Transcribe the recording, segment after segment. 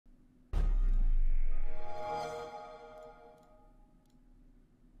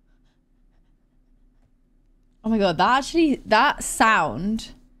my god, that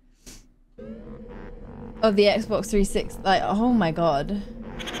sound of the Xbox 360, like, oh my god.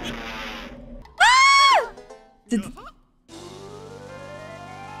 Ah!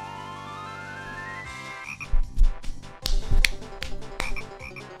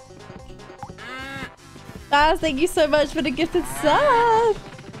 Baz, thank you so much for the gifted sub.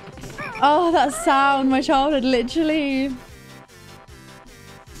 Oh, that sound, my childhood, literally.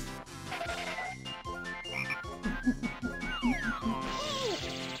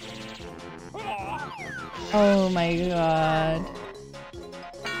 Oh my god.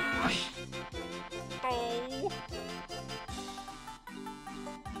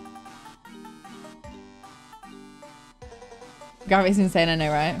 Gravity's insane, I know,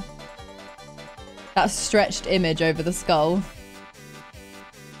 right? That stretched image over the skull.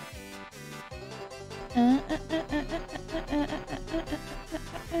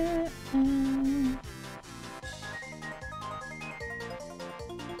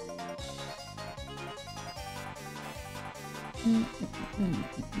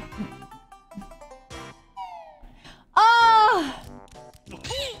 Ah!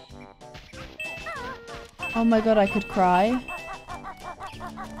 Oh my god, I could cry.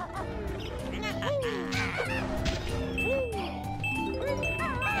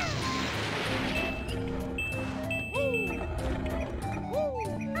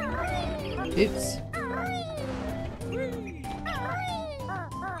 Oops.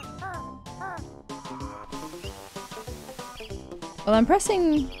 Well, I'm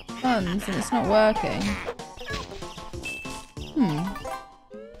pressing buttons and it's not working.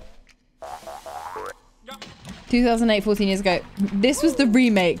 2008, 14 years ago. This was the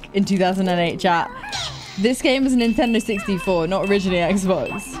remake in 2008, chat. This game was a Nintendo 64, not originally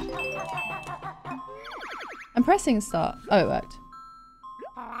Xbox. I'm pressing start. Oh, it worked.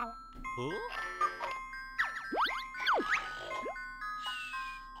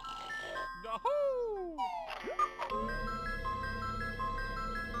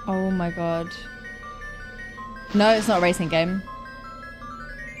 Oh my god. No, it's not a racing game.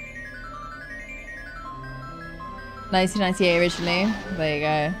 1998 originally. There you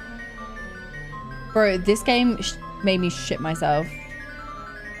go. Bro, this game made me shit myself.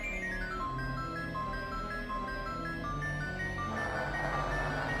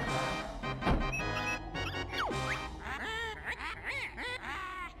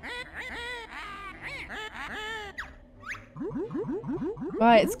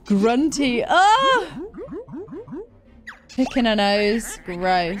 Right, it's grunty. Ah! Picking her nose.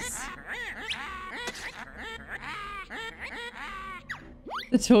 Gross.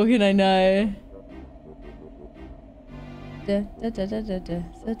 The talking I know. Today.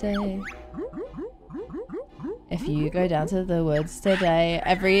 If you go down to the woods today.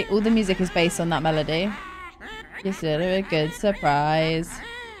 All the music is based on that melody. You're sort of a good surprise.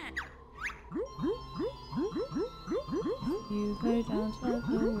 You go down to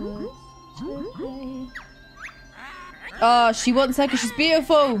the woods today. Oh, she wants her because she's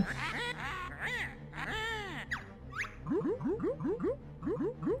beautiful.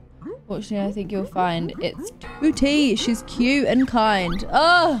 Fortunately, I think you'll find it's Tootie. She's cute and kind.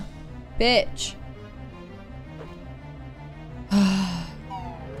 Oh, bitch.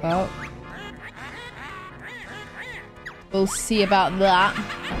 Well, we'll see about that.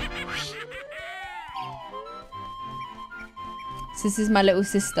 So this is my little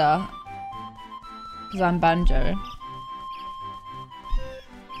sister. Because I'm Banjo.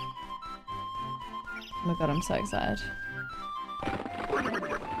 Oh my god, I'm so excited.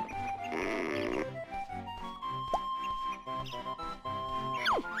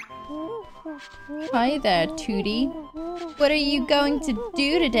 Hi there, Tootie. What are you going to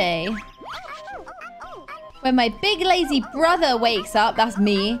do today? When my big lazy brother wakes up, that's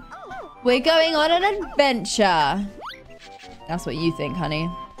me, we're going on an adventure. That's what you think, honey.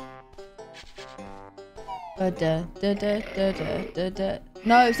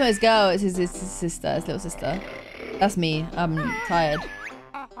 No, it's not his girl, it's his sister, his little sister. That's me. I'm tired.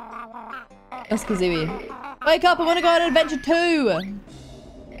 That's Kazooie. Wake up, I want to go on an adventure too!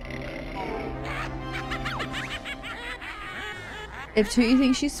 If Tootie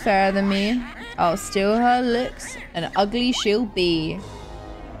thinks she's fairer than me, I'll steal her looks and ugly she'll be.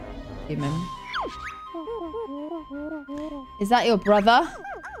 Human. Is that your brother?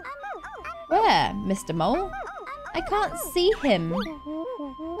 Where, Mr. Mole? I can't see him.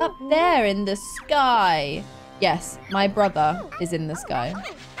 Up there in the sky. Yes, my brother is in the sky.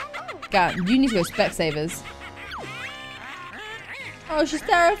 God, you need to go Specsavers. Oh, she's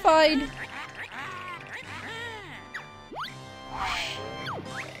terrified.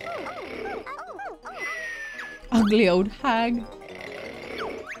 Ugly old hag.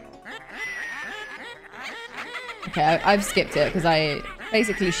 Okay, I've skipped it because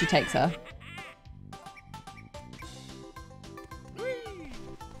basically she takes her.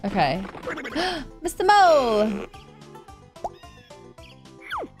 Okay. Mr. Mole!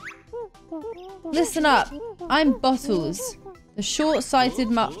 Listen up. I'm Bottles. The short-sighted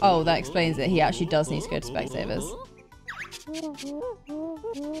oh, that explains it. He actually does need to go to Specsavers.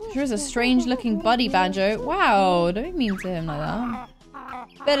 Sure is a strange-looking buddy, Banjo. Wow, don't be mean to him like that.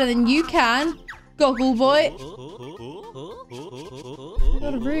 Better than you can, Goggle Boy.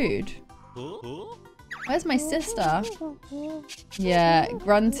 What rude. Where's my sister? Yeah,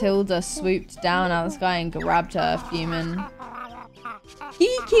 Gruntilda swooped down out of the sky and grabbed her, fuming.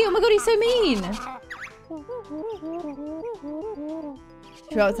 Kiki, oh my god, he's so mean!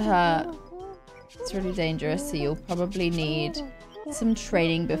 She wrote to her, it's really dangerous, so you'll probably need some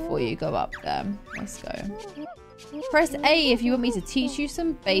training before you go up there. Let's go. Press A if you want me to teach you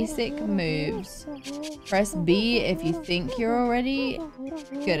some basic moves. Press B if you think you're already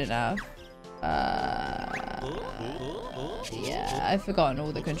good enough. Yeah, I've forgotten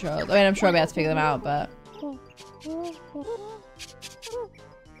all the controls. I mean, I'm sure I'll be able to figure them out, but...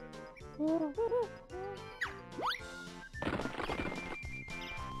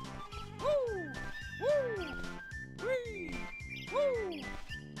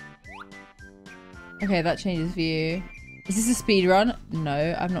 Okay, that changes view. Is this a speed run?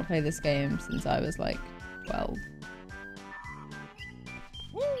 No, I've not played this game since I was like 12.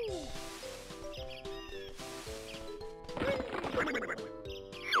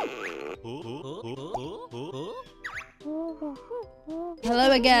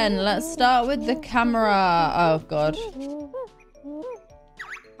 Hello again. Let's start with the camera. Oh god.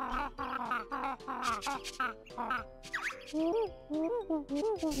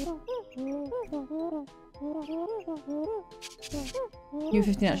 You were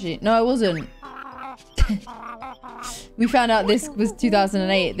 15 actually. No, I wasn't. We found out this was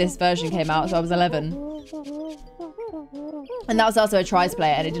 2008. This version came out, so I was 11. And that was also a try to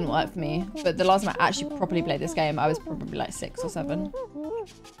play it, and it didn't work for me. But the last time I actually properly played this game, I was probably like 6 or 7.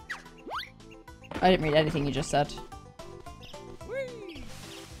 I didn't read anything you just said.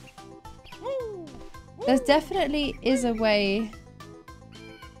 There definitely is a way.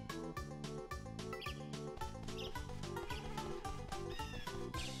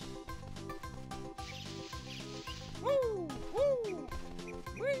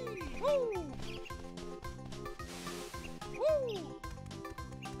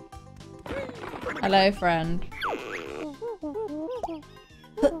 Hello, friend.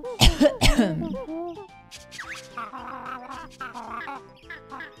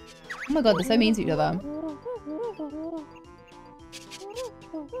 Oh my god, they're so mean to each other.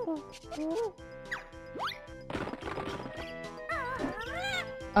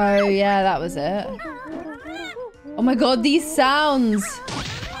 Oh yeah, that was it. Oh my god, these sounds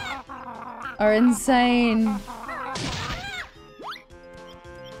are insane.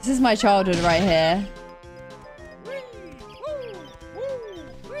 This is my childhood right here.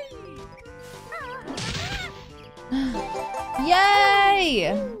 Yay!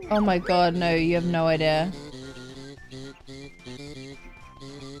 Oh my god, no, you have no idea.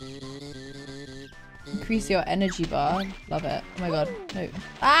 Increase your energy bar. Love it. Oh my god, no.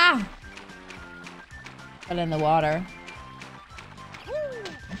 Ah! Fell in the water.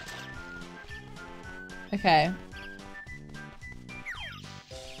 Okay.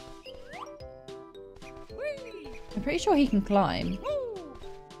 I'm pretty sure he can climb.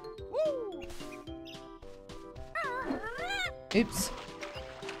 Oops.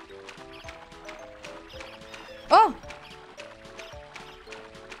 Oh!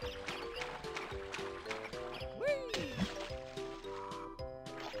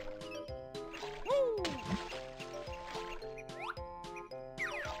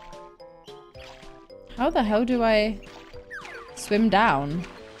 How the hell do I swim down?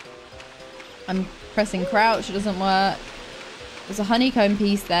 I'm pressing crouch, it doesn't work. There's a honeycomb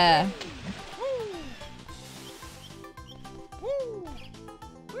piece there.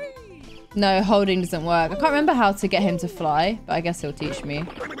 No, holding doesn't work. I can't remember how to get him to fly, but I guess he'll teach me.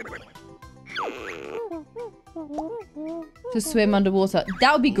 To swim underwater.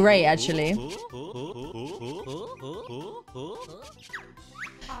 That would be great, actually.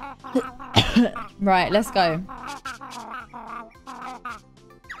 Right, let's go.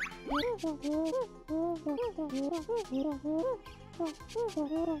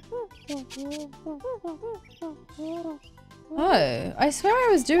 Oh, I swear I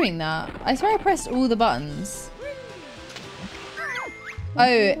was doing that. I swear I pressed all the buttons.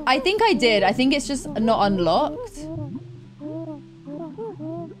 Oh, I think I did. I think it's just not unlocked.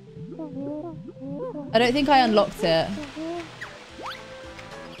 I don't think I unlocked it.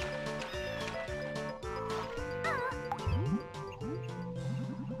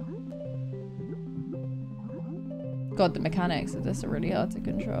 God, the mechanics of this are really hard to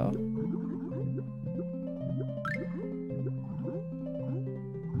control.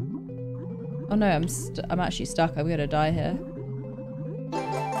 Oh no, I'm actually stuck. I'm gonna die here.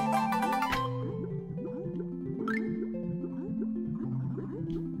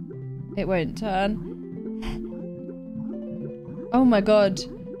 It won't turn. Oh my god.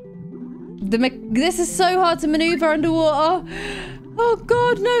 This is so hard to maneuver underwater. Oh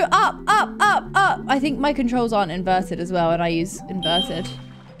god, no. Up, up, up, up. I think my controls aren't inverted as well, and I use inverted.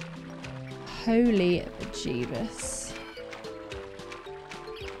 Holy Jeebus.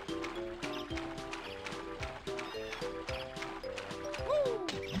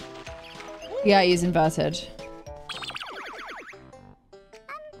 Yeah, I use inverted.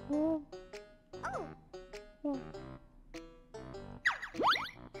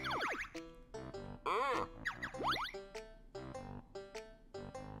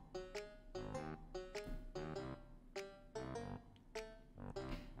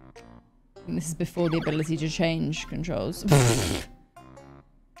 And this is before the ability to change controls.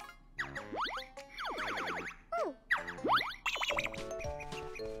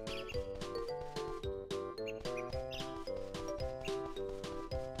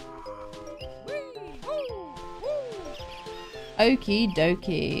 Okie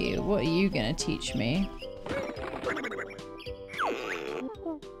dokie. What are you gonna teach me?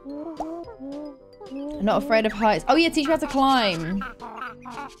 I'm not afraid of heights. Oh yeah, teach me how to climb.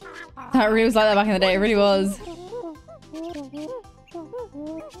 That really was like that back in the day. It really was.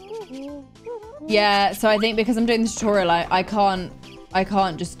 Yeah, so I think because I'm doing the tutorial, I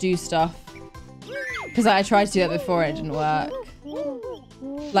can't just do stuff. Because I tried to do that before and it didn't work.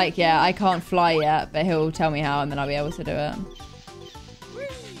 Like, yeah, I can't fly yet, but he'll tell me how and then I'll be able to do it.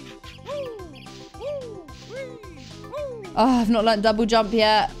 Oh, I've not learnt double jump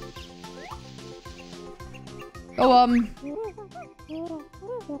yet. Go on.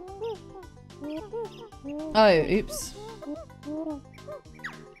 Oh, oops.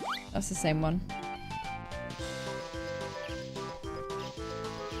 That's the same one.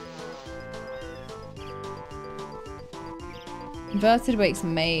 Inverted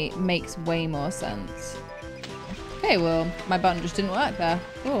makes way more sense. Okay, well, my button just didn't work there.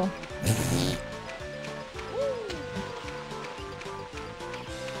 Cool.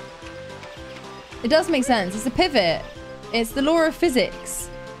 It does make sense. It's a pivot. It's the law of physics.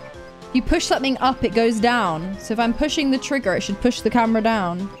 You push something up, it goes down. So if I'm pushing the trigger, it should push the camera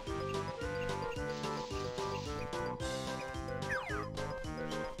down.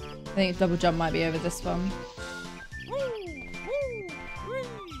 I think double jump might be over this one.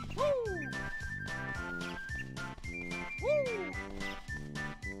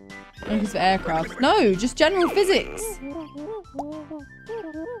 Because of aircraft. No, just general physics.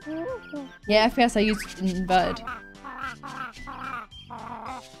 Yeah, FPS I use inverted.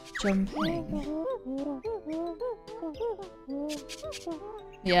 Jumping.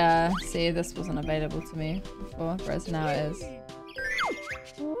 Yeah, see, this wasn't available to me before, whereas now it is.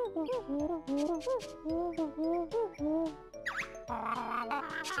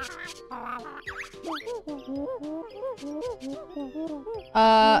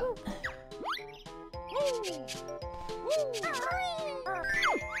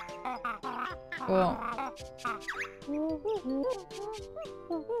 Cool.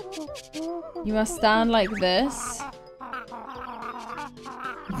 You must stand like this.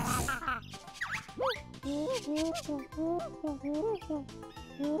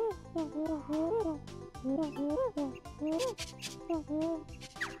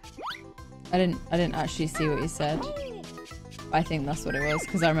 I didn't actually see what you said. I think that's what it was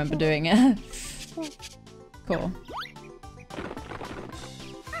because I remember doing it. Cool.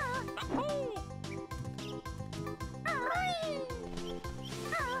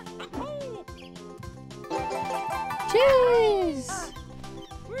 Cheers!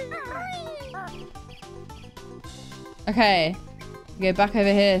 Okay. Go back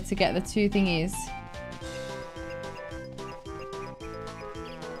over here to get the two thingies.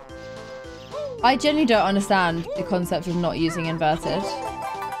 I genuinely don't understand the concept of not using inverted.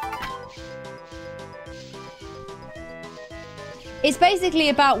 It's basically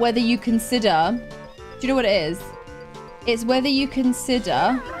about whether you consider... Do you know what it is? It's whether you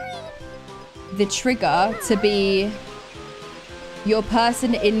consider the trigger to be your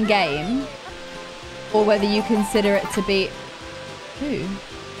person in-game, or whether you consider it to be... Who?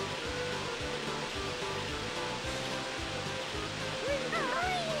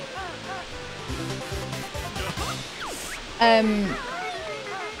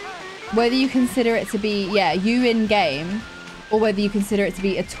 Whether you consider it to be, yeah, you in game, or whether you consider it to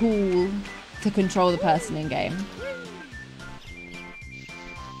be a tool to control the person in game.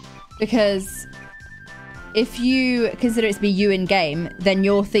 Because if you consider it to be you in game, then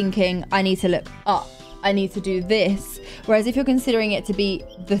you're thinking, I need to look up, I need to do this. Whereas if you're considering it to be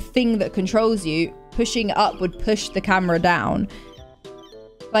the thing that controls you, pushing up would push the camera down.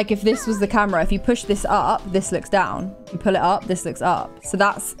 Like if this was the camera, if you push this up, this looks down. You pull it up, this looks up. So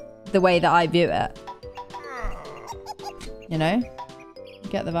that's the way that I view it. You know? You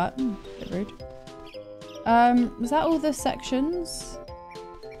get the vibe? Bit rude. Was that all the sections?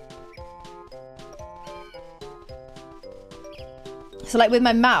 So like with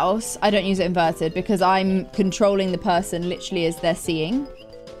my mouse, I don't use it inverted because I'm controlling the person literally as they're seeing.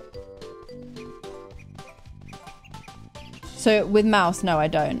 So with mouse, no, I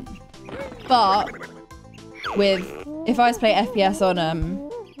don't. But with, if I was playing FPS on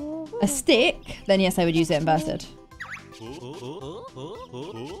a stick, then yes, I would use it inverted.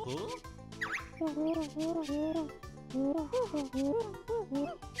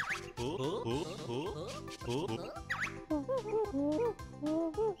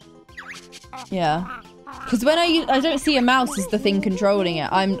 Yeah, because when I don't see a mouse as the thing controlling it.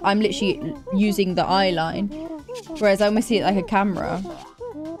 I'm literally using the eye line, whereas I almost see it like a camera.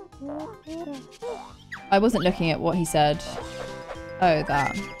 I wasn't looking at what he said. Oh,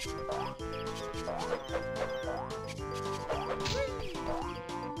 that.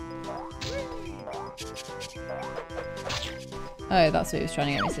 Oh, that's what he was trying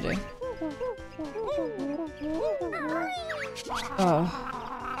to get me to do. Oh.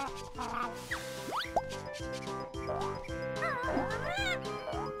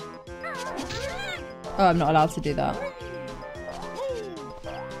 Oh, I'm not allowed to do that.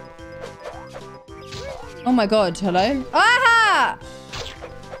 Oh my god, hello? Aha!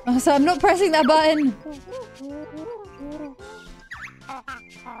 Oh, so I'm not pressing that button.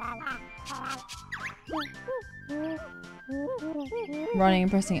 Running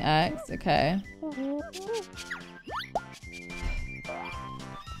and pressing X, okay.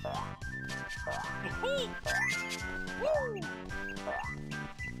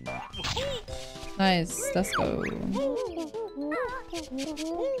 Nice, let's go.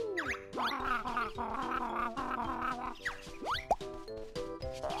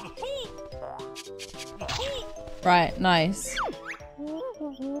 Right, nice.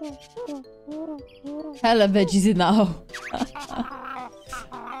 Hella veggies in that hole.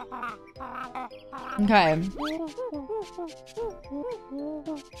 Okay.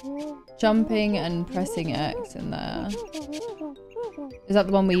 Jumping and pressing X in there. Is that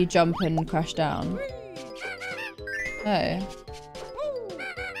the one where you jump and crash down? Oh.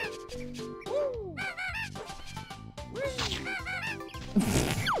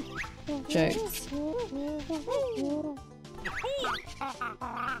 Jokes.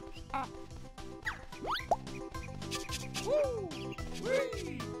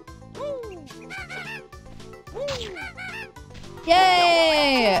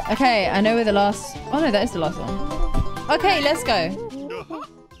 Yay! Okay, I know where the last... Oh no, that is the last one. Okay, let's go.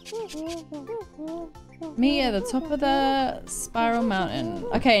 Me at the top of the spiral mountain.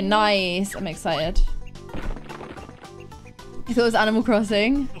 Okay, nice. I'm excited. I thought it was Animal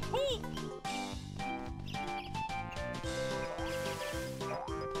Crossing.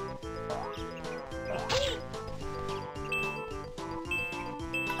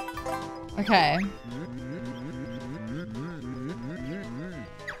 Okay.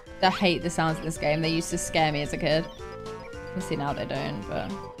 I hate the sounds of this game. They used to scare me as a kid. Obviously now they don't,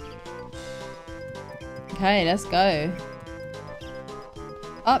 but... Okay, let's go.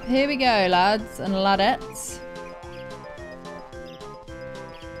 Up, here we go, lads and ladettes.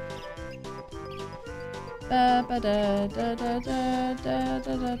 Da, ba, da, da, da, da, da,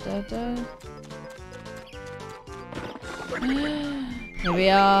 da, da, da. Here we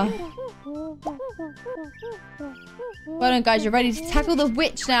are. Well done, guys. You're ready to tackle the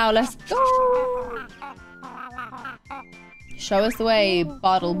witch now. Let's go. Show us the way,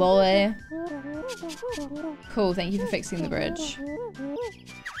 bottle boy. Cool. Thank you for fixing the bridge.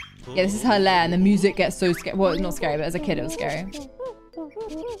 Yeah, this is her lair, and the music gets so scary. Well, it's not scary, but as a kid, it was scary.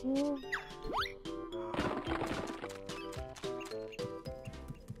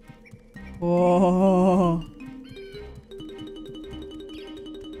 Whoa.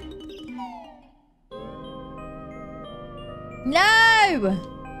 No!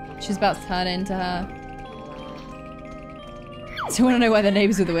 She's about to turn into her. Do you want to know why the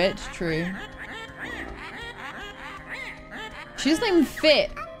neighbors with the witch? True. She doesn't even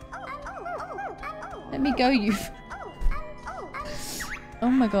fit. Let me go, you. Oh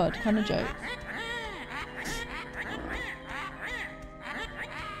my god, kind of joke.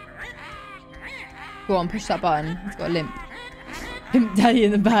 Go on, push that button. It's got a limp. Limp Daddy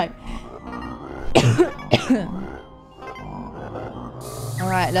in the back.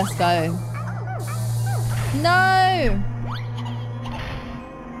 Alright, let's go. No!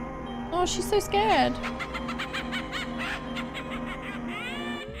 Oh, she's so scared.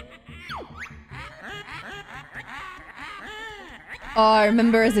 Oh, I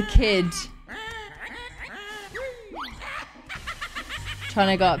remember as a kid trying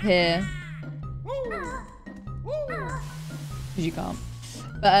to go up here. Because you can't.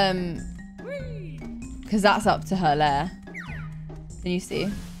 But, because that's up to her lair. Can you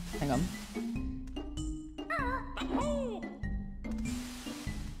see? Hang on.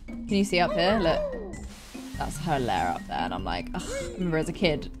 Can you see up here? Look. That's her lair up there. And I'm like, ugh, I remember as a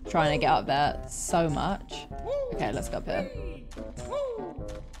kid trying to get up there so much. Okay, let's go up here.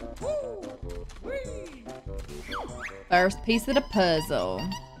 First piece of the puzzle.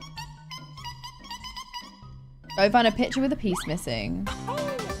 Go find a picture with a piece missing.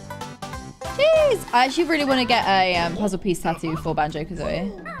 Jeez! I actually really want to get a puzzle piece tattoo for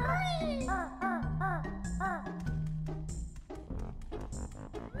Banjo-Kazooie.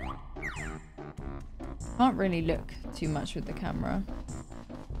 Can't really look too much with the camera.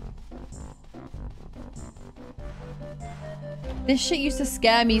 This shit used to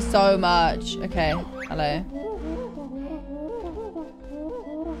scare me so much. Okay, hello.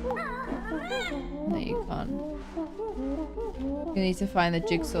 No, you can't. You need to find the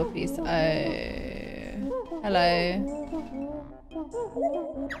jigsaw piece. Oh. Hello.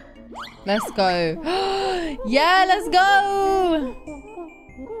 Let's go. Yeah, let's go!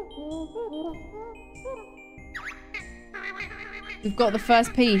 We've got the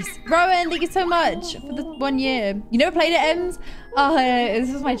first piece. Rowan, thank you so much for the 1 year. You never played it, Ems? Oh,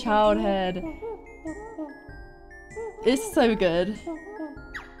 this was my childhood. It's so good.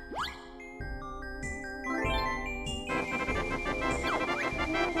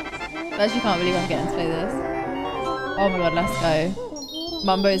 I actually can't believe I'm getting to play this. Oh my god, let's go.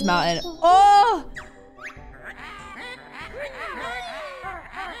 Mumbo's Mountain. Oh!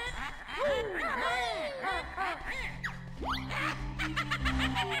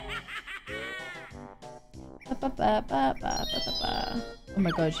 Oh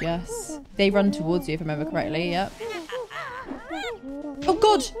my god, yes. They run towards you if I remember correctly, yep. Oh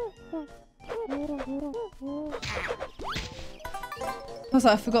god! Also,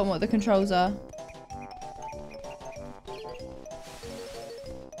 I've forgotten what the controls are.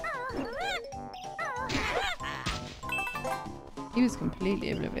 He was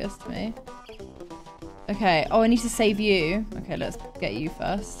completely oblivious to me. Okay, oh, I need to save you. Okay, let's get you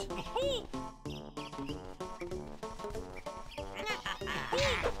first.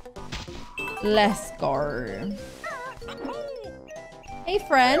 Let's go. Hey,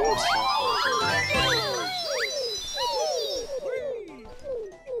 friend.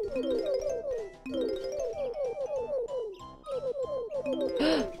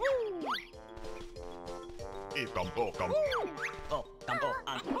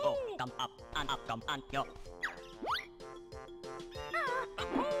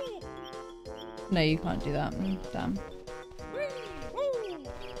 No, you can't do that. Damn.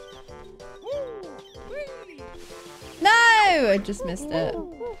 No! I just missed it. I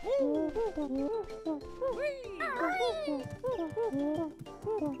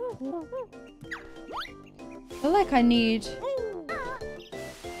feel like I need...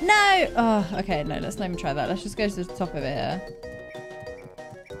 No! Oh, okay, no, let's not even try that. Let's just go to the top of it here.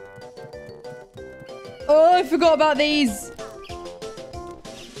 Oh, I forgot about these!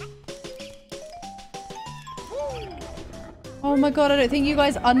 Oh my god, I don't think you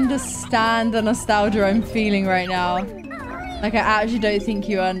guys understand the nostalgia I'm feeling right now. Like, I actually don't think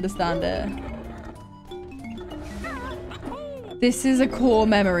you understand it. This is a core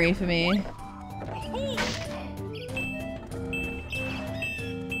memory for me.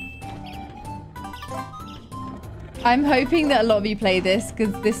 I'm hoping that a lot of you play this,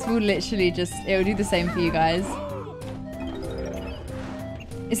 because this will literally just, it will do the same for you guys.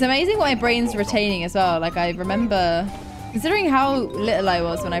 It's amazing what my brain's retaining as well. Like, I remember, considering how little I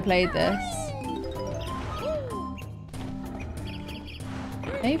was when I played this.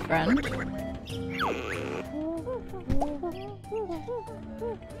 Hey, friend.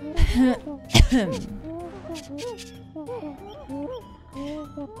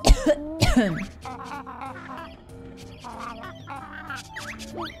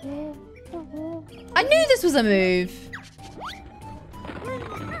 I knew this was a move.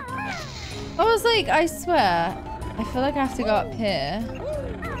 I was like, I swear. I feel like I have to go up here.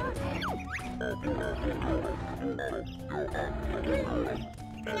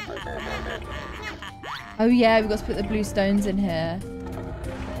 Oh yeah, we've got to put the blue stones in here.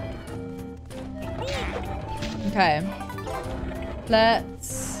 Okay.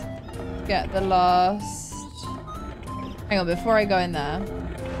 Let's get the last... Hang on, before I go in there.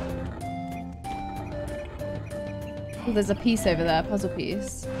 Oh, there's a piece over there, puzzle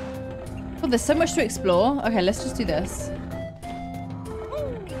piece. Oh, there's so much to explore. Okay, let's just do this.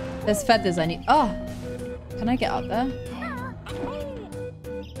 There's feathers I need. Oh! Can I get up there?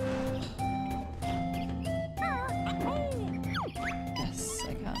 Yes,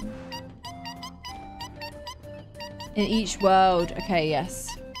 I can. In each world. Okay, yes.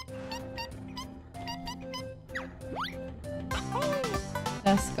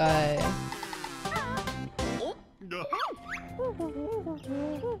 Let's go.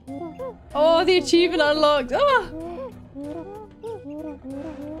 Oh, the achievement unlocked. Oh!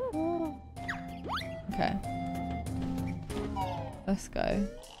 Okay. Let's go.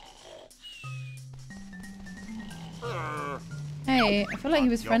 Hey, I feel like he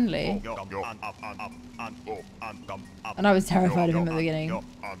was friendly. And I was terrified of him at the beginning.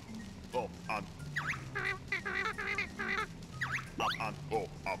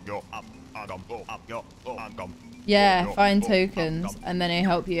 Yeah, find tokens and then he'll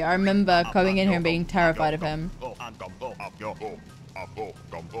help you. I remember coming in here and being terrified of him.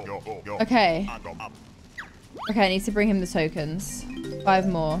 Okay. Okay, I need to bring him the tokens. 5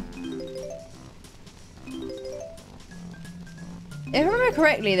 more. If I remember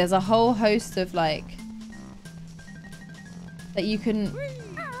correctly, there's a whole host of like... that you can...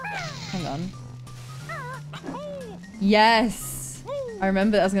 Hang on. Yes! I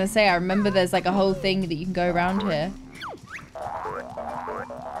remember, I was gonna say, I remember there's like a whole thing that you can go around here.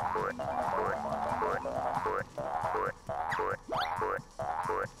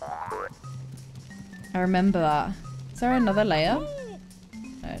 I remember that. Is there another layer? No,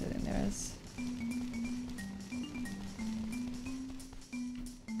 I don't think there is.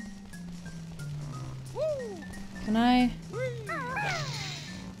 Can I?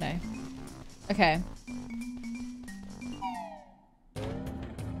 No. Okay.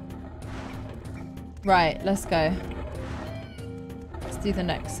 Right, let's go. Let's do the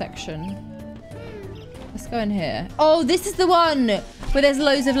next section. Let's go in here. Oh, this is the one where there's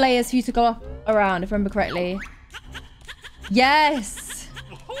loads of layers for you to go up around, if I remember correctly. Yes!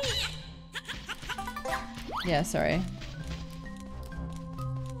 Yeah, sorry.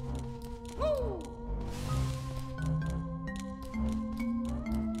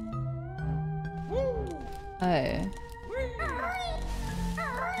 Oh.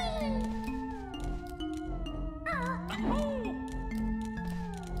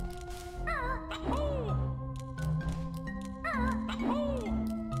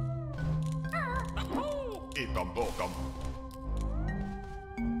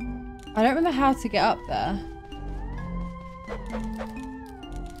 I don't remember how to get up there.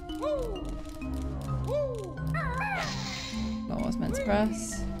 What was meant to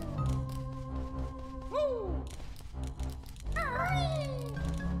press?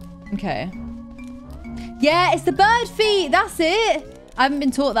 Okay. Yeah, it's the bird feet. That's it. I haven't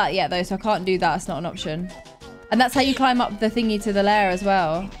been taught that yet though, so I can't do that. It's not an option. And that's how you climb up the thingy to the lair as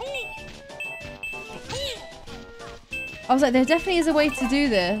well. I was like, there definitely is a way to do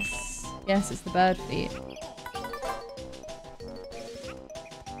this. Yes, it's the bird feet.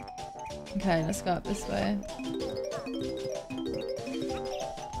 Okay, let's go up this way.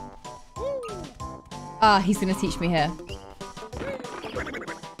 Ah, he's gonna teach me here.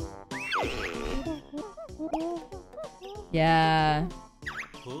 Yeah.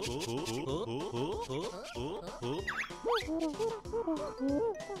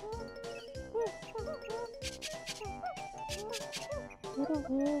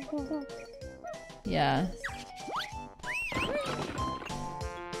 Yeah.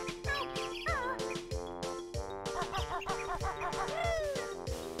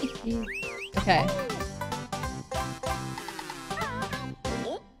 Okay.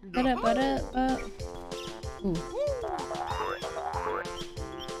 Ooh.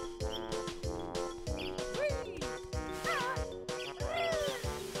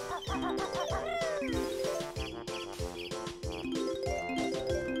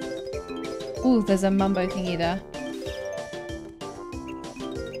 Ooh, there's a mumbo thingy there.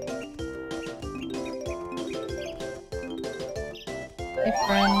 Hey,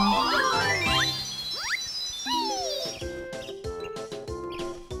 friend.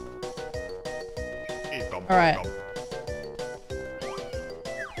 Alright.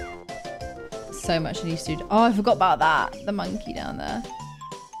 So much I need to do. Oh, I forgot about that. The monkey down there.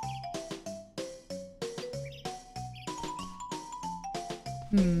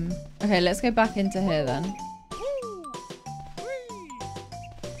 Okay, let's go back into here then.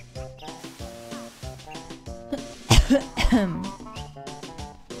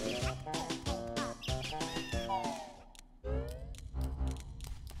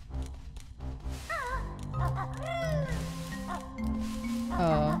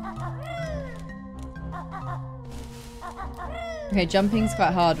 Okay, jumping's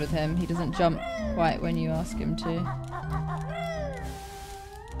quite hard with him. He doesn't jump quite when you ask him to.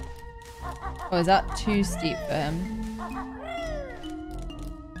 Oh, is that too steep for him?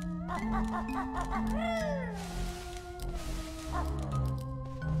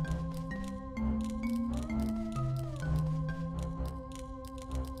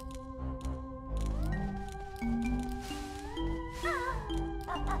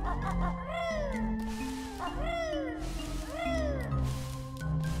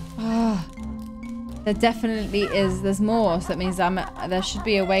 There definitely is. There's more, so that means there should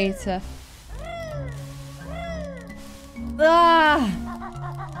be a way to...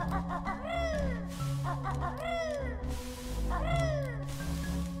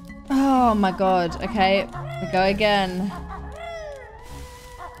 Oh my god. Okay, we go again.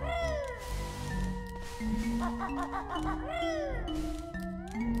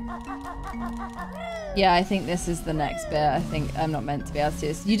 Yeah, I think this is the next bit. I think I'm not meant to be able to do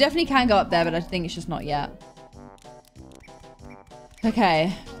this. You definitely can go up there, but I think it's just not yet.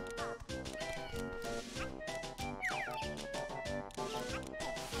 Okay.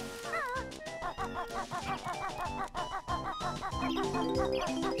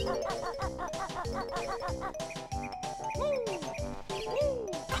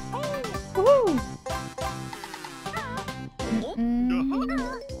 Woo!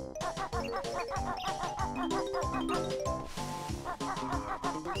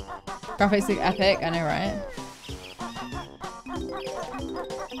 Graphics look epic, I know, right?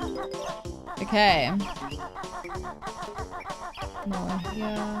 Okay. More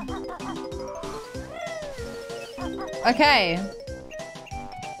here. Okay.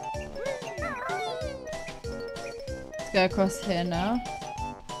 Let's go across here now.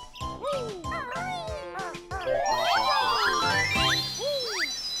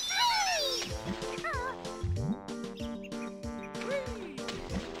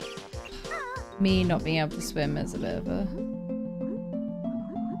 Me not being able to swim is a bit of a...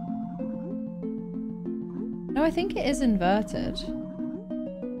 No, I think it is inverted.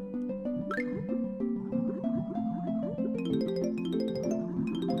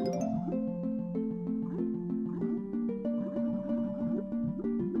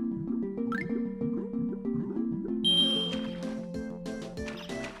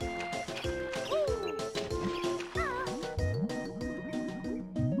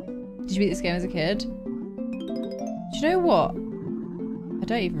 Did you beat this game as a kid? Do you know what? I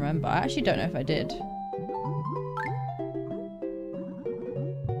don't even remember. I actually don't know if I did.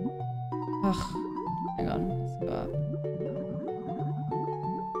 Ugh. Hang on. Let's go up.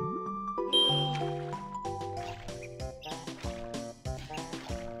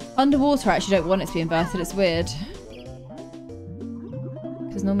 Underwater, I actually don't want it to be inverted. It's weird.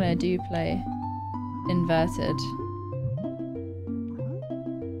 Because normally I do play inverted.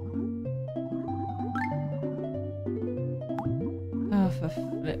 For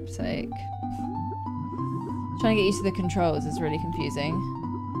flip's sake. Trying to get used to the controls is really confusing.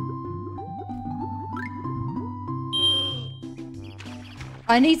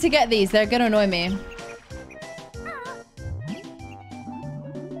 I need to get these. They're gonna annoy me.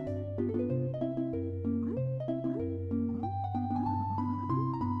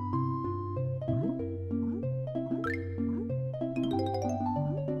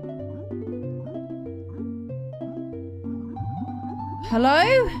 Hello?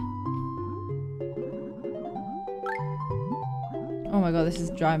 Oh my god, this is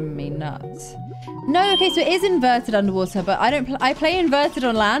driving me nuts. No, okay, so it is inverted underwater, but I play inverted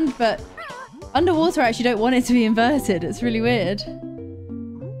on land, but underwater I actually don't want it to be inverted. It's really weird.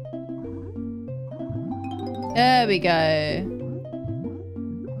 There we go.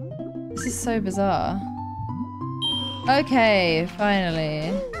 This is so bizarre. Okay,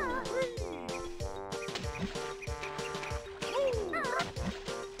 finally.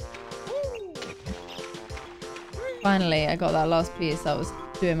 Finally, I got that last piece that was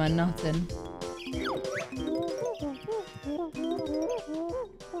doing my nutting.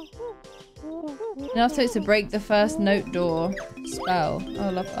 Enough so to break the first note door spell. Oh, I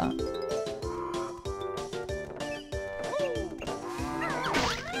love that.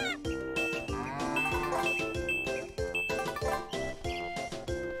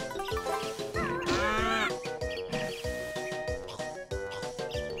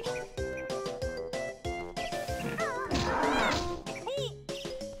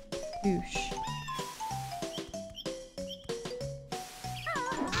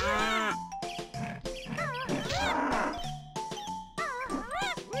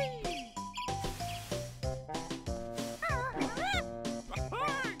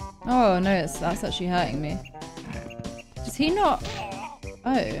 Oh no, that's actually hurting me. Does he not?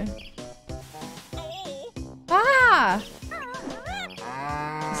 Oh. Ah!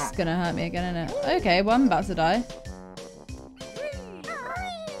 This is gonna hurt me again, isn't it? Okay, well I'm about to die.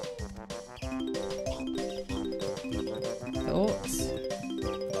 Thoughts?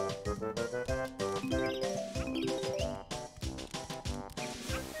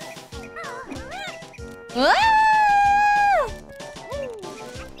 Ah!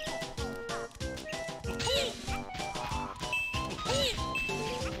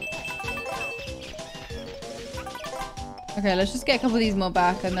 Okay, let's just get a couple of these more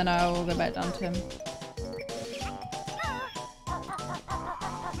back and then I will go back down to him.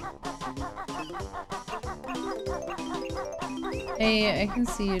 Hey, I can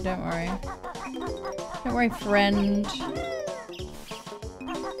see you, don't worry. Don't worry, friend.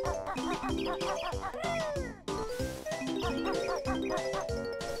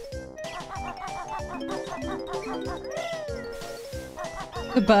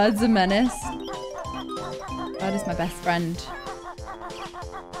 The bird's a menace. Bird is my best friend.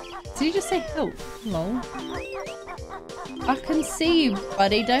 Did you just say help? Lol. I can see you,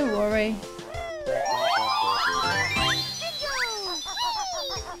 buddy, don't worry.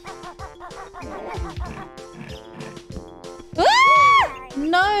 Ah!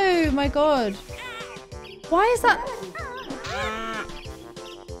 No, my god. Why is that?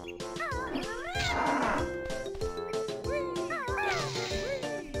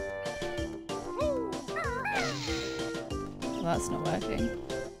 Well, that's not working.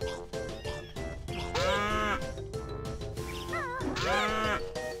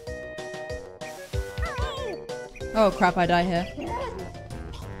 Oh crap, I die here.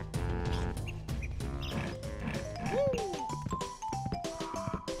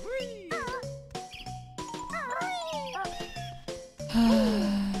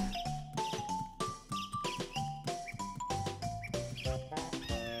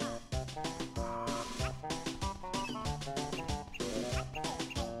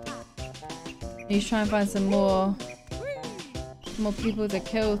 He's trying to find some more people to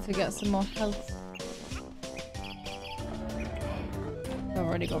kill to get some more health. I've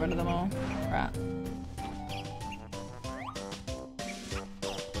already got rid of them all. Crap.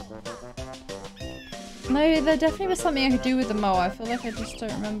 No, there definitely was something I could do with the mole. I feel like I just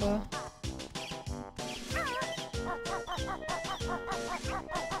don't remember.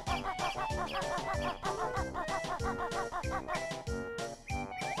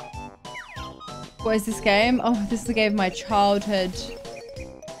 What is this game? Oh, this is the game of my childhood.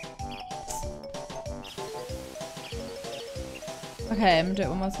 Okay, I'm gonna do it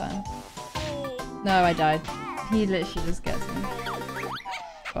one more time. No, I died. He literally just gets me.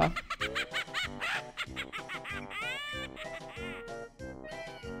 Well.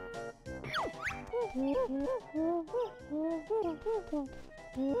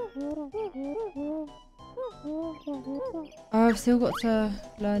 Oh, I've still got to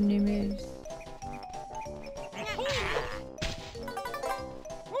learn new moves.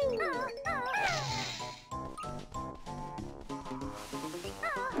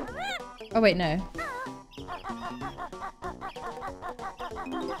 Oh wait, no.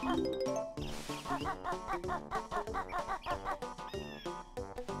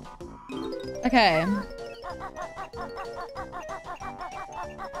 Okay.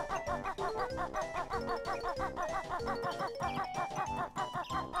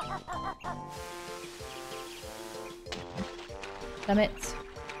 Damn it.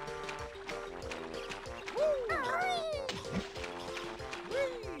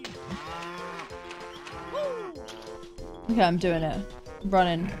 Okay, I'm doing it. I'm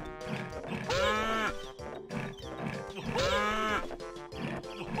running.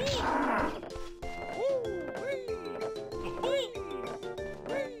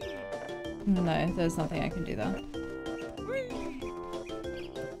 No, there's nothing I can do there.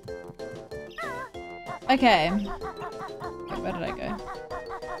 Okay. Where did I go?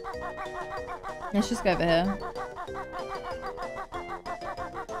 Let's just go over here.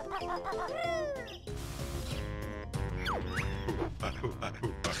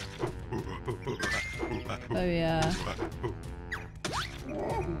 Oh yeah.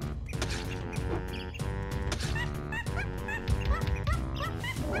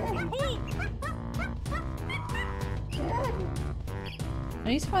 I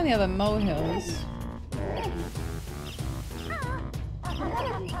need to find the other molehills.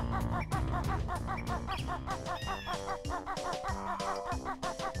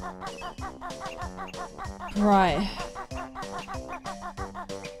 Right.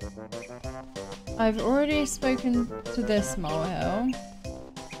 I've already spoken to this molehill.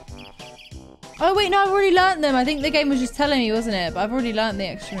 Oh wait, no, I've already learnt them. I think the game was just telling me, wasn't it? But I've already learnt the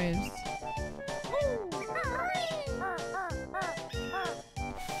extra moves.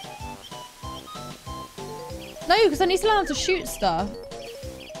 No, because I need to learn how to shoot stuff.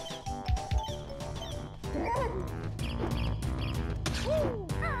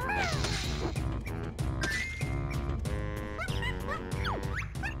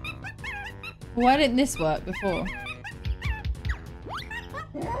 Why didn't this work before?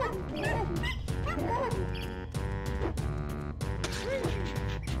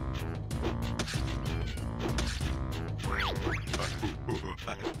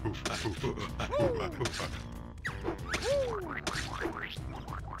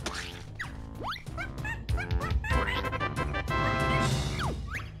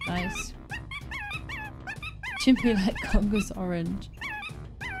 Nice. Chimpy like Congo's orange.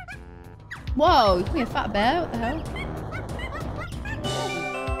 Whoa, you call me a fat bear? What the hell?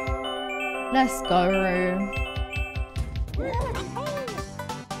 Let's go.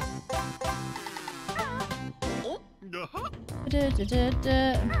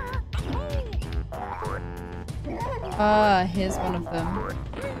 Ah, here's one of them.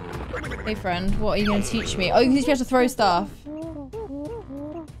 Hey friend, what are you going to teach me? Oh, you can teach me how to throw stuff.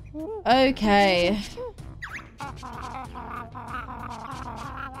 Okay.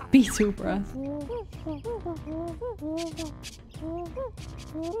 Beetle breath.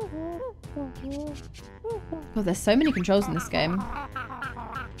 God, there's so many controls in this game.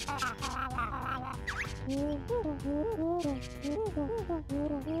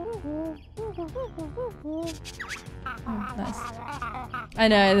 Oh, nice. I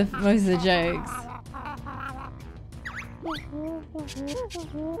know, most of the jokes.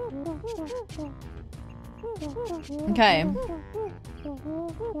 Okay.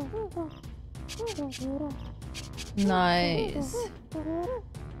 Nice.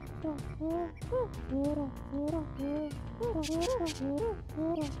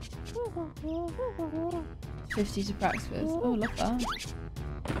 50 to practice with. Oh, love that.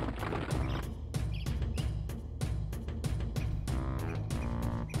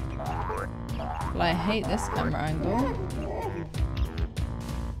 Well, I hate this camera angle.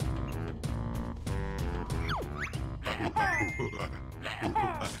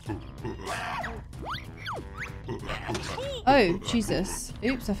 Oh, Jesus.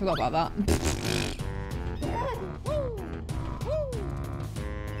 Oops, I forgot about that.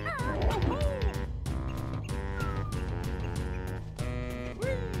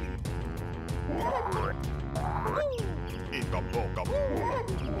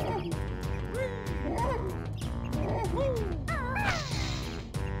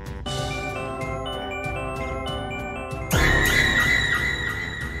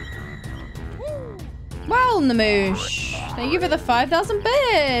 Well, Namoosh, thank you for the 5,000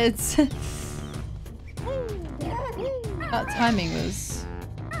 bits. That timing was...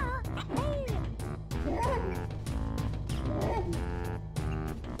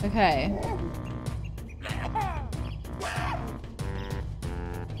 Okay.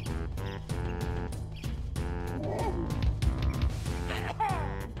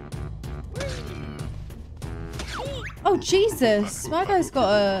 Oh, Jesus. My guy's got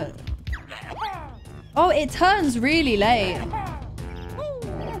a... Oh, it turns really late.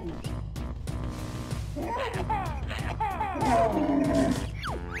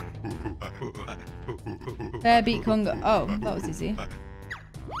 Bear beat Congo. Oh, that was easy.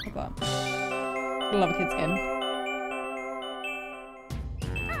 Forgot. I love a kid's game.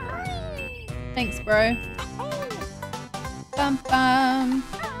 Thanks, bro. Bam bam.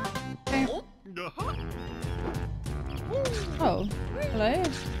 Okay. Oh, hello.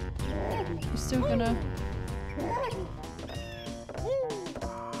 You're still gonna...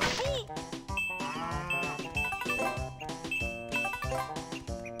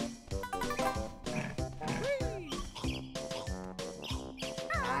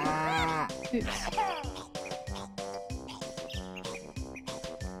 Oops.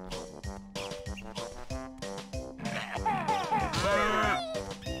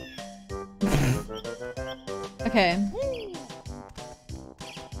 Okay.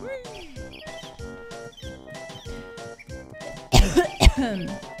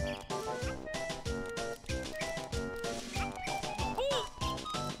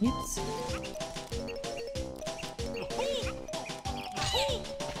 Oops.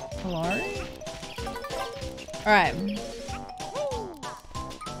 Hello? Alright.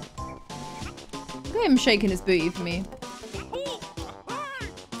 Look at him shaking his booty for me.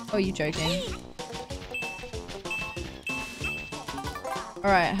 Oh, you joking?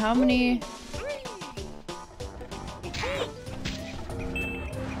 Alright, how many...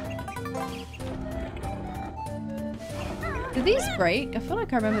 Do these break? I feel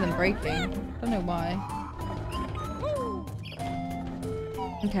like I remember them breaking. I don't know why.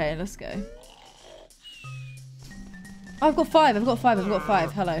 Okay, let's go. Oh, I've got 5. I've got 5. I've got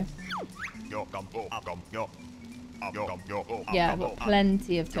 5. Hello. Yeah, I've got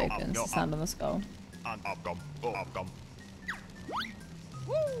plenty of tokens to stand on the skull.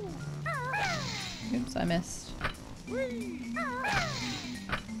 Oops, I missed.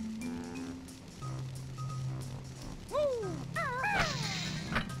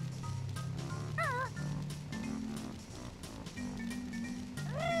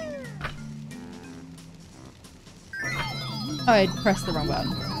 Oh, I pressed the wrong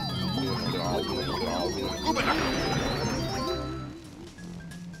button.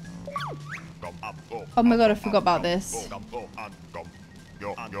 Oh my god, I forgot about this.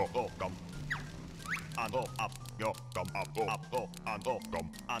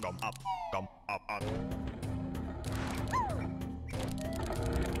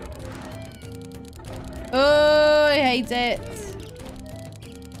 Oh, I hate it.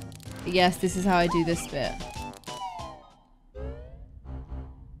 Yes, this is how I do this bit.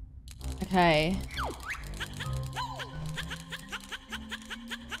 Okay.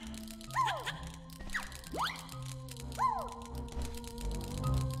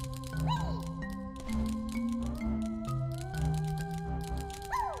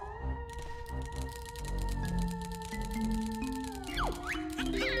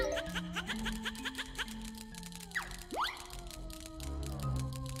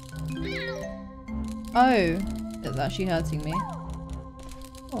 Oh, it's actually hurting me.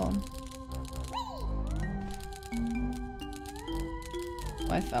 Oh.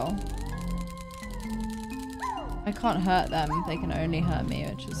 I fell. I can't hurt them. They can only hurt me,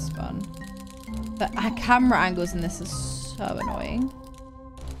 which is fun. The camera angles in this are so annoying.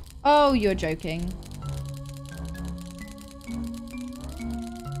 Oh, you're joking.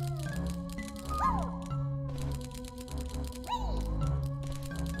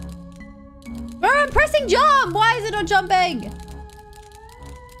 I'm pressing jump! Why is it not jumping?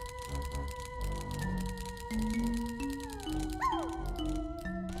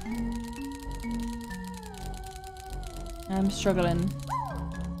 I'm struggling.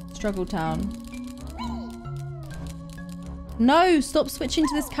 Struggle town. No! Stop switching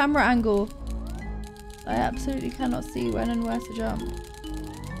to this camera angle. I absolutely cannot see when and where to jump.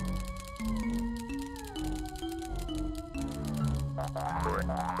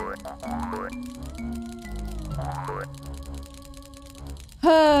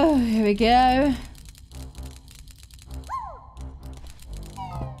 Oh, here we go.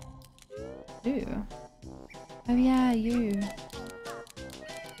 Ooh. Oh yeah, you.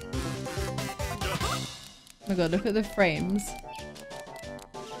 Oh my god, look at the frames.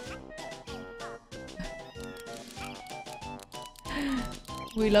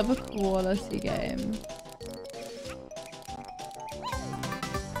 We love a quality game.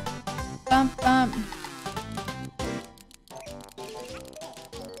 Bump bump.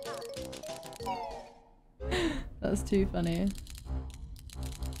 That's too funny.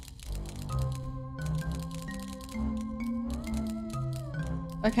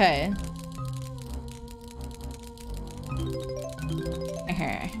 Okay.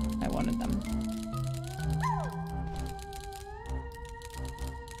 I wanted them.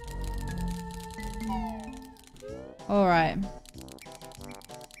 All right.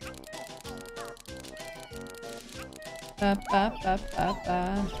 Ba, ba, ba, ba,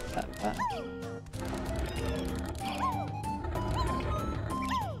 ba, ba, ba.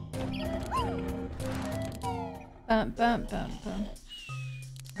 Bam, bam, bam, bam.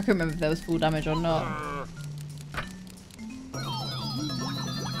 I couldn't remember if there was full damage or not.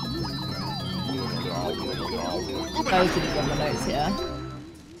 Those didn't on the notes here.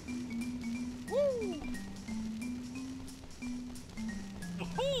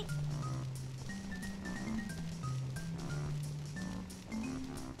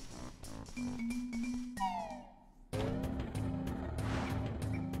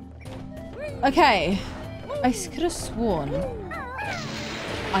 Okay. I could have sworn.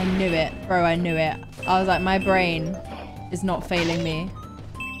 I knew it, bro, I knew it. I was like, my brain is not failing me.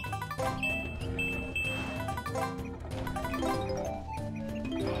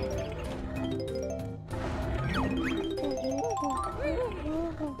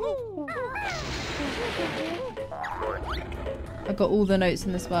 I've got all the notes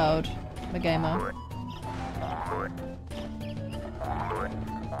in this world. I'm a gamer.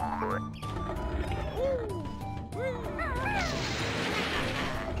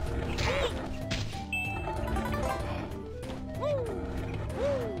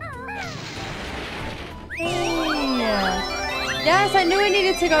 Yeah. Yes, I knew I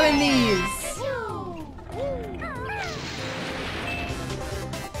needed to go in these.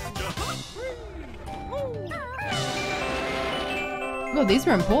 Oh, these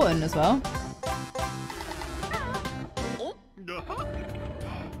were important as well.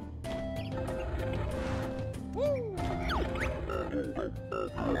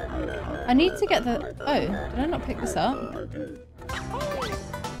 I need to get the... Oh, did I not pick this up?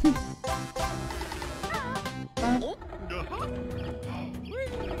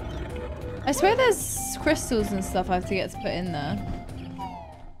 I swear there's crystals and stuff I have to get to put in there.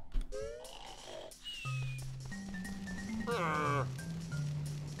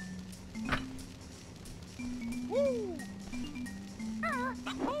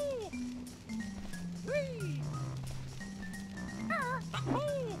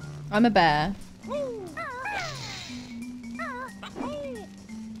 I'm a bear.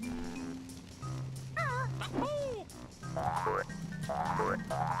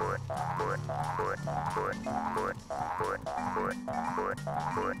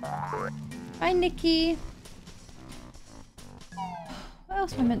 Hi, Nikki. What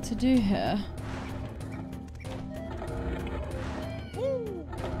else am I meant to do here?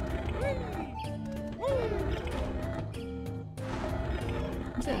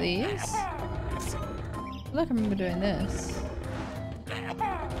 Is it these? I feel like I remember doing this.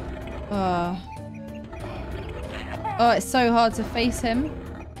 Oh, it's so hard to face him.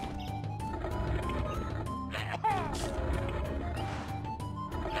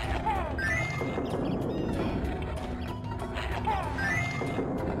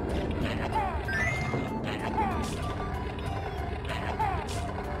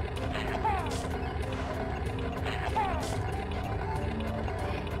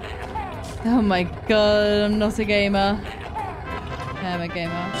 Oh my god, I'm not a gamer. I am a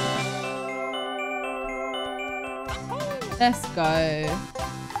gamer. Let's go.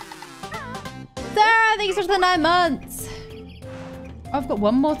 Sarah, thanks for the 9 months. Oh, I've got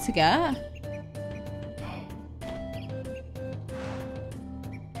one more to get.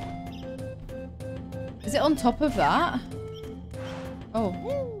 Is it on top of that? Oh,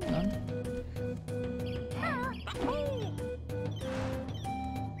 hang on.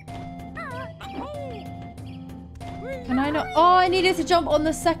 Can I not? Oh, I needed to jump on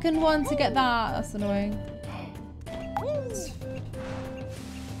the second one to get that. That's annoying.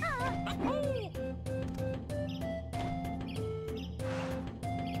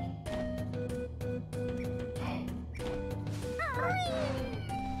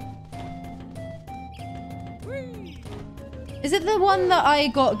 Is it the one that I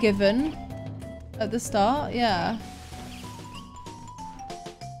got given at the start? Yeah.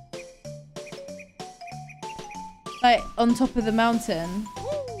 Like, on top of the mountain.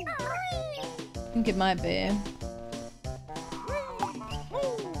 I think it might be.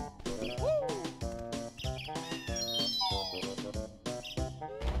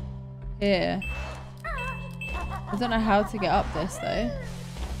 Here. I don't know how to get up this, though.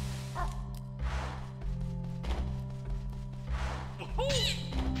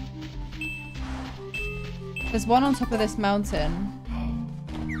 There's one on top of this mountain.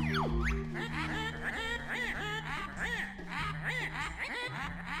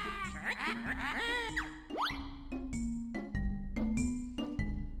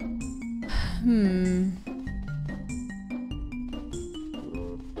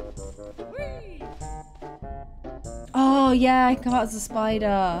 Oh yeah, I got as a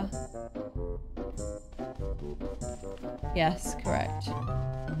spider. Yes, correct.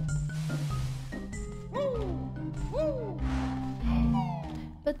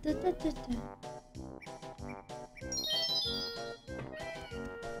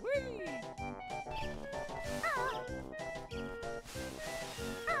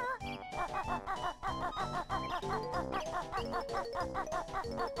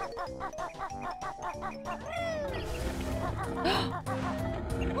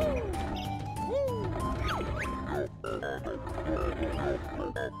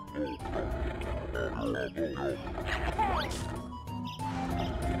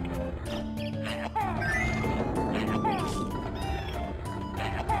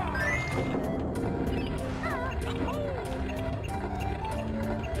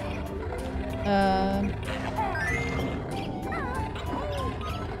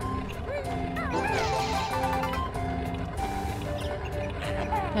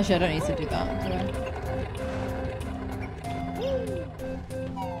 Actually, I don't need to do that. Do I?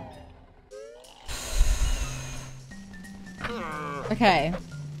 Okay.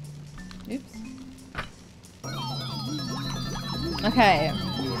 Oops. Okay.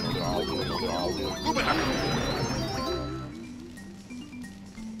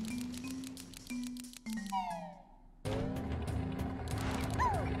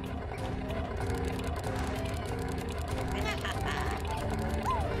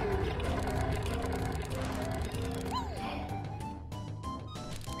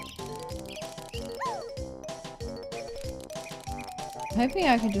 hoping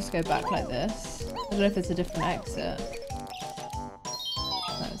I can just go back like this. I don't know if there's a different exit.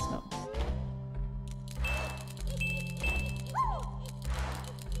 No, it's not.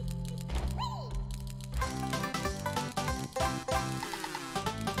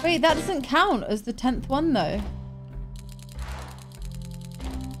 Wait, that doesn't count as the 10th one though.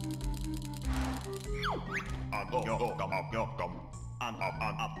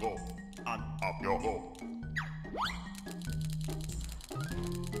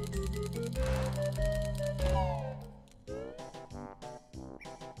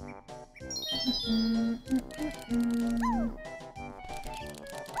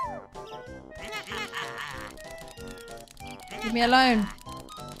 Leave me alone.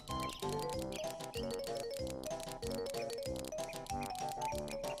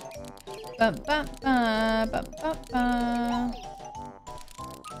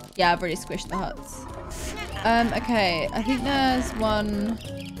 Yeah, I've already squished the huts. Okay, I think there's one.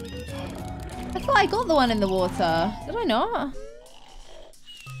 I thought I got the one in the water. Did I not?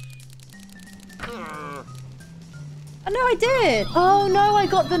 Oh, no, I did. Oh, no, I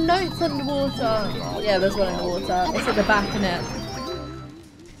got the notes underwater. Yeah, there's one in the water. It's at the back, isn't it?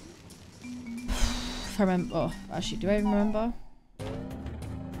 If I remember. Oh, actually, do I even remember?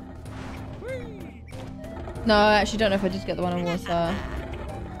 No, I actually don't know if I did get the one in water.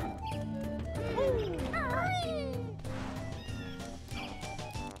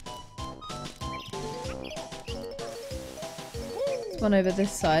 There's one over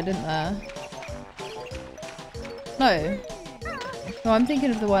this side, isn't there? No. No, I'm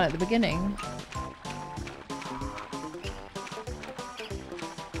thinking of the one at the beginning.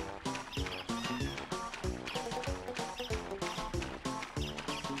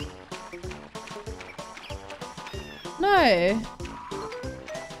 No.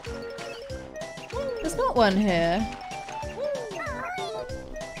 There's not one here.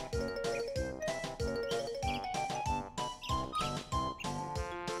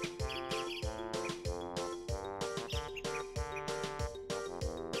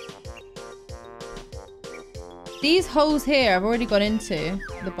 These holes here I've already gone into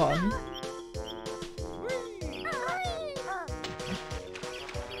the bottom.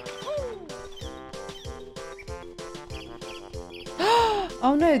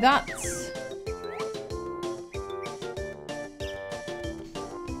 Oh no, that's...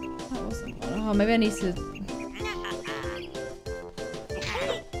 That wasn't one. Oh, maybe I need to...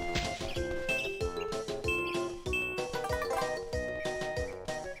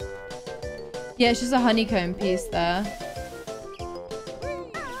 Yeah, it's just a honeycomb piece there.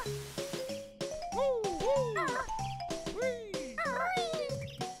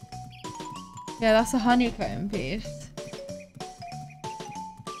 Yeah, that's a honeycomb piece.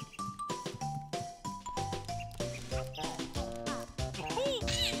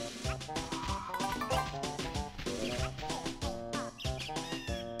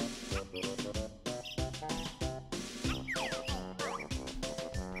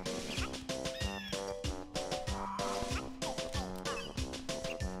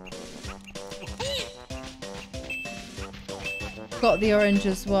 Got the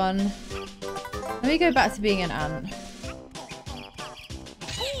oranges one. Let me go back to being an ant.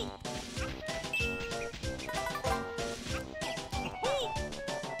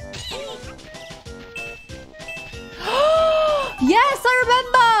 Yes, I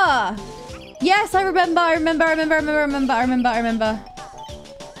remember! Yes, I remember.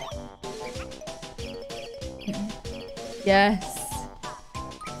 Yes.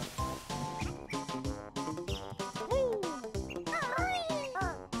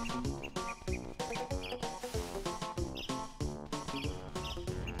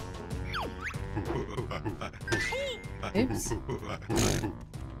 Oops.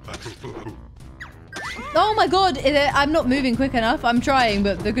 Oh my god, I'm not moving quick enough. I'm trying,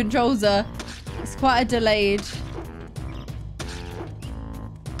 but the controls are... It's quite a delayed...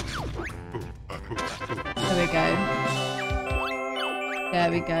 There we go.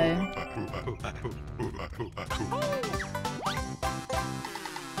 There we go.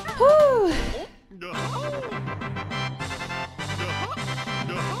 Whew.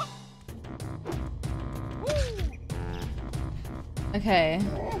 Okay.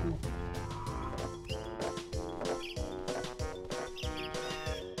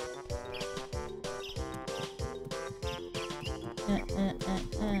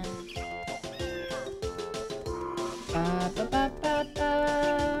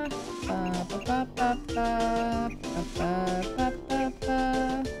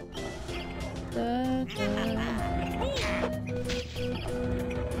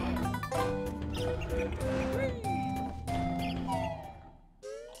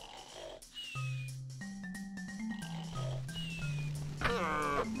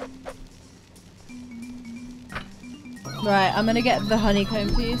 Right, I'm gonna get the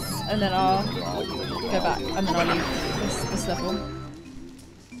honeycomb piece and then I'll go back and then I'll leave this level.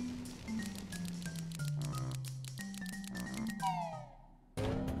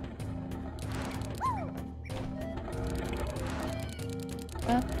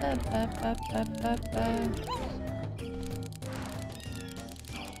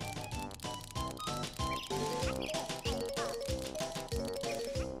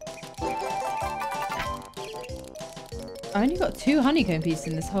 I only got 2 honeycomb pieces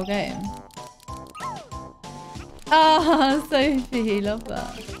in this whole game. Ah, Sophie, love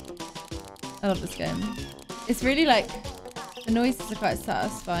that. I love this game. It's really like, the noises are quite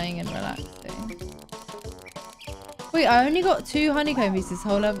satisfying and relaxing. Wait, I only got 2 honeycomb pieces this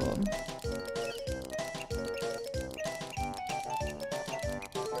whole level.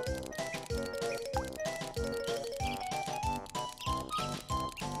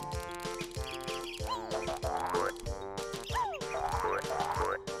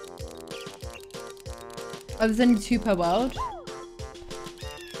 Oh, there's only 2 per world?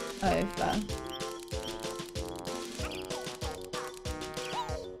 Oh, fair.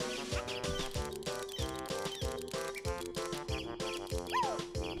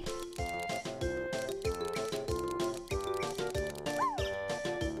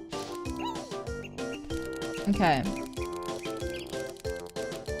 Okay.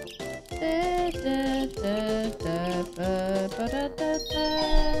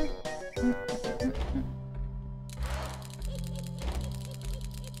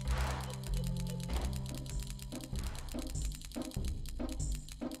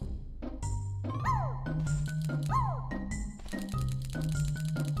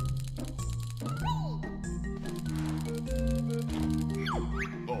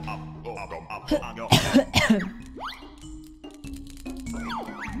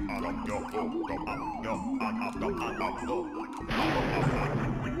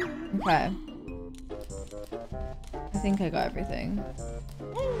 Okay. I think I got everything.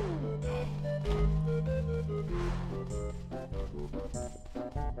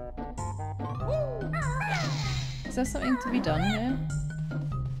 Is there something to be done here?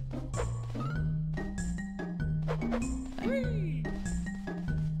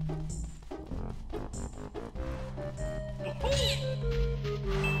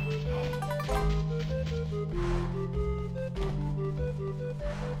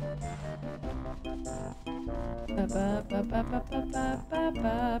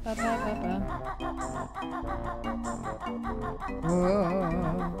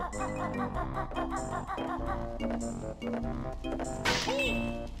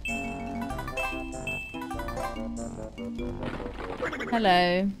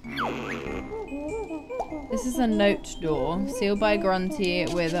 Hello. This is a note door, sealed by Grunty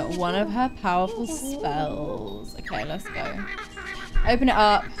with one of her powerful spells. Okay, let's go. Open it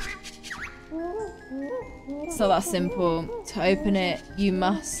up. It's not that simple. To open it, you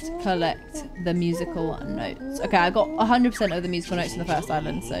must collect the musical notes. Okay, I got 100% of the musical notes in the first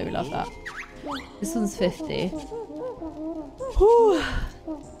island, so we love that. This one's 50. Whew.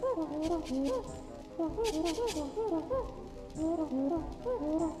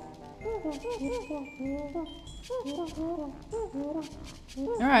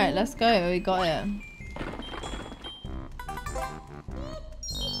 Alright, let's go. We got it.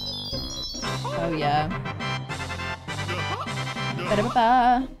 Oh yeah.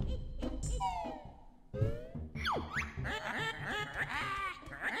 Ba-da-ba-ba.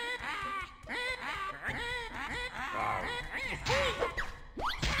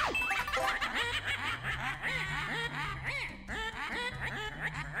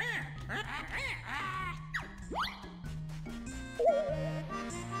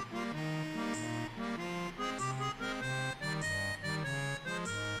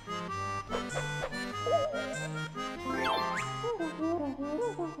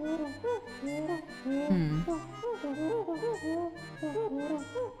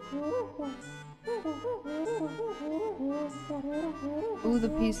 All the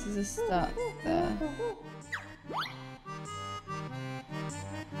pieces are stuck there.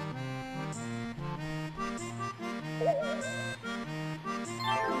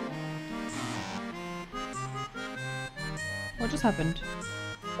 What just happened?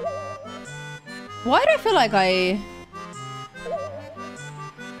 Why do I feel like I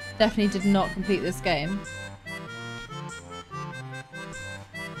definitely did not complete this game?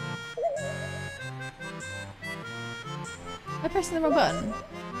 Am I pressing the wrong button?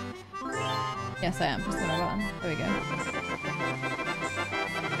 Yes, I am pressing the wrong button. There we go.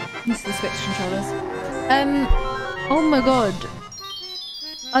 Use the Switch controllers. Oh my god.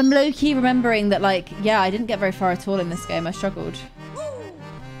 I'm low-key remembering that, like, yeah, I didn't get very far at all in this game. I struggled.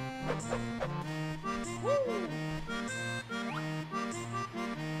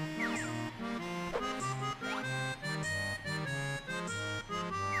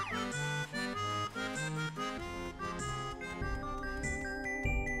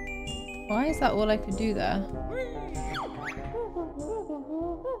 Why is that all I could do there?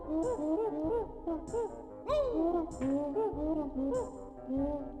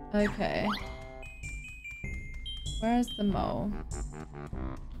 Okay. Where's the mole?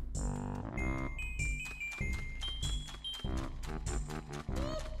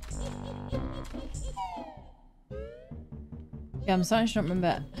 Yeah, I'm starting to not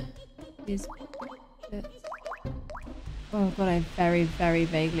remember these bits. Oh god, I very, very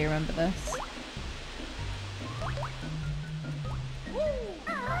vaguely remember this.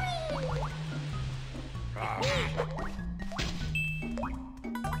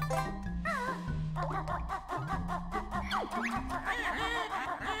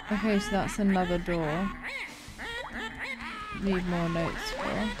 Okay, so that's another door. Need more notes for.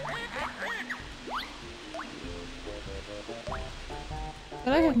 I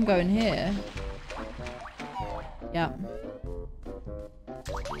feel like I can go in here. Yeah.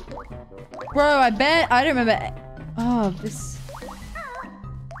 Bro, I bet I don't remember. Oh, this.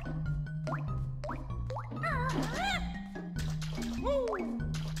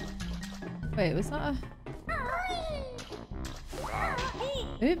 Wait, was that a...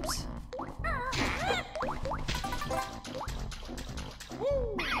 Oops.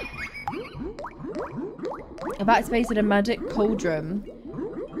 I've activated a magic cauldron.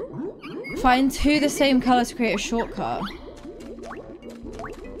 Find two the same color to create a shortcut.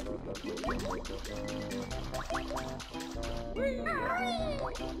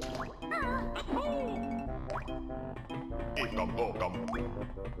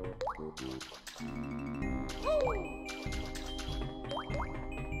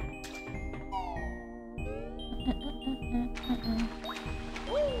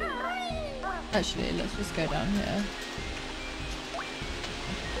 Actually, let's just go down here.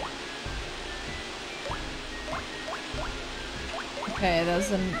 Okay,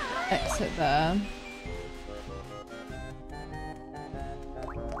 there's an exit there.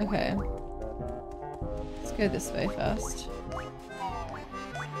 Okay. Let's go this way first.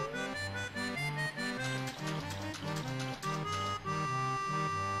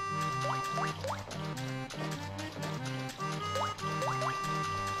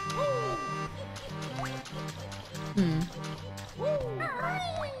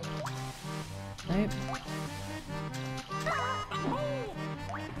 Nope.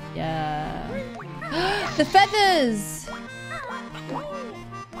 Yeah. The feathers!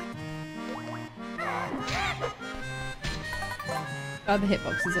 Oh, the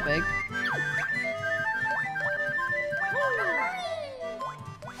hitboxes are big.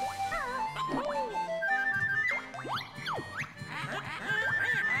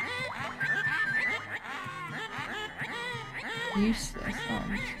 Useless. Oh,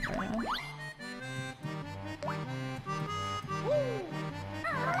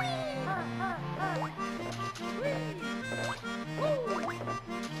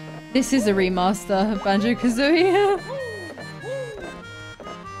 this is a remaster of Banjo-Kazooie.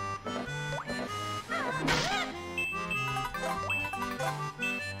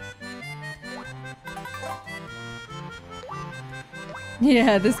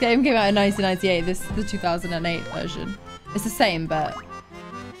 Yeah, this game came out in 1998. This is the 2008 version. It's the same, but...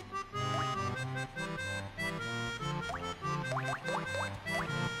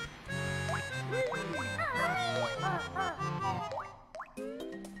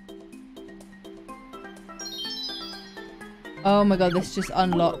 Oh my god, this just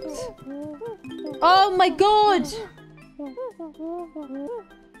unlocked. Oh my god!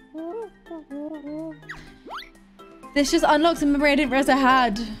 This just unlocked a memory I didn't realize I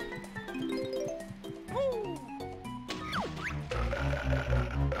had.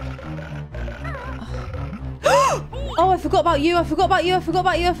 Oh, I forgot about you. I forgot about you. I forgot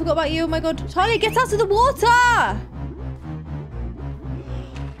about you. I forgot about you. Oh my god. Talia, get out of the water!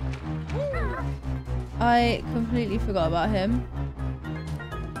 I completely forgot about him.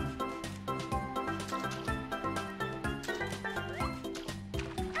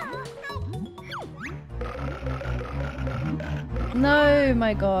 No,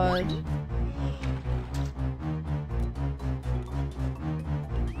 my god.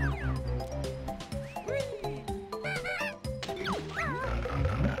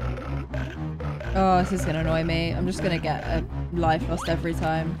 Oh, this is gonna annoy me. I'm just gonna get a life lost every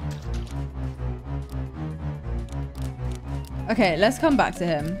time. Okay, let's come back to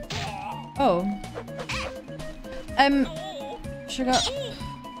him. Oh. Sugar.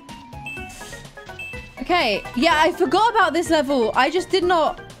 Okay, yeah, I forgot about this level. I just did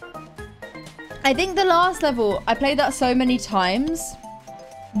not... I think the last level, I played that so many times.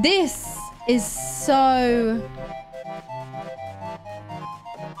 This is so...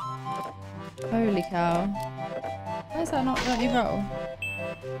 Holy cow. Why is that not letting me roll?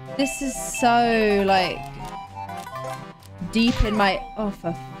 This is so, like, deep in my... Oh,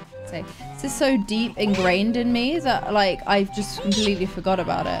 for fuck's sake. This is so deep ingrained in me that, like, I've just completely forgot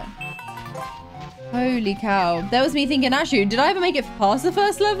about it. Holy cow. That was me thinking, actually, did I ever make it past the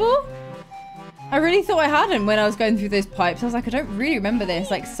first level? I really thought I hadn't when I was going through those pipes. I was like, I don't really remember this,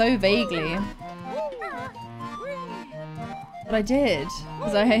 like, so vaguely. But I did,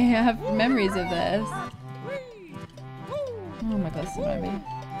 because I have memories of this. Oh my god, it's annoying me.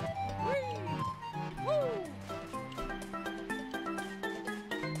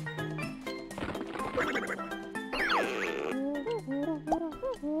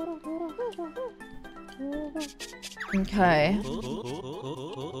 Okay.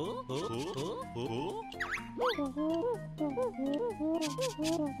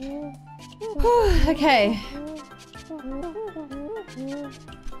 Okay.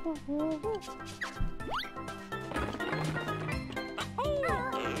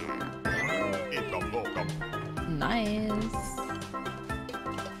 Nice.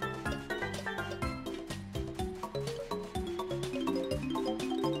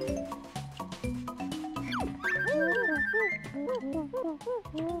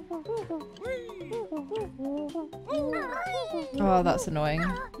 Oh, that's annoying.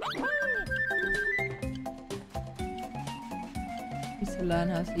 Need to learn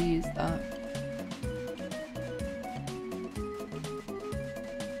how to use that.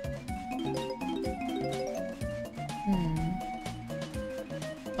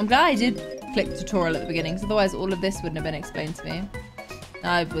 I'm glad I did click tutorial at the beginning, because otherwise all of this wouldn't have been explained to me.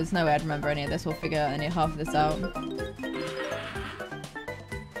 I was no way I'd remember any of this or figure any half of this out.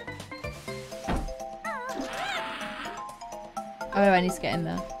 Oh, I need to get in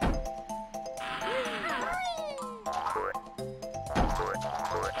there.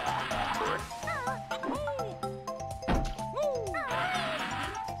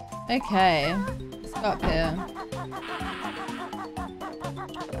 Okay, let's go up here.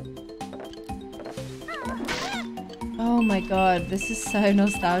 Oh my god, this is so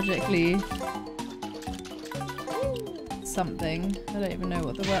nostalgically something. I don't even know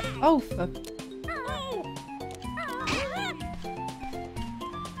what the word. Oh, for.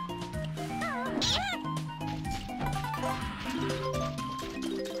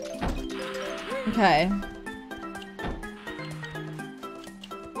 Okay.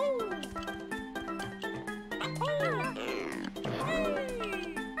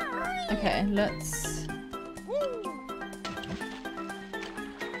 Okay, let's...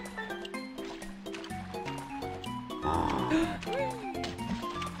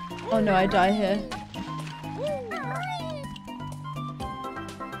 Oh no, I die here.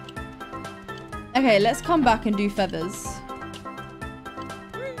 Okay, let's come back and do feathers.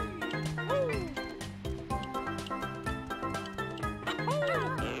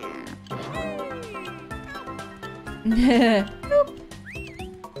 Nope.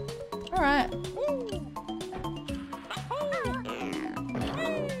 Alright.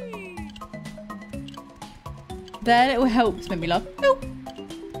 That it helps make me laugh. Nope.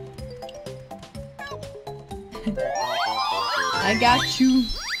 I got you.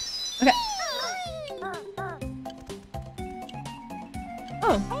 Okay.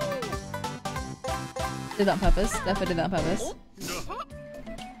 Oh. Did that on purpose. Definitely did that on purpose.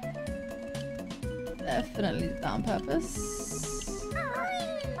 Definitely did that on purpose.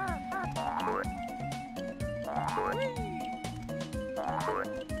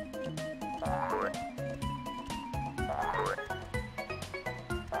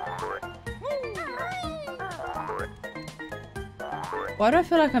 Why do I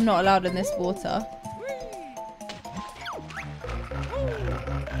feel like I'm not allowed in this water?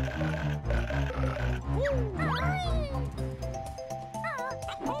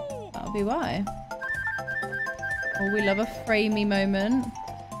 That'll be why. Oh, we love a framey moment.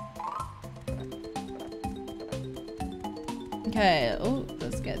 Okay, oh,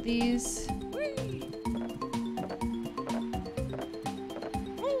 let's get these.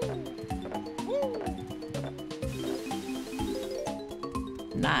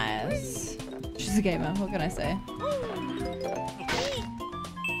 Nice. She's a gamer, what can I say?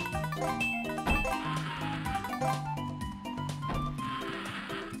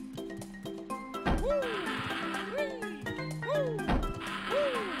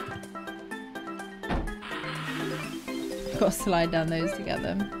 Gotta slide down those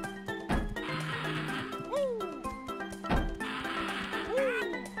together.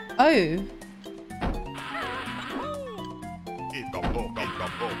 Oh.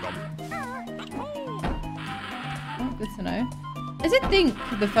 Oh, good to know. I did think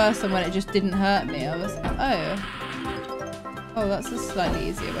the first one when it just didn't hurt me, I was like, oh. Oh, that's a slightly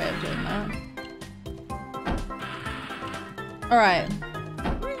easier way of doing that. Alright.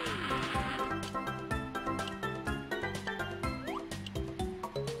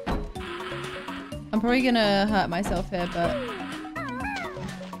 I'm probably gonna hurt myself here, but...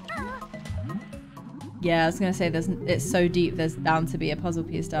 Yeah, I was gonna say it's so deep, there's bound to be a puzzle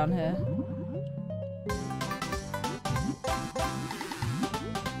piece down here.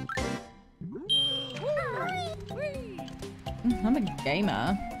 I'm a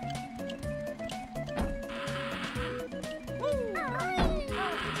gamer.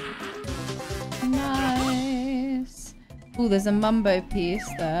 Nice. Oh, there's a mumbo piece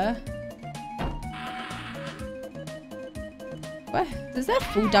there. What? Is there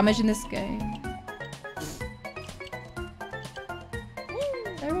full damage in this game?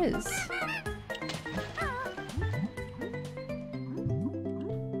 There is.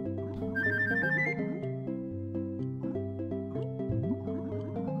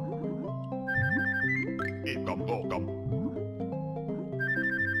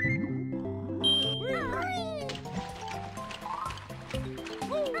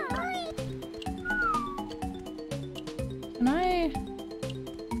 Can I?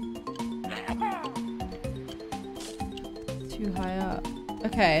 Too high up.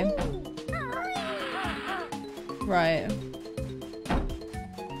 Okay. Right.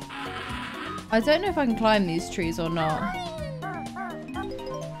 I don't know if I can climb these trees or not.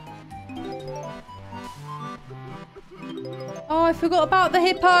 Oh, I forgot about the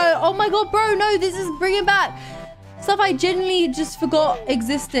hippo. Oh my god, bro, no, this is bringing back stuff I genuinely just forgot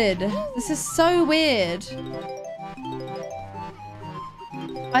existed. This is so weird.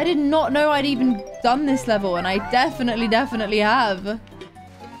 I did not know I'd even done this level, and I definitely have.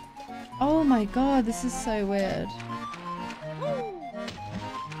 Oh my god, this is so weird.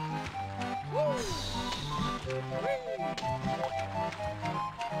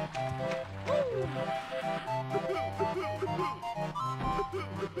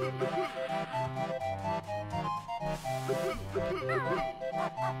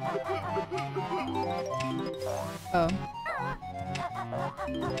 Oh.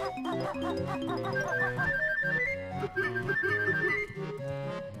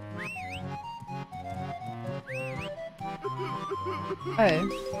 Oh.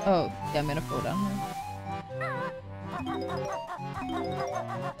 Oh, yeah, I'm gonna fall down here.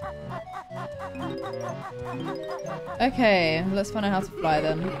 Okay, let's find out how to fly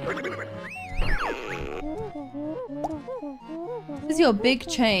then. This is your big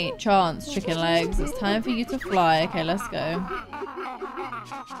chance, chicken legs. It's time for you to fly. Okay, let's go.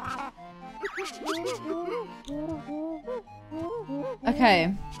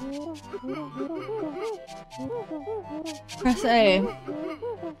 Okay. Press A.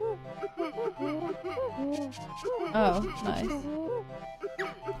 Oh, nice.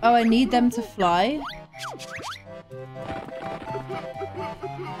 Oh, I need them to fly?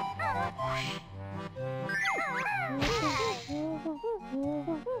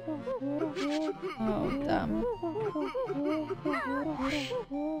 Oh, damn.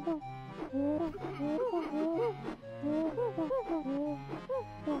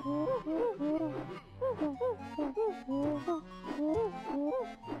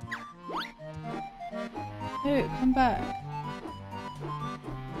 Dude, come back.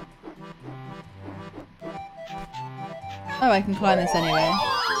 Oh, I can climb this anyway.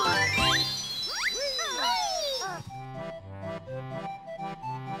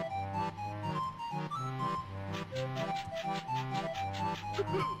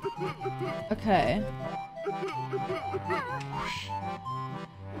 Okay.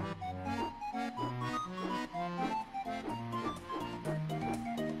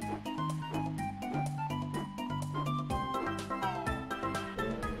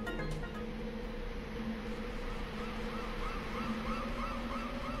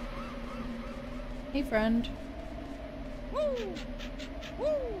 Hey, friend.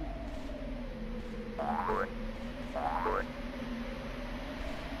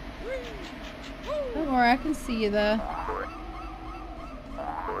 Don't worry, I can see you there.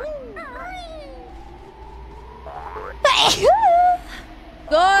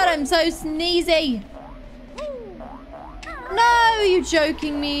 God, I'm so sneezy. No, you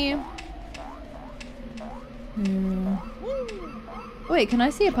joking me? Wait, can I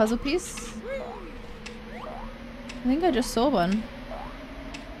see a puzzle piece? I think I just saw one.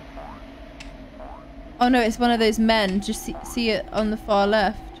 Oh no, it's one of those men. Just see it on the far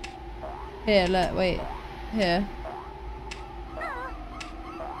left. Here, look, wait. Here.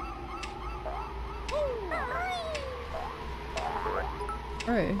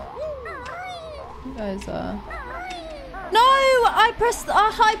 Bro. You guys are... No! I pressed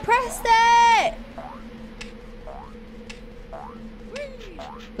it!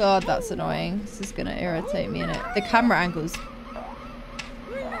 God, that's annoying. This is gonna irritate me, innit? The camera angles.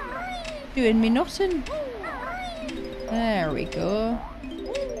 Doing me nothing. There we go.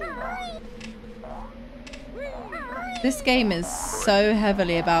 This game is so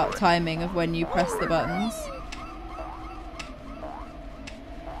heavily about timing of when you press the buttons.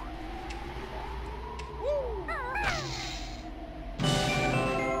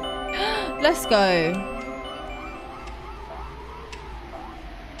 Let's go.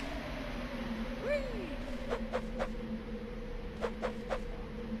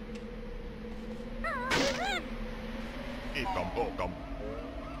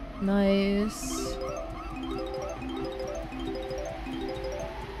 Nice.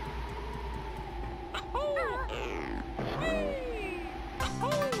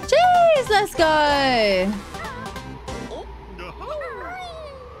 Jeez, let's go.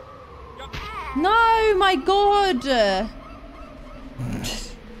 No, my God.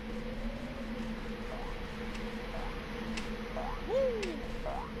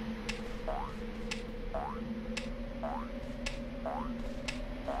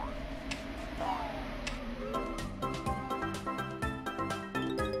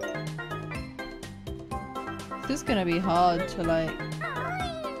 This is gonna be hard to like...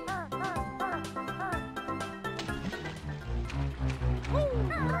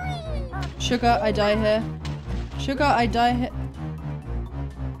 Sugar, I die here. Sugar, I die here.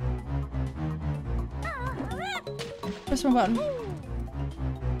 Press one button.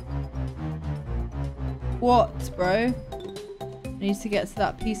 What, bro? I need to get to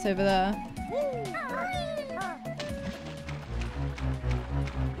that piece over there.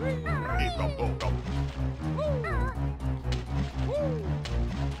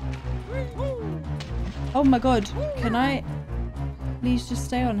 Oh my God, can I please just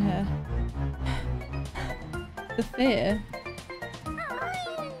stay on here? The fear.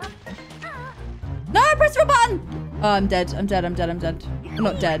 No, press the button! Oh, I'm dead, I'm dead, I'm dead, I'm dead. I'm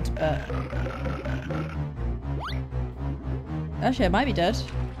not dead, but... Actually, I might be dead.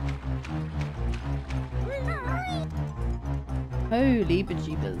 Holy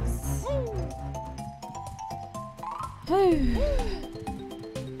bejeebers. Oh.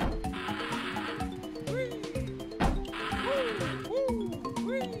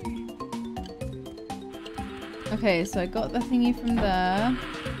 Okay, so I got the thingy from there.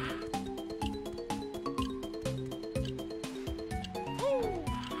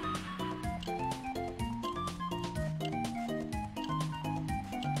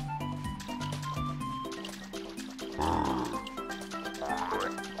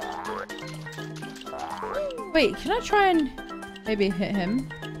 Wait, can I try and maybe hit him?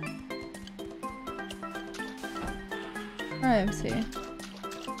 Alright, let's see.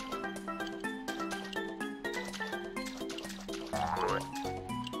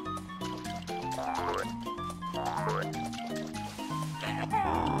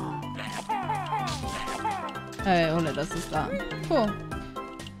 Oh, all it does is that. Cool.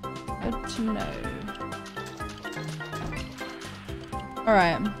 Good to know.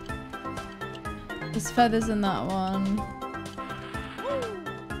 Alright. There's feathers in that one.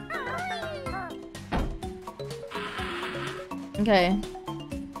 Okay.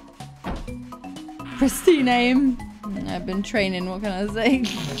 Pristine aim. I've been training, what can I say?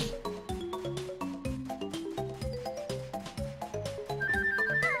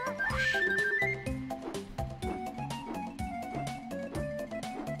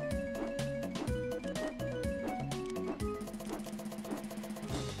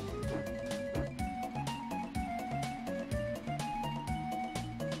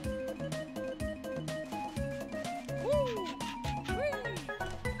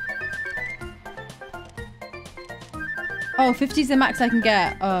 Oh, 50's the max I can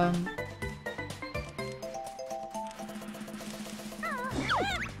get.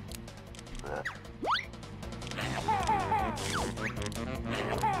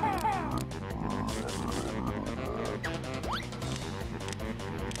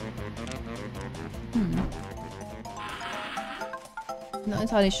 Not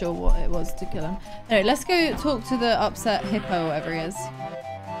entirely sure what it was to kill him. Anyway, let's go talk to the upset hippo, whatever he is.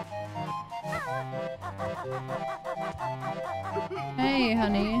 Hey,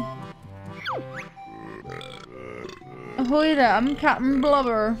 honey. Ahoy there, I'm Captain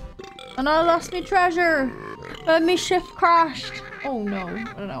Blubber. And I lost me treasure. But me ship crashed. Oh no. I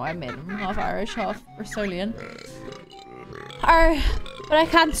don't know, I'm in. I'm half Irish, half Bristolian. But I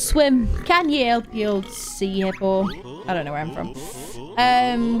can't swim. Can you help, you old sea hippo? I don't know where I'm from.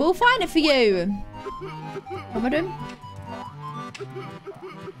 We'll find it for you. What am I doing?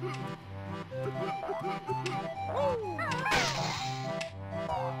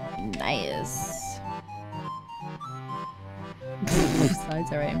 Nice.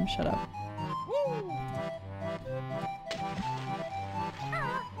 Sides are aim, shut up.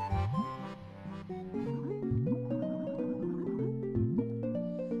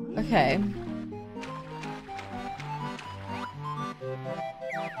 Okay.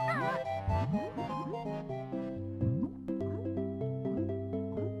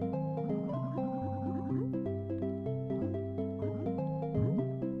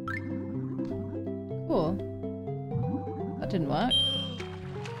 Cool. That didn't work.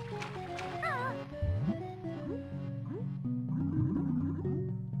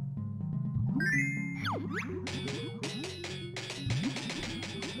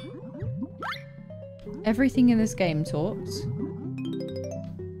 Everything in this game talks.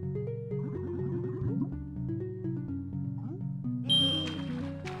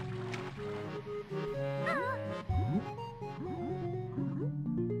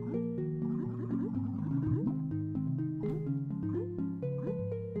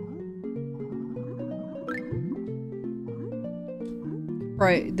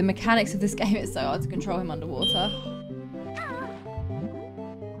 Bro, the mechanics of this game is so hard to control him underwater.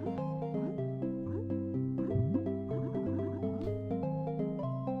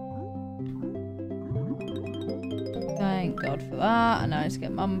 Thank God for that. And now I just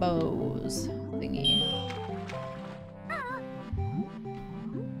get Mumbo's thingy.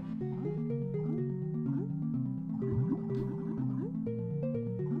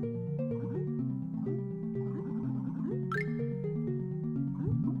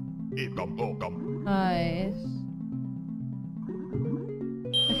 Nice.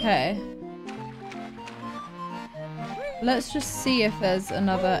 Okay. Let's just see if there's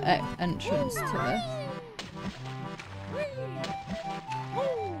another entrance to this.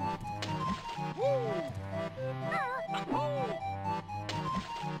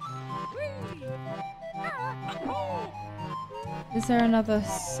 Is there another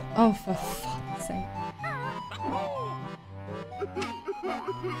oh, for fuck's sake.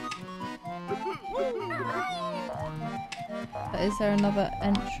 Is there another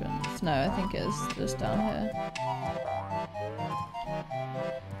entrance? No, I think it's just down here.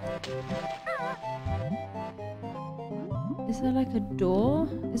 Is there like a door?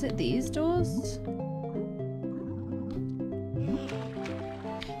 Is it these doors?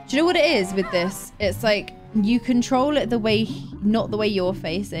 Do you know what it is with this? It's like you control it the way, not the way you're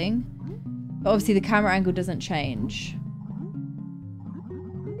facing, but obviously the camera angle doesn't change.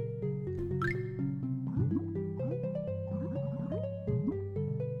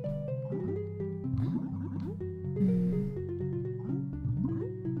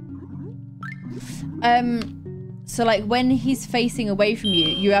 So like when he's facing away from you,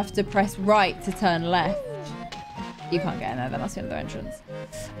 you have to press right to turn left. You can't get in there, that must be another entrance.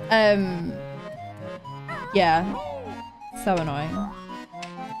 Yeah. So annoying.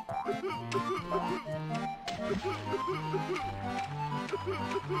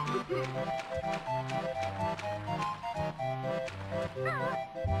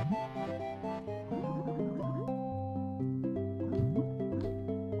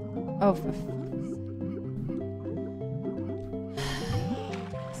 Oh, for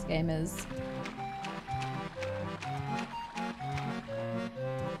this game is...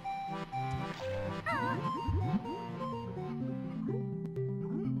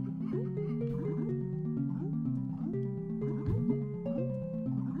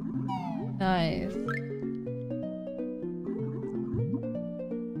 Nice.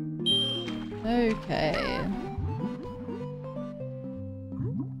 Okay.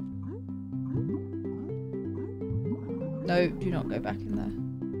 No, do not go back in there.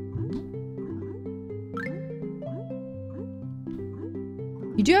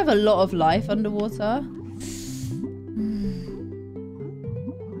 You do have a lot of life underwater.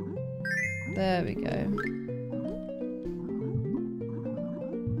 There we go.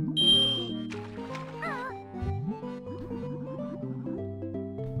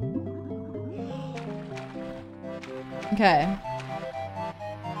 Okay.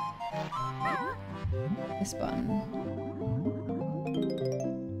 This button.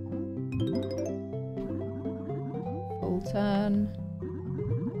 Full turn.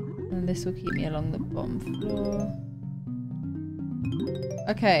 And this will keep me along the bottom floor.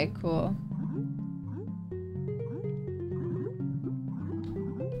 Okay, cool.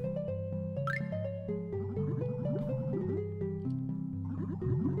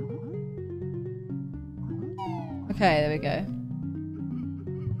 Okay, there we go.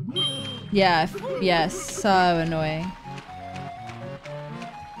 Yeah, yes, so annoying.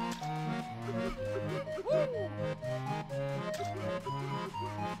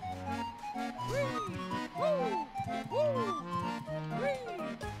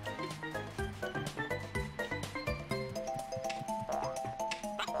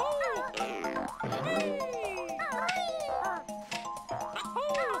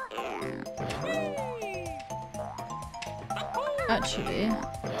 Actually.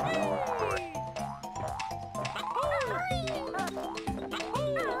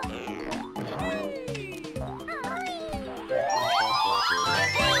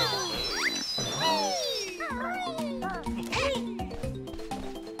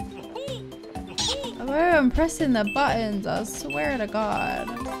 Oh, I'm pressing the buttons, I swear to God.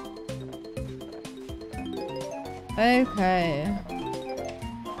 Okay.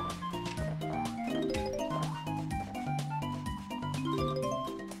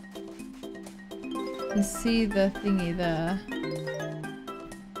 You see the thingy there.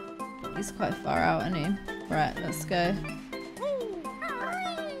 He's quite far out, isn't he? Right, let's go.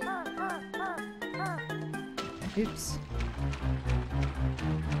 Oops.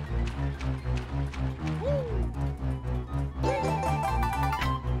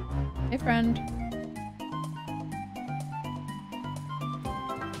 Hey, friend.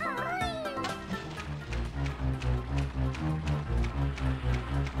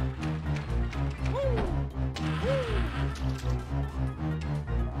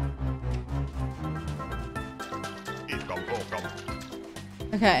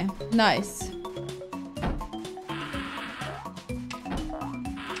 Okay, nice.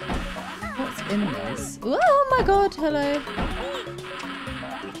 What's in this? Oh my God, hello.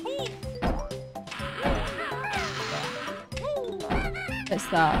 What's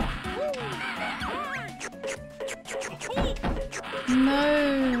that?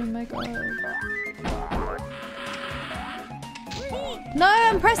 No, oh my God. No,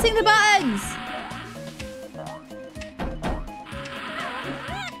 I'm pressing the buttons.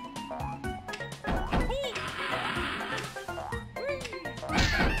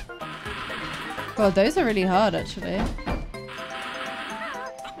 God, those are really hard, actually.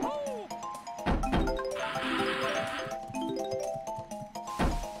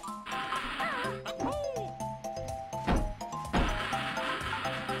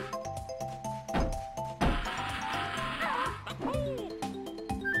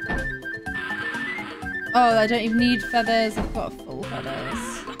 Oh, I don't even need feathers. I've got full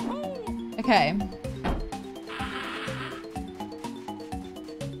feathers. Okay.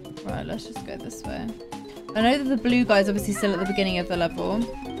 Right, let's just go this way. I know that the blue guy's obviously still at the beginning of the level.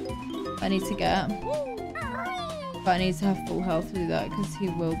 I need to get. But I need to have full health to do that because he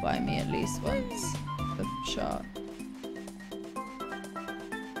will buy me at least once. The shot.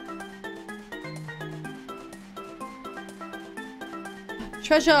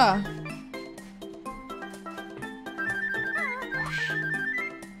 Treasure!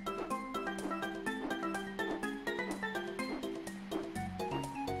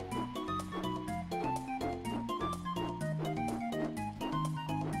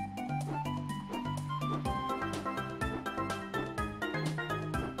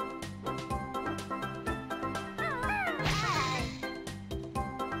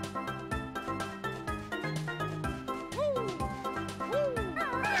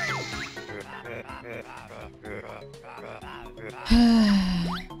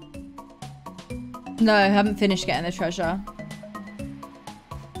 No, I haven't finished getting the treasure.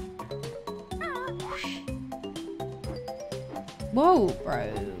 Whoa,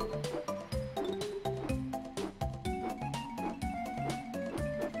 bro.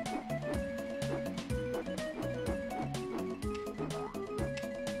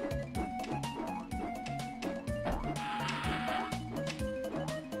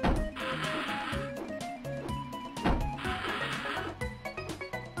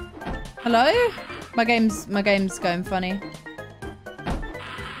 Hello? My game's going funny.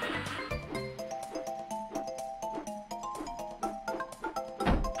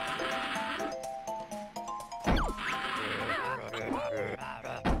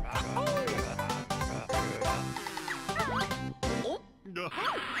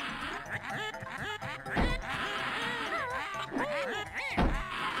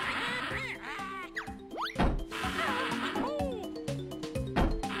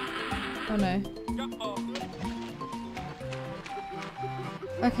 Oh no.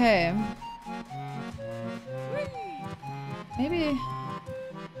 Okay. Maybe.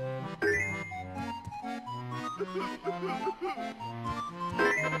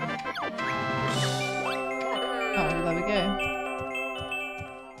 Oh, there we go.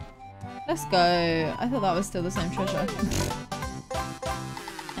 Let's go. I thought that was still the same treasure.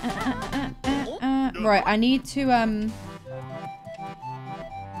 Right, I need to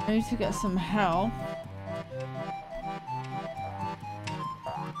get some help.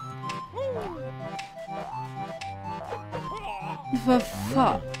 For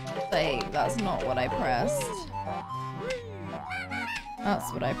fuck's sake, that's not what I pressed.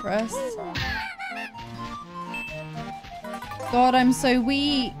 That's what I pressed. God, I'm so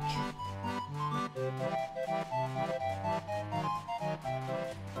weak.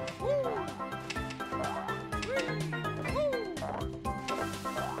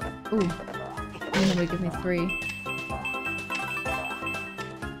 Ooh. And then we give me 3.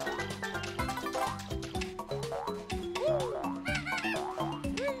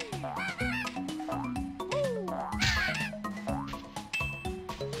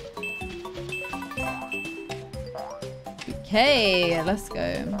 Okay, let's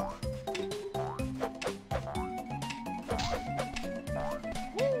go.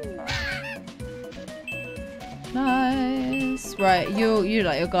 Nice. Right,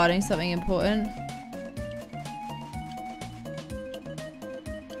 you're guarding something important.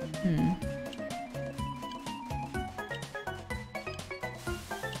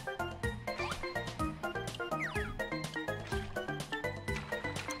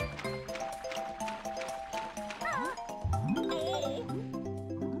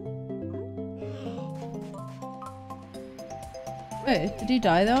 Wait, did he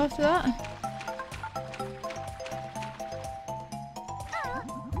die though after that?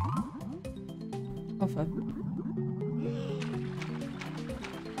 Offer.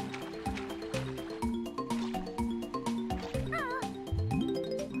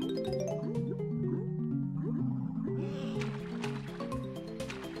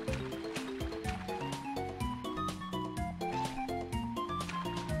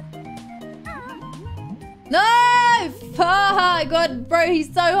 No! Fuck! God, bro,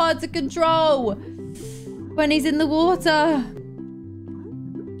 he's so hard to control when he's in the water.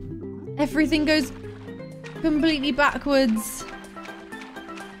 Everything goes completely backwards.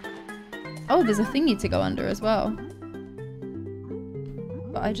 Oh, there's a thingy to go under as well.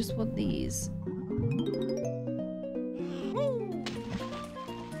 But I just want these.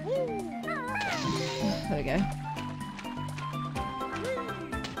 There we go.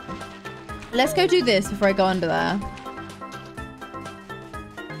 Let's go do this before I go under there.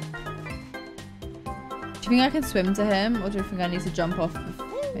 Do you think I can swim to him? Or do you think I need to jump off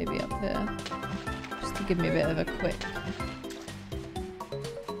maybe up here? Just to give me a bit of a quick...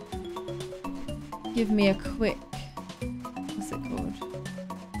 Give me a quick... What's it called?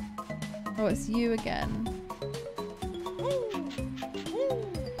 Oh, it's you again.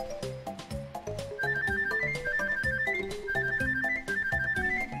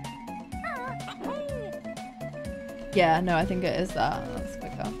 Yeah, no, I think it is that. That's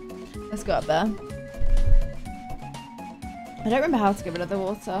quicker. Let's go up there. I don't remember how to get rid of the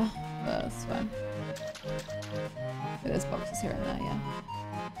water, but it's fine. There's boxes here and there, yeah.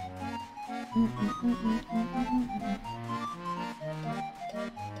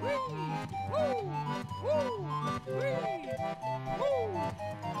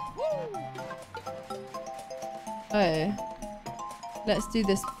 Oh. Let's do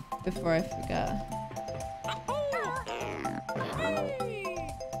this before I forget.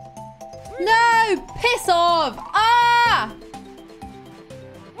 No! Piss off! Ah!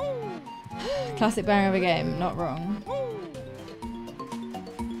 Classic banger of a game, not wrong.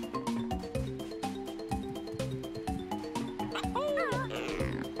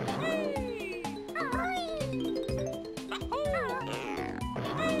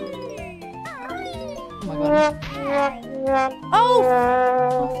 Oh my god.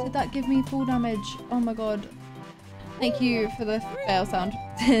 Oh! Did that give me full damage? Oh my god. Thank you for the fail sound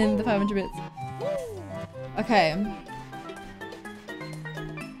in the 500 bits. Okay.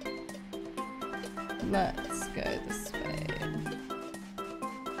 Let's go this way.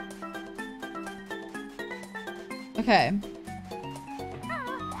 Okay.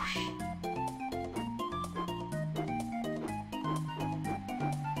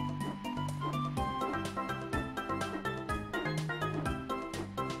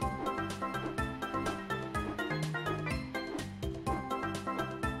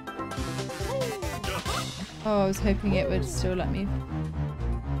 Oh, I was hoping it would still let me.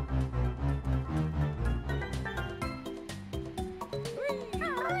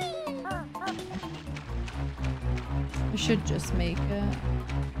 I should just make it.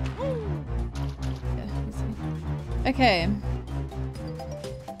 Yeah, easy. Okay.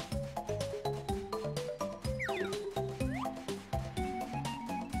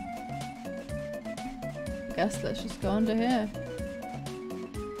 I guess let's just go under here.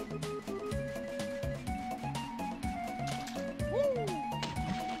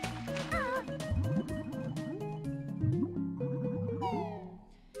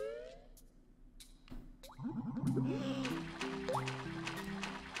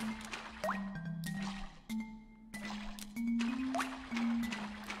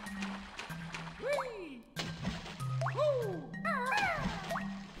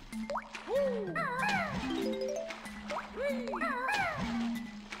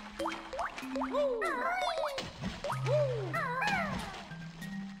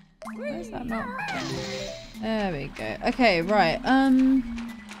 Where's that not? There we go. Okay, right.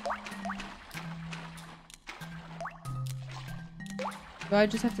 Do I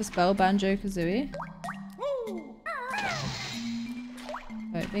just have to spell Banjo-Kazooie?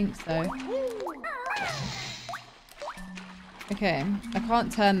 I don't think so. Okay, I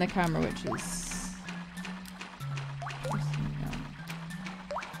can't turn the camera, which is...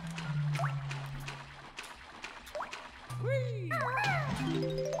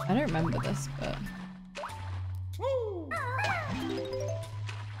 I don't remember this, but...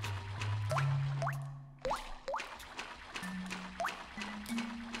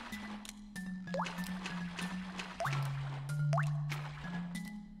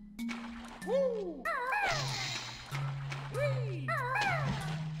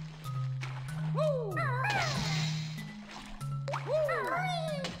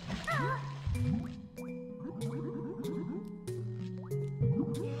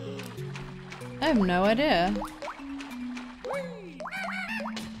 I have no idea.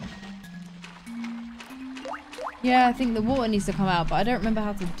 Yeah, I think the water needs to come out, but I don't remember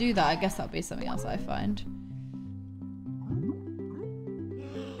how to do that. I guess that'll be something else I find.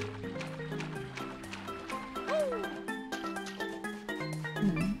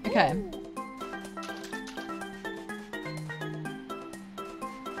 Okay.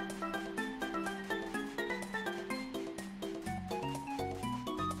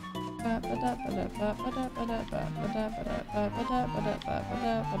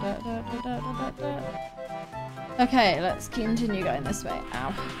 Okay, let's continue going this way.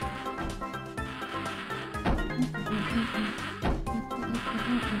 Ow.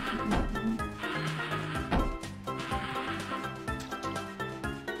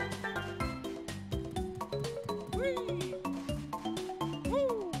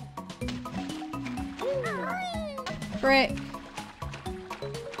 Frick.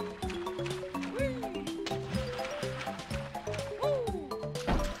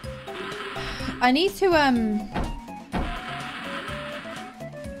 I need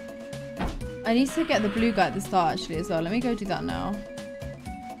to get the blue guy at the start actually as well. Let me go do that now.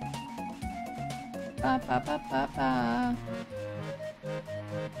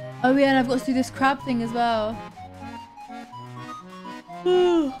 Oh yeah, and I've got to do this crab thing as well.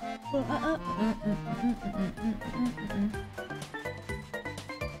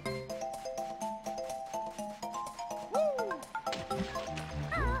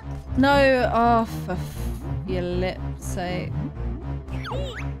 No, oh, for your lip's sake.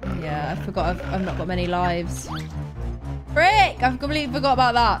 Yeah, I forgot I've not got many lives. Frick! I've completely forgot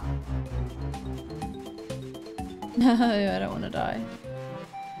about that. No, I don't want to die.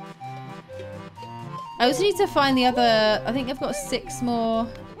 I also need to find the other... I think I've got 6 more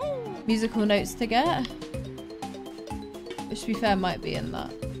musical notes to get. Which, to be fair, might be in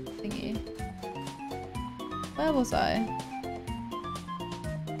that thingy. Where was I?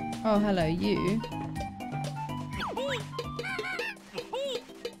 Oh, hello, you.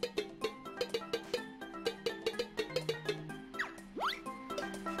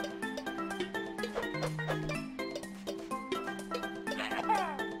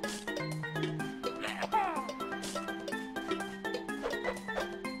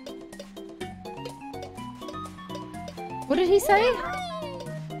 What did he say? I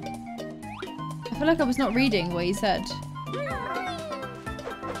feel like I was not reading what he said.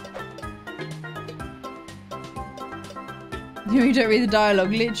 You don't read the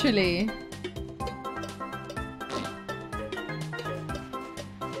dialogue, literally.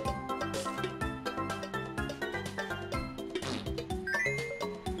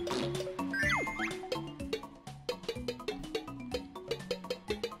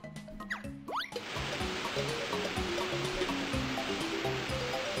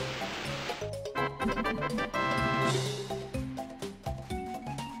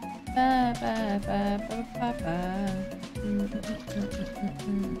 Ba, ba, ba, ba, ba, ba.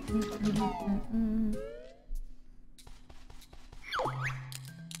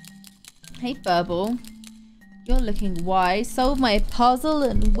 Hey, Burble. You're looking wise. Solve my puzzle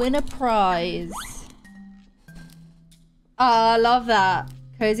and win a prize. Ah, I love that.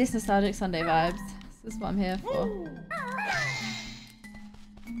 Coziest nostalgic Sunday vibes. This is what I'm here for.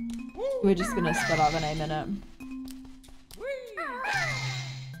 We're just gonna spell out the name in it.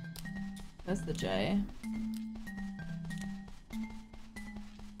 There's the J.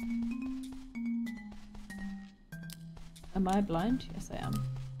 Am I blind? Yes, I am.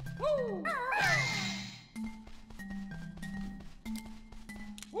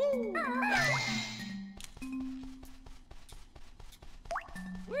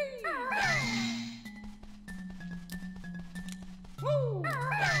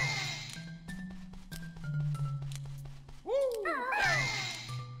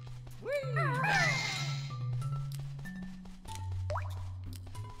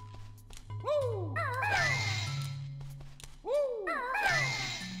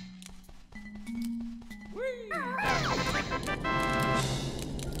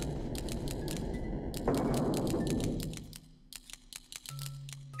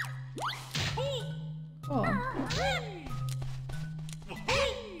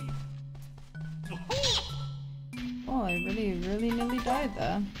 Oh, I really nearly died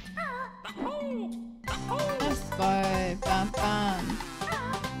there. Let's go. Bam, bam.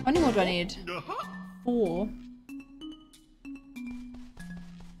 How many more do I need? 4.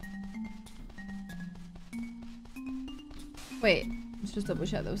 Wait, let's just double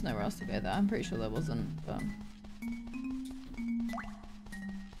check there was nowhere else to go there. I'm pretty sure there wasn't, but...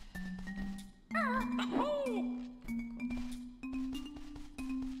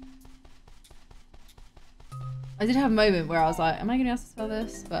 I did have a moment where I was like, am I going to ask to spell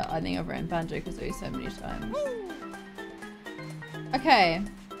this? But I think I've written Banjo-Kazooie so many times. Okay.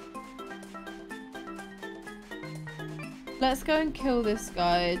 Let's go and kill this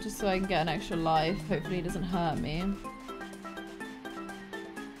guy just so I can get an extra life. Hopefully he doesn't hurt me.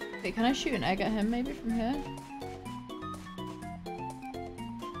 Wait, can I shoot an egg at him maybe from here?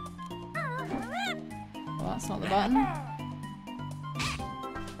 Well, that's not the button.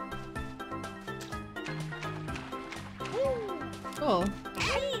 Cool.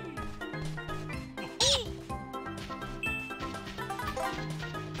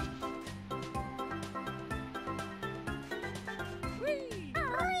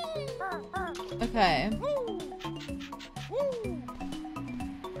 Okay.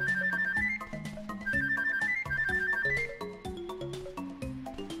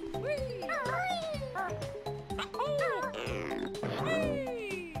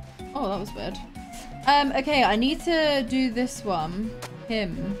 Oh, that was weird. Okay, I need to do this one.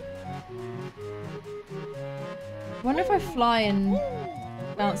 Him. I wonder if I fly and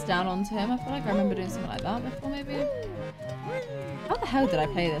bounce down onto him. I feel like I remember doing something like that before, maybe. How the hell did I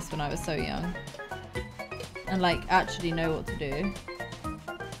play this when I was so young? And like actually know what to do.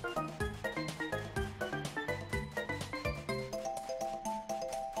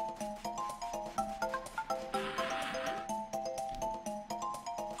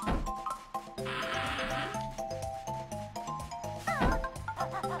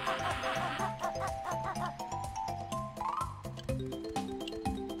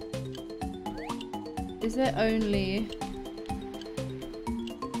 Is it only...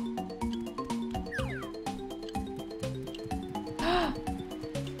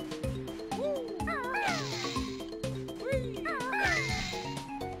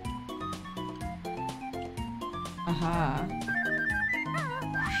 Aha.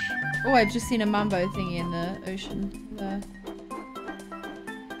 Oh, I've just seen a mambo thingy in the ocean there.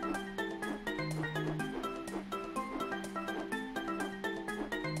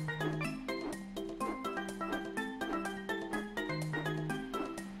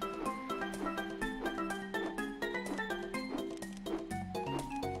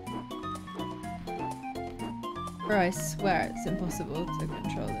 Bro, I swear it's impossible to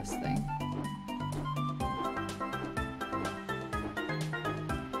control this thing.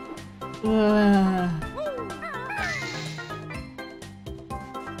 Ugh.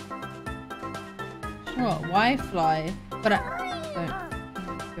 You know what? Why fly? But I don't know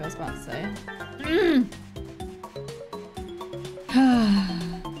what I was about to say.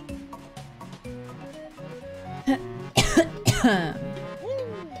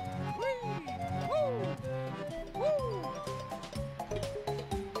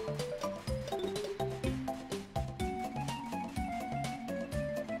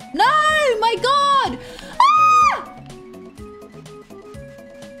 No! My God! Ah!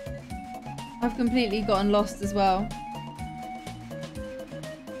 I've completely gotten lost as well.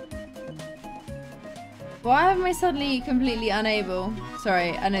 Why am I suddenly completely unable?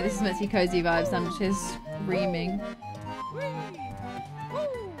 Sorry, I know this is meant to be cozy vibes. I'm just screaming.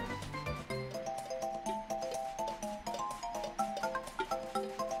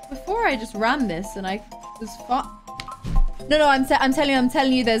 Before I just ran this and I was fine. No, I'm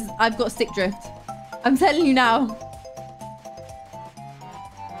telling you, I've got stick drift. I'm telling you now.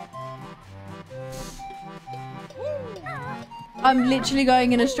 I'm literally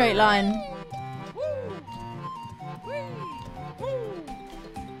going in a straight line.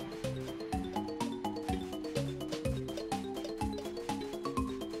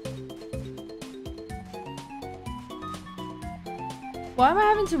 Why am I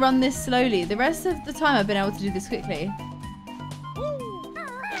having to run this slowly? The rest of the time I've been able to do this quickly.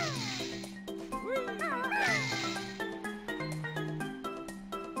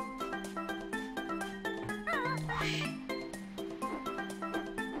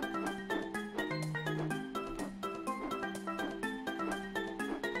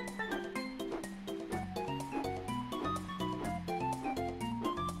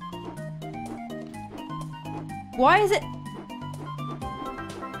 Why is it...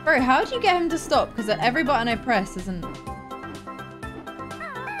 Bro, how do you get him to stop? Because every button I press isn't...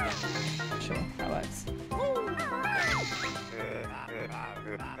 Sure, that works.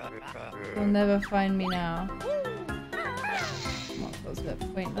 You'll never find me now. Well, that was a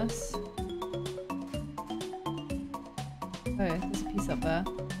bit pointless. Oh, there's a piece up there.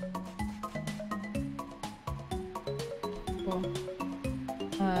 Cool.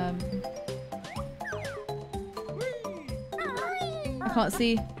 I can't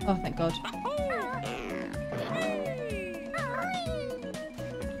see. Oh, thank God.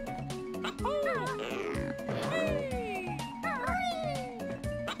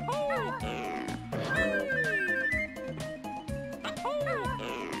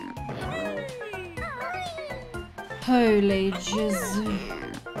 Holy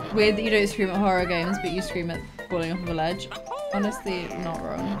jizz. Weird that you don't scream at horror games, but you scream at falling off of a ledge. Honestly, not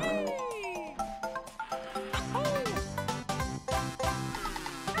wrong.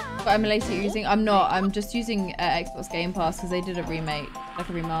 What emulator you're using? I'm not. I'm just using Xbox Game Pass because they did a remake, like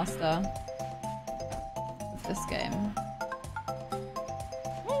a remaster of this game.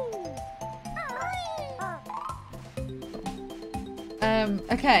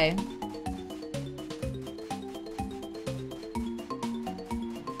 Okay.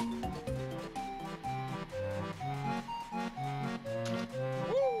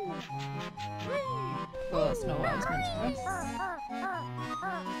 Well, that's not what I was meant to press.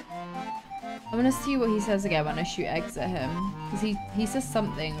 I'm gonna see what he says again when I shoot eggs at him. Because he says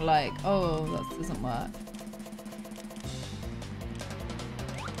something like, oh, that doesn't work.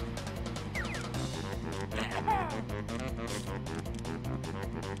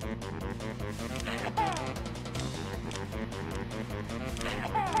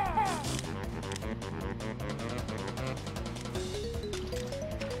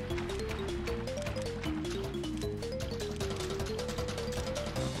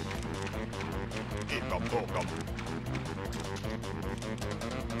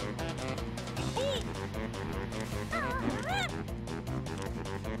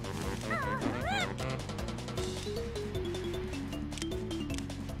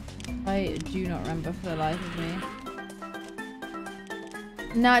 I do not remember for the life of me.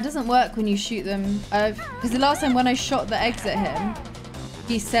 No, it doesn't work when you shoot them. Because the last time when I shot the eggs at him,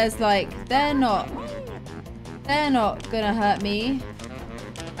 he says like, they're not gonna hurt me.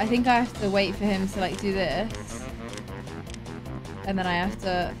 I think I have to wait for him to like do this. And then I have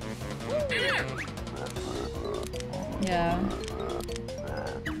to... Yeah.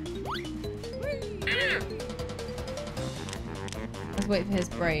 Let's wait for his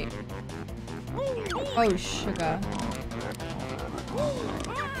break. Oh, sugar.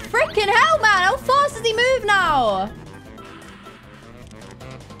 Freaking hell, man! How fast does he move now?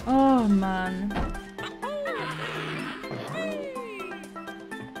 Oh, man.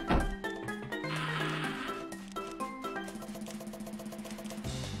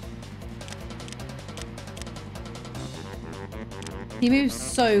 He moves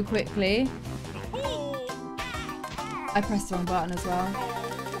so quickly. I pressed the wrong button as well.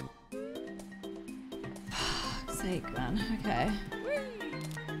 Fuck's sake, man. Okay.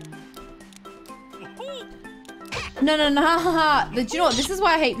 No. Do you know what? This is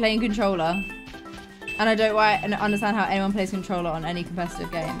why I hate playing controller. And I don't understand how anyone plays controller on any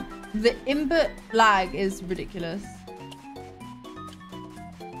competitive game. The input lag is ridiculous.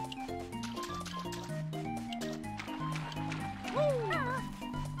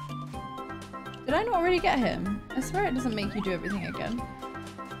 Did I not already get him? I swear it doesn't make you do everything again.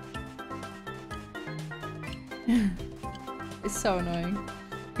 It's so annoying.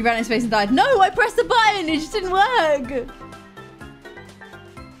 You ran out of space and died. No, I pressed the button. It just didn't work.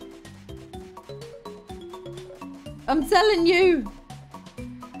 I'm telling you.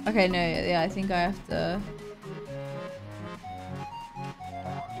 Okay, no, yeah, I think I have to.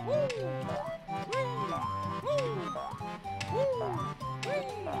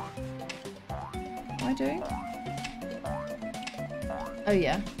 What am I doing? Oh,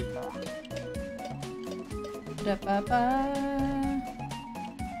 yeah.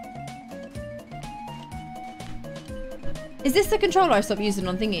 Is this the controller I stopped using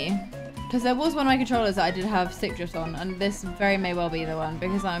on thingy? Because there was one of my controllers that I did have stick drift on, and this very may well be the one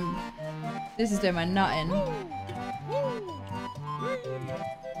because this is doing my nutting.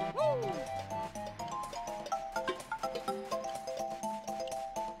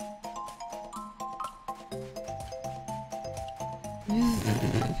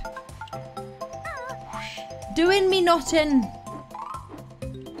 Doing me notting.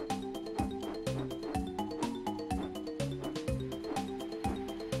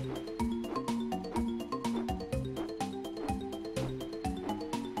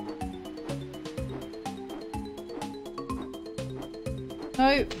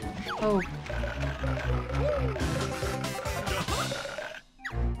 No. Oh.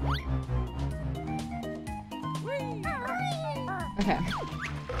 Okay.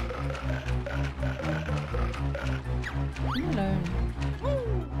 I'm alone.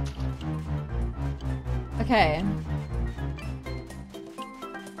 Okay.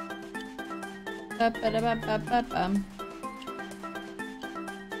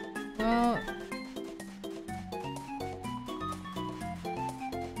 Well.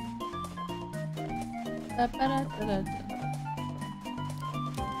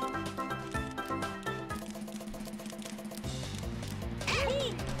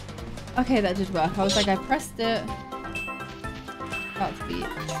 Okay, that did work. I was like, I pressed it. About to be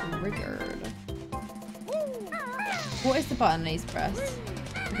triggered. What is the button I need to press?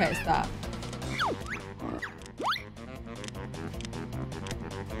 Okay, it's that.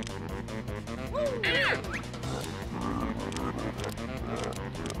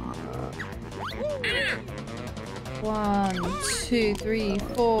 One, two, three,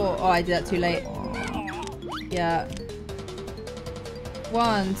 four. Oh, I did that too late. Yeah.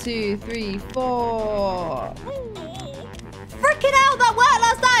 1, 2, 3, 4. Freaking hell, that worked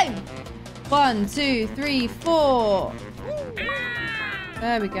last time! 1, 2, 3, 4.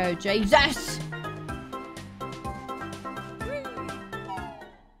 There we go, Jesus!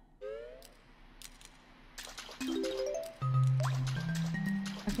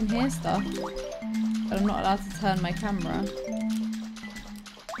 I can hear stuff, but I'm not allowed to turn my camera.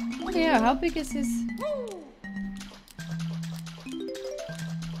 Oh yeah, how big is this?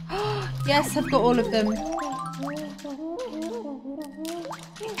 Yes, I've got all of them.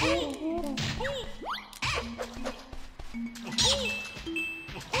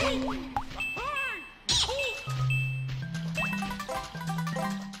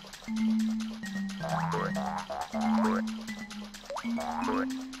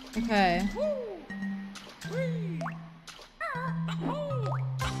 Okay.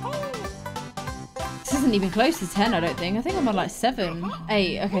 This isn't even close to 10, I don't think. I think I'm on like 7,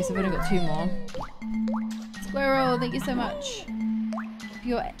 8. Okay, so I've only got 2 more. Squirrel, thank you so much for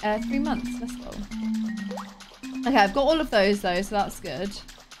your 3 months. Let's go. Okay, I've got all of those though, so that's good.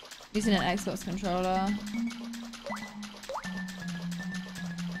 Using an Xbox controller.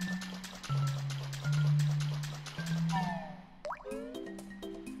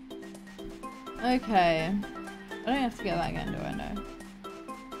 Okay. I don't have to get that again, do I know?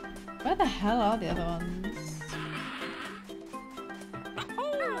 Where the hell are the other ones?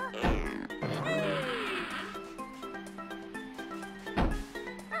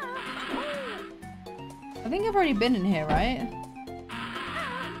 I think I've already been in here, right?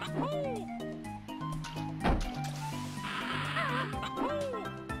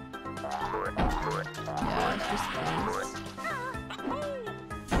 Yeah, it's just those.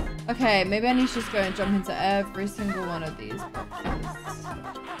 Okay, maybe I need to just go and jump into every single one of these boxes.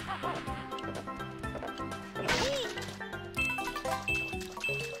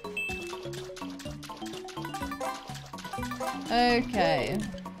 Okay.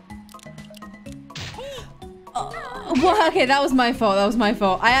 Well, okay, that was my fault. That was my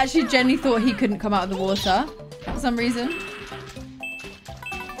fault. I actually genuinely thought he couldn't come out of the water for some reason.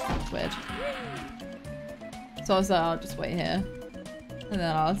 Weird. So I was like, I'll just wait here. And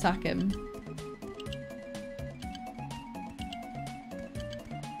then I'll attack him.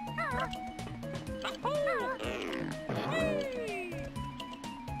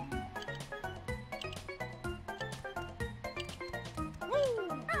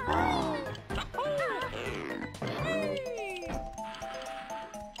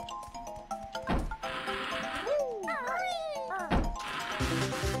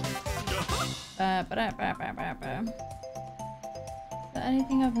 Is there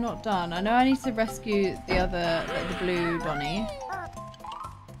anything I've not done? I know I need to rescue the other, like the blue Donny.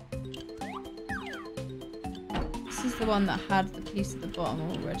 This is the one that had the piece at the bottom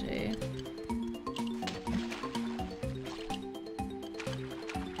already.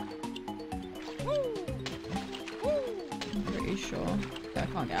 I'm pretty sure. Yeah, I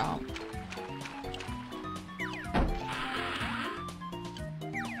can't get out.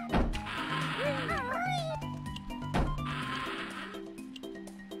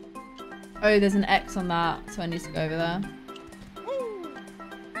 Oh, there's an X on that, so I need to go over there.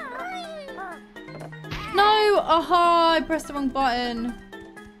 No! Aha! I pressed the wrong button.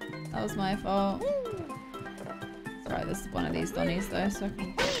 That was my fault. It's alright, there's one of these Donnies though, so I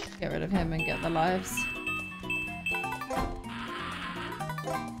can get rid of him and get the lives.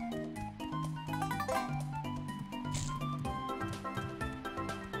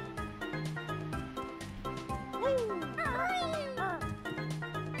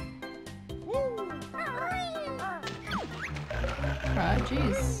 Right,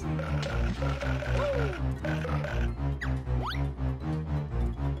 jeez.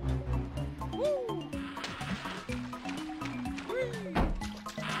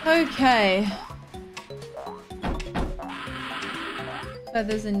 Okay.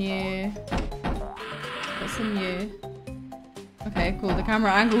 Feathers are new. What's a new? Okay, cool. The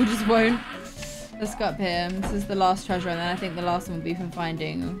camera angle just won't. Let's go up here. This is the last treasure, and then I think the last one will be from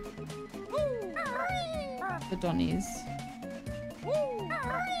finding the Donnies.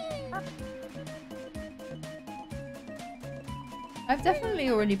 I've definitely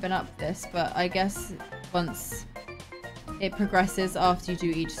already been up this, but I guess once it progresses after you do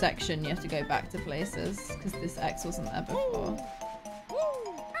each section, you have to go back to places because this X wasn't there before.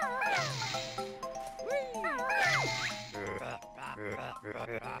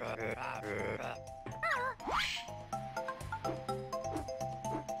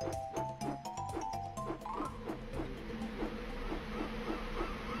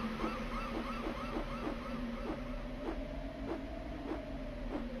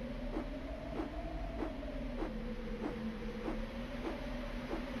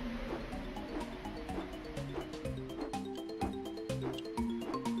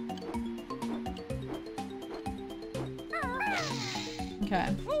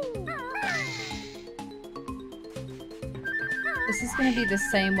 Okay. This is going to be the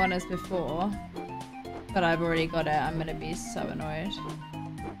same one as before, but I've already got it. I'm going to be so annoyed.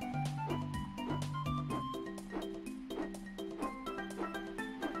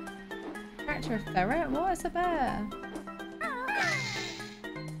 Character of ferret? What is a bear?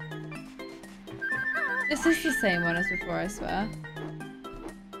 This is the same one as before, I swear.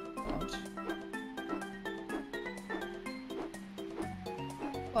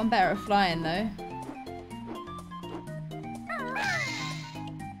 I'm better at flying though.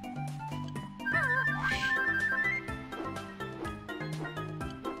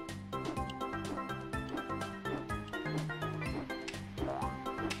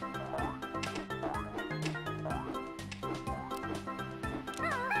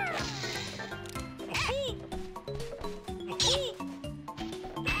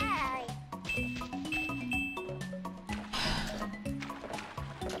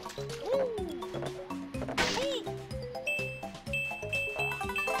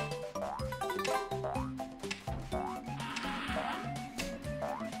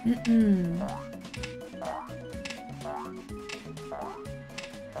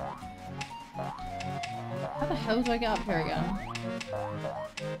 How the hell do I get up here again?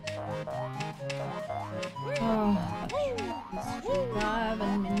 Oh,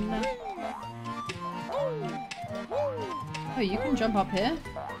 driving me nuts. Oh, you can jump up here?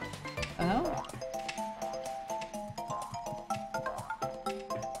 Oh.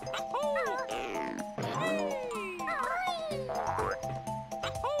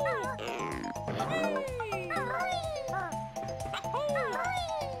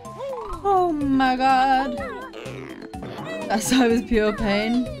 Oh my god. That sigh was pure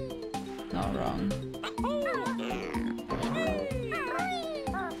pain. Not wrong.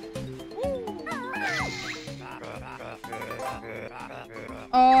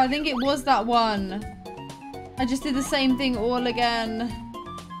 Oh, I think it was that one. I just did the same thing all again.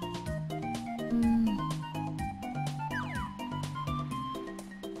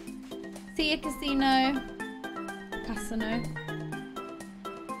 See ya, casino. Casino.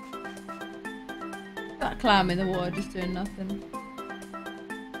 That clam in the water just doing nothing.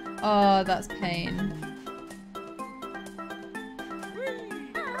 Oh, that's pain.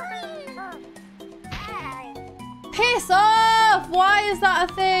 Piss off! Why is that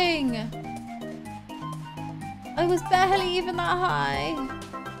a thing? I was barely even that high.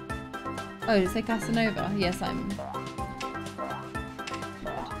 Oh, did it say Casanova? Yes, I'm.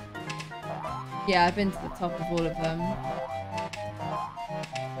 Yeah, I've been to the top of all of them.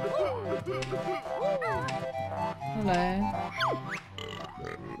 Hello.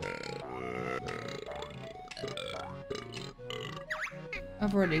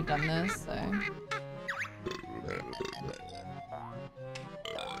 I've already done this, so.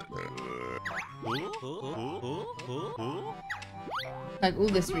 Like, all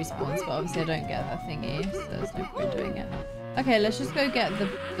this respawns, but obviously I don't get that thingy, so there's no point doing it. Okay, let's just go get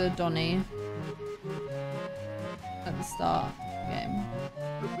the Donny at the start of the game.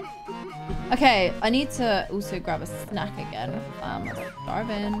 Okay, I need to also grab a snack again. I'm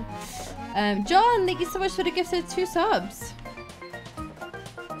starving. John, thank you so much for the gifted 2 subs.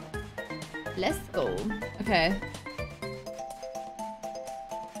 Let's go. Okay.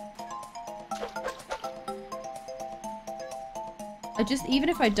 Even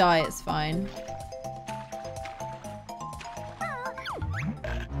if I die, it's fine.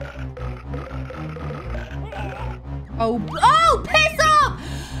 Oh, piss off!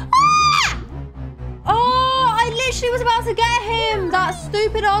 Ah! Oh, I literally was about to get him. That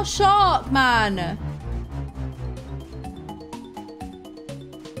stupid ass shark, man.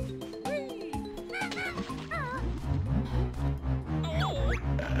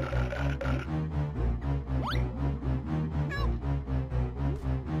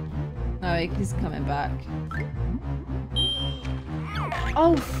 Oh, he's coming back.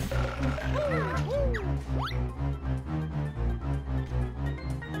 Oh.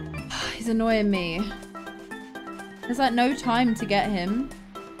 He's annoying me. There's like no time to get him.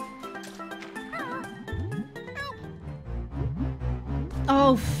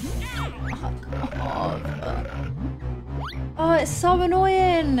 Oh, fuck off. Oh, it's so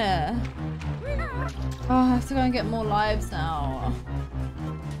annoying. Oh, I have to go and get more lives now.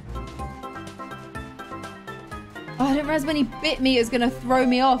 Oh, I didn't realize when he bit me, it was going to throw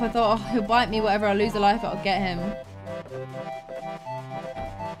me off. I thought, oh, he'll bite me, whatever. I'll lose a life, I'll get him.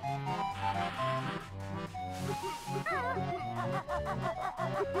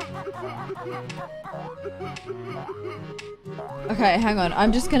 Okay, hang on.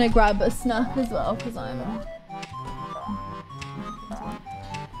 I'm just going to grab a snack as well, because I'm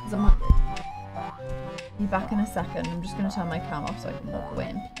hungry. Be back in a second. I'm just going to turn my cam off so I can walk away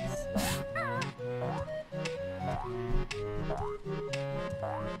in peace.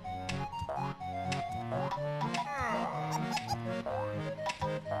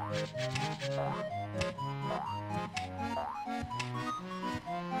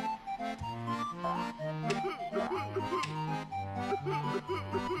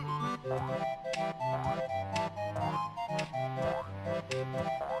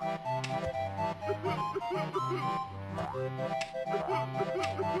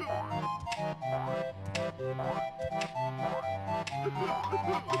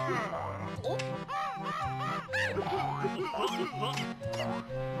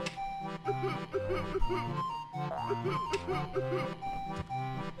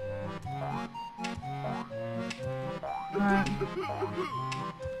 Alright.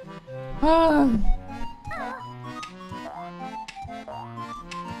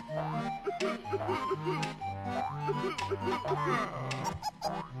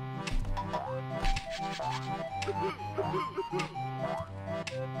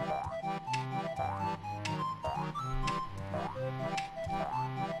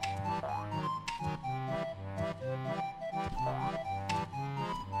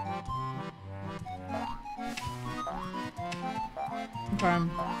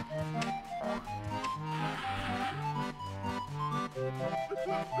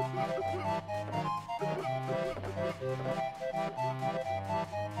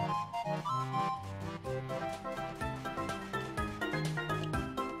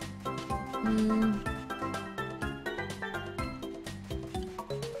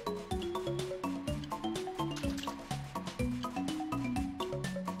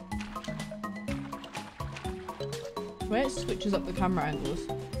 Where it switches up the camera angles.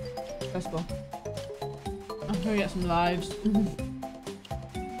 Let's go. I'm gonna get some lives.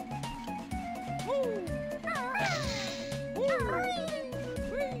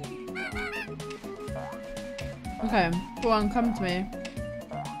 Okay, go on, come to me.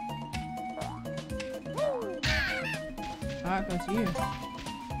 Alright, go to you.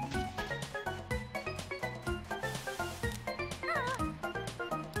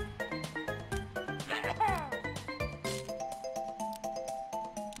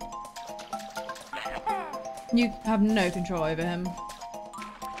 You have no control over him.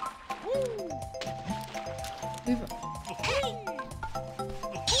 Move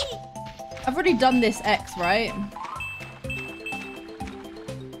already done this X, right?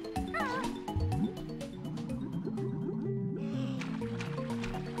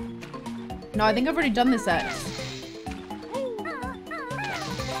 No, I think I've already done this X.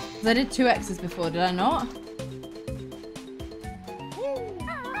 Because I did 2 X's before, did I not?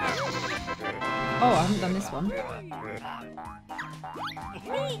 Oh, I haven't done this one.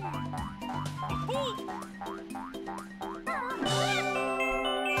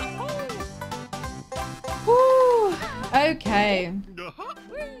 Woo! Okay.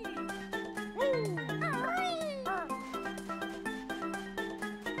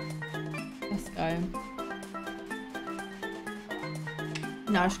 Let's go.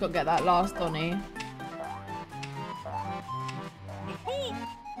 Now I just gotta get that last Donny.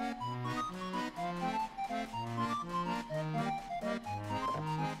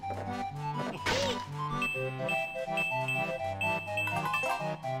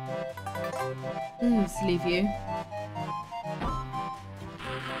 Sleeve you.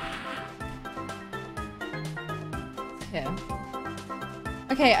 Here.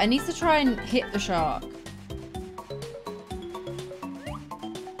 Okay, I need to try and hit the shark.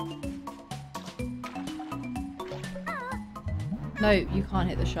 No, you can't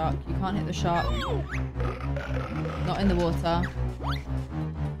hit the shark. You can't hit the shark. Not in the water.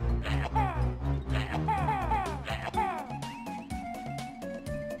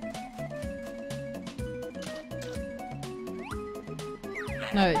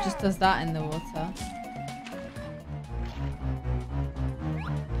 No, it just does that in the water.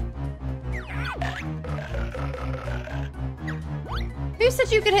 Who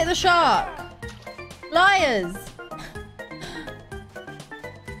said you could hit the shark? Liars!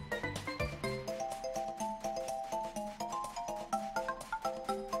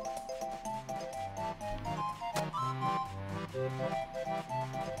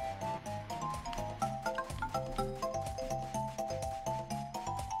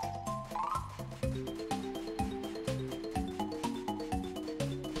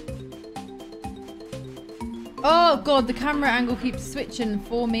 Oh god, the camera angle keeps switching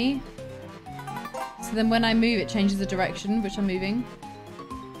for me. So then when I move, it changes the direction which I'm moving.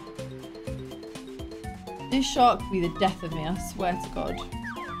 This shark could be the death of me, I swear to god.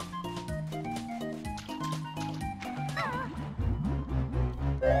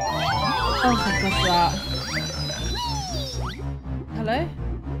 Oh thank god for that. Hello?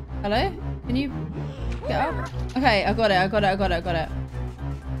 Hello? Can you get up? Okay, I got it, I got it, I got it, I got it.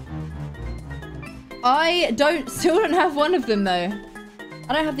 I still don't have one of them though.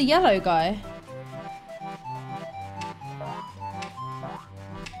 I don't have the yellow guy.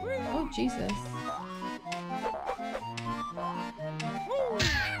 Oh, Jesus.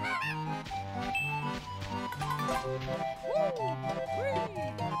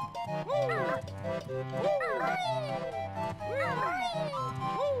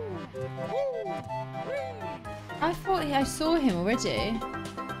 I thought I saw him already.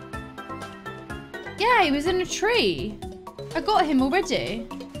 Yeah, he was in a tree. I got him already.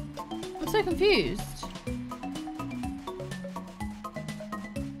 I'm so confused.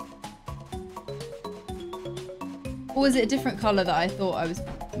 Or was it a different colour that I thought I was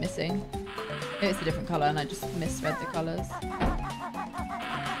missing? Maybe it's a different colour and I just misread the colours.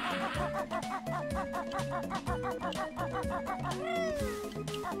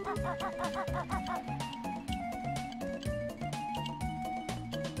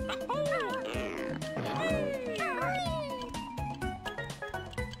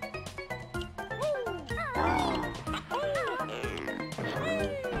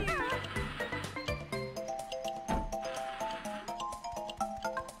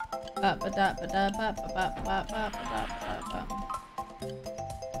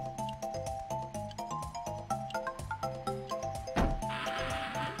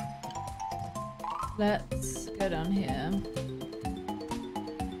 Let's go down here.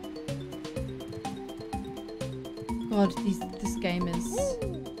 God, this game is...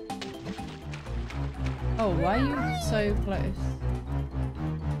 Oh, why are you so close?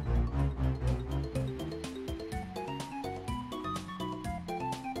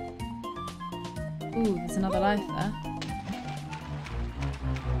 Ooh, there's another life there.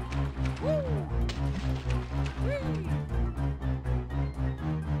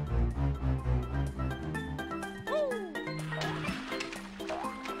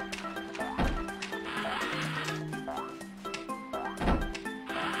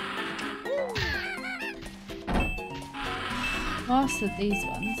 Mastered these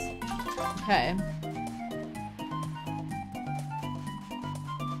ones. Okay.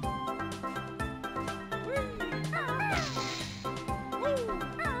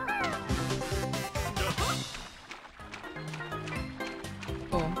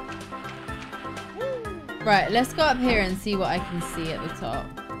 Right, let's go up here and see what I can see at the top.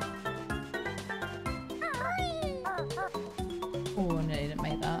 Oh, no, I didn't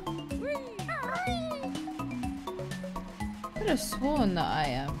make that. I could have sworn that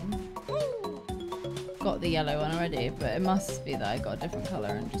I got the yellow one already, but it must be that I got a different colour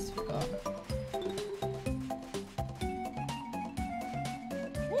and just forgot.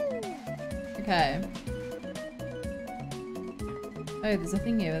 Okay. Oh, there's a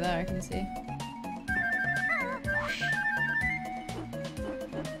thingy over there I can see.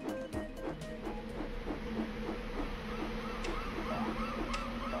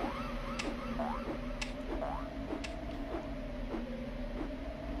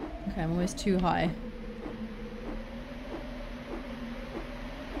 Okay, I'm always too high.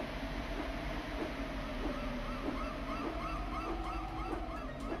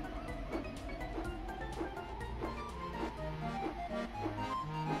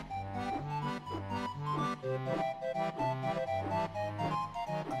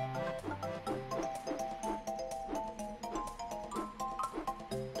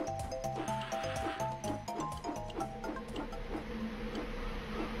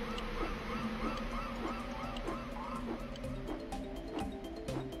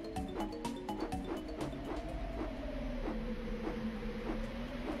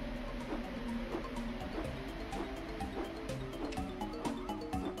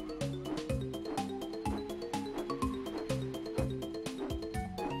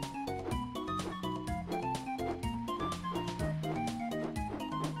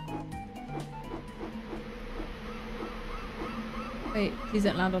 Wait, please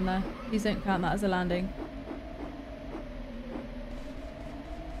don't land on there. Please don't count that as a landing.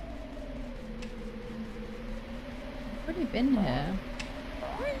 I've already been here.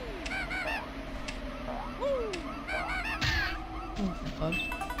 Oh my god.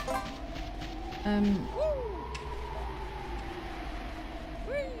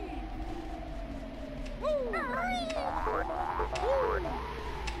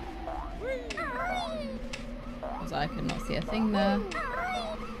 I could not see a thing there.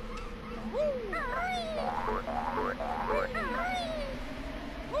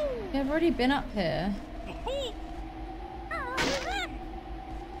 Yeah, I've already been up here.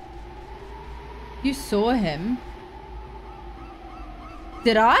 You saw him?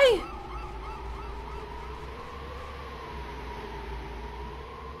 Did I?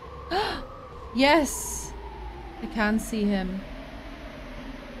 Yes! I can see him.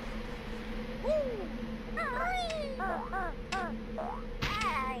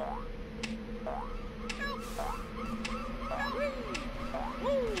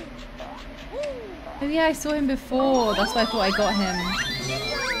 Oh yeah, I saw him before. That's why I thought I got him.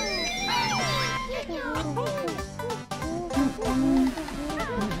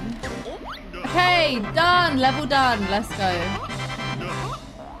 Okay, done. Level done. Let's go.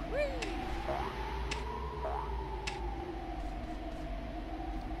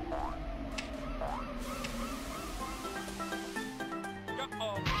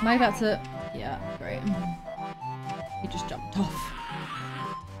 Am I about to... Yeah, great. He just jumped off.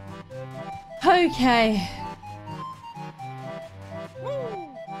 Okay.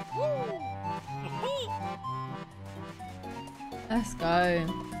 Let's go.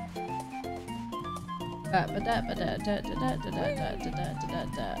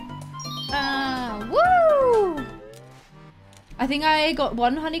 Woo! I think I got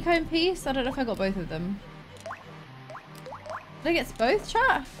one honeycomb piece. I don't know if I got both of them. Did I get both,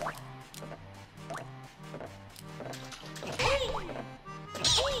 chat?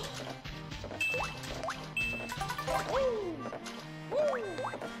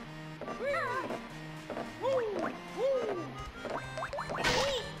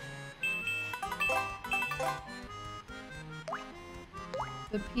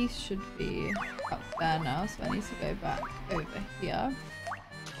 The piece should be up there now, so I need to go back over here.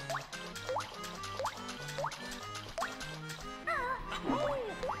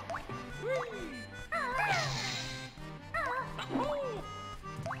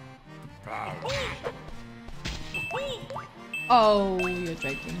 Oh, you're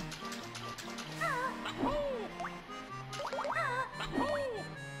joking.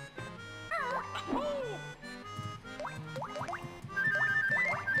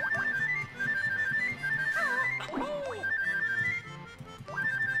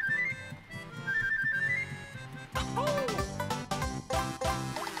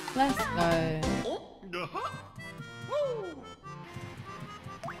 Let's go.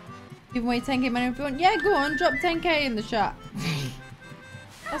 Give away 10k money if you want. Yeah, go on, drop 10k in the chat.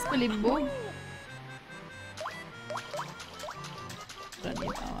 That's believable. Don't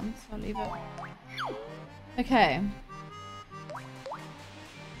need that one, so I'll leave it. Okay.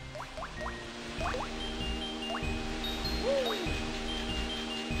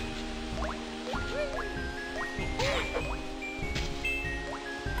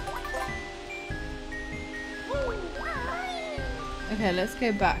 Okay, let's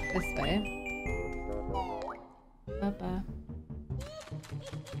go back this way. Bye-bye.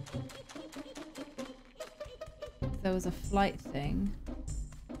 There was a flight thing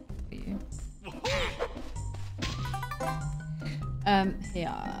for you. Here,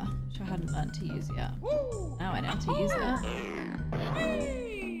 which I hadn't learned to use yet. Now I know how to use it.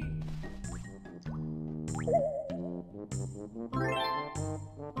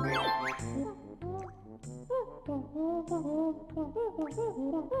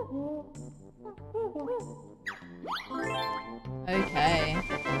 Okay.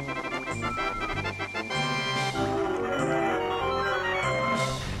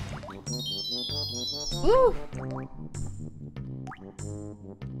 Woo!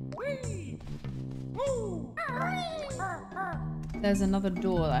 There's another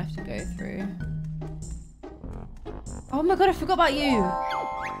door that I have to go through. Oh my god, I forgot about you!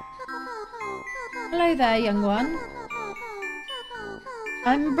 Hello there, young one.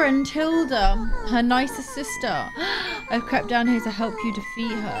 I'm Brentilda, her nicest sister. I've crept down here to help you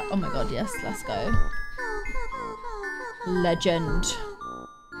defeat her. Oh my god, yes, let's go. Legend.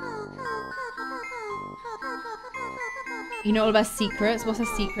 You know all about secrets? What's her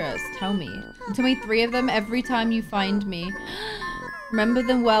secrets? Tell me. You tell me 3 of them every time you find me. Remember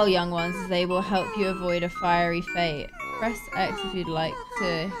them well, young ones, as they will help you avoid a fiery fate. Press X if you'd like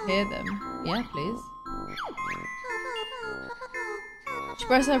to hear them. Yeah, please. She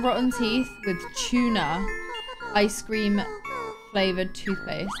brushed her rotten teeth with tuna ice cream flavored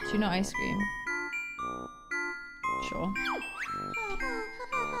toothpaste. Tuna ice cream. Sure.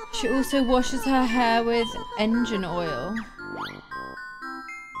 She also washes her hair with engine oil.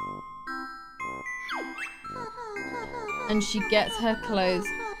 And she gets her clothes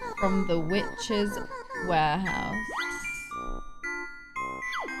from the witch's warehouse.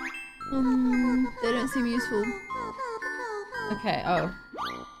 They don't seem useful. Okay, oh.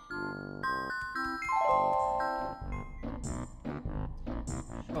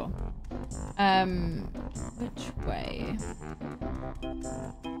 Sure. Which way?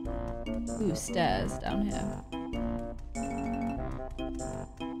 Ooh, stairs down here.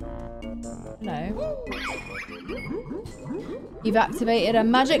 Hello. You've activated a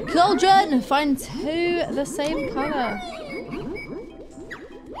magic cauldron! Find 2 the same colour.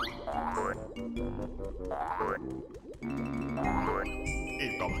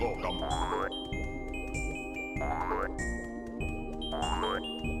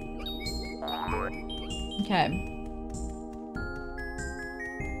 Okay.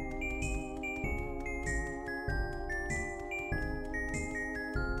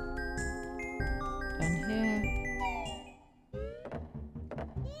 Down here.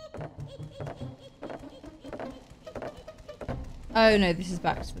 Oh no, this is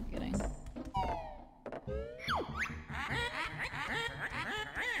back to the beginning.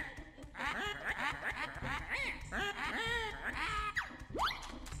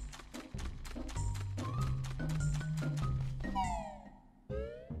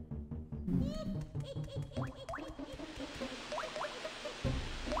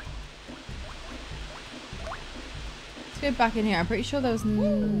 Let's go back in here. I'm pretty sure there was... Oh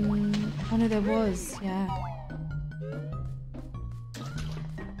no, there was. Yeah.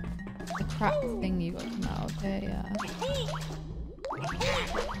 The crap thing you got to come out of here, yeah.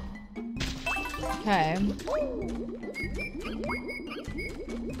 Okay.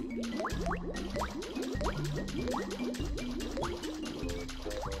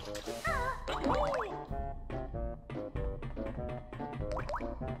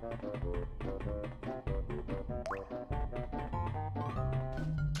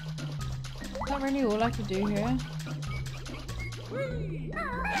 Is that really all I could do here?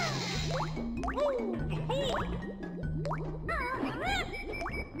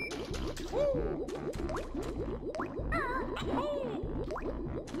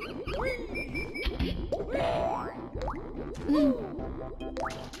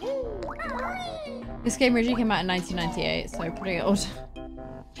 This game originally came out in 1998, so pretty old.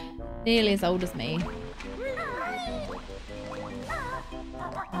 Nearly as old as me.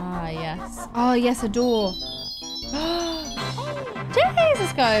 Ah, yes. Oh, yes, a door. Jeez,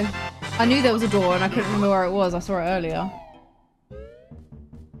 let's go. I knew there was a door and I couldn't remember where it was. I saw it earlier.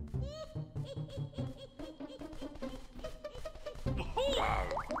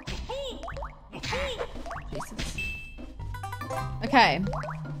 Jesus. Okay.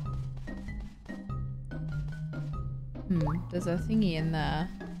 There's a thingy in there.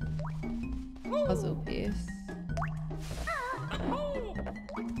 Puzzle piece.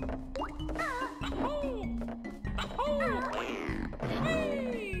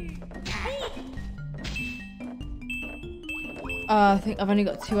 I think I've only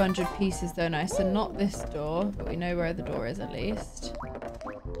got 200 pieces, don't I? So not this door, but we know where the door is at least.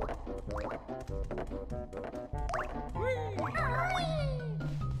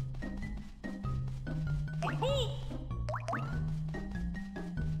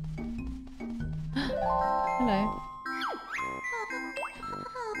 Hello.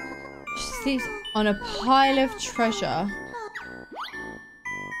 She sits on a pile of treasure.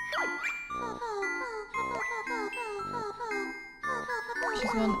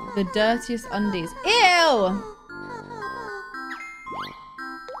 She's on the dirtiest undies. Ew!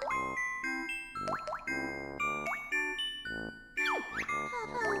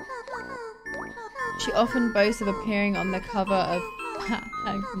 She often boasts of appearing on the cover of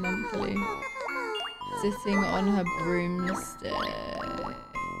Hag Monthly, sitting on her broomstick.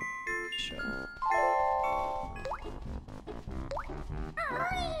 Sure.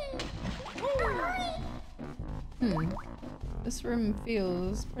 This room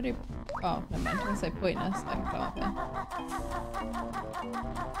feels pretty... Oh, never mind. I was gonna say pointless. I can come up here.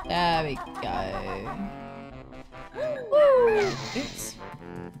 There we go. Woo! Oops.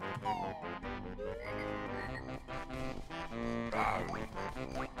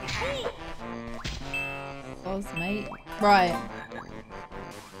 Balls, mate. Right.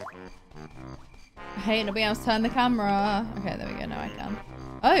 I hate not being able to turn the camera. Okay, there we go. Now I can.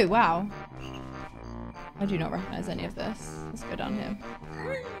 Oh, wow. I do not recognize any of this. Let's go down here.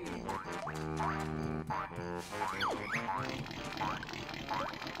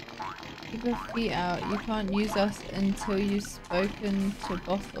 Keep your feet out. You can't use us until you've spoken to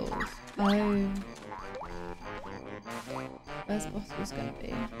Bottles. Oh. Where's Bottles gonna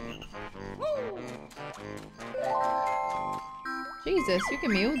be? Jesus, you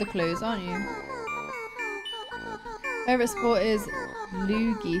give me all the clues, aren't you? Favorite sport is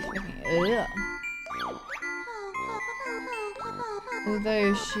loogie flicking. Ugh.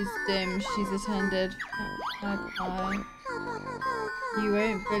 Although she's dim, she's attended Magpie. You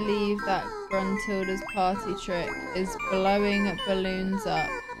won't believe that Gruntilda's party trick is blowing balloons up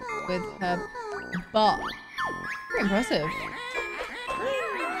with her butt. Pretty impressive.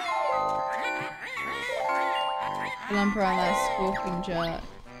 Lump around that squawking jerk.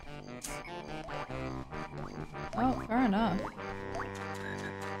 Oh, fair enough.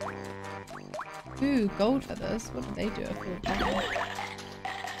 Ooh, gold feathers. What did they do?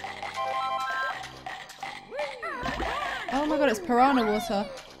 Oh my god, it's piranha water.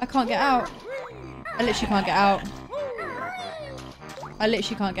 I can't get out. I literally can't get out. I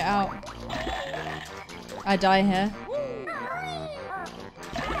literally can't get out. I die here.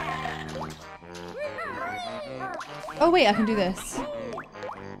 Oh wait, I can do this.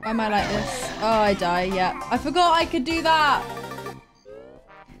 Why am I like this? Oh, I die, yeah. I forgot I could do that!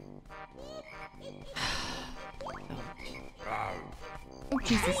 Oh,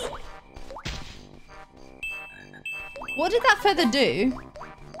 Jesus. What did that feather do?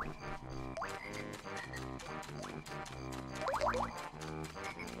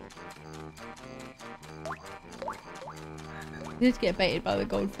 I did get baited by the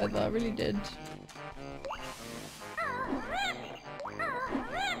gold feather, I really did.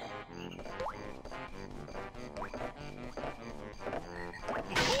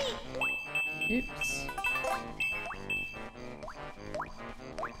 Oops.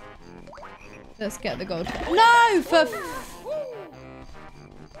 Let's get the gold. No!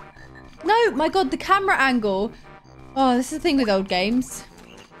 No! My god, the camera angle! Oh, this is the thing with old games.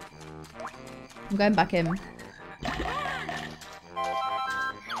 I'm going back in.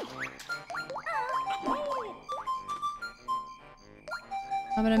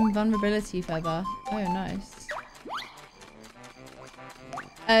 I'm an invulnerability feather. Oh, nice.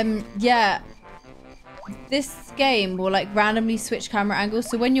 Yeah. This game will like randomly switch camera angles,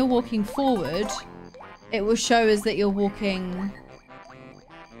 so when you're walking forward, it will show us that you're walking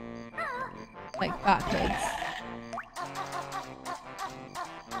like backwards.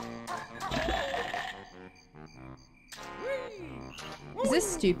 Is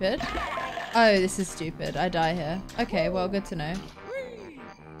this stupid? Oh, this is stupid. I die here. Okay, well, good to know.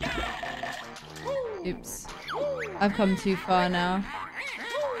 Oops. I've come too far now.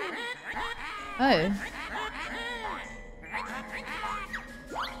 Oh.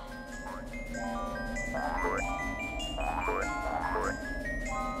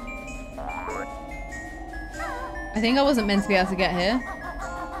 I I think I wasn't meant to be able to get here.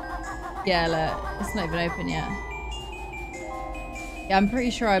 Yeah, look, it's not even open yet. Yeah, I'm pretty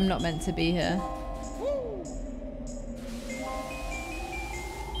sure I'm not meant to be here.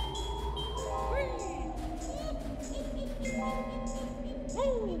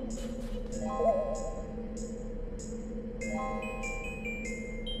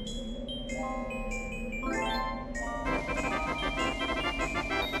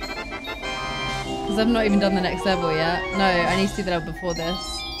 Because I've not even done the next level yet. No, I need to do the level before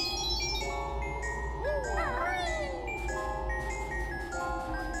this.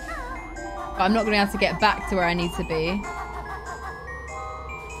 But I'm not going to be able to get back to where I need to be.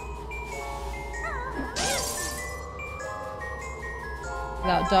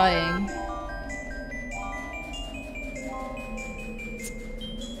 Without dying.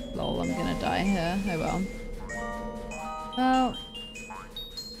 Lol, I'm going to die here. Oh well. Well...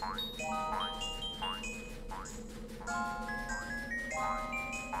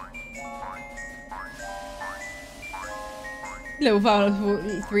 Little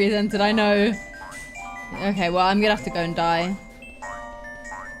Fallout 3 is entered, I know. Okay, well, I'm gonna have to go and die.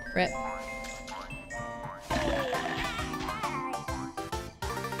 Rip.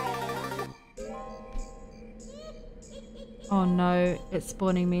 Oh no, it's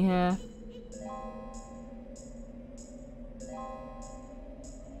spawning me here.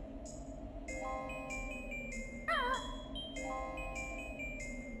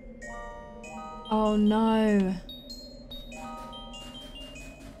 Oh no.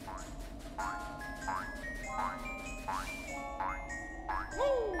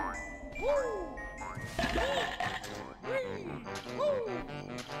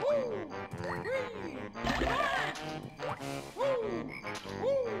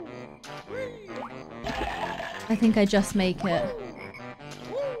 I think I just make it.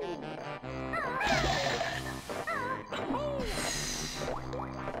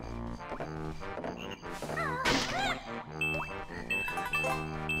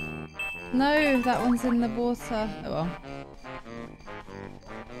 No, that one's in the water. Oh well.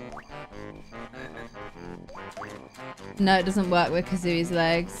 No, it doesn't work with Kazooie's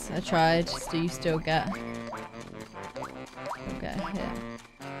legs. I tried. So you still get hit.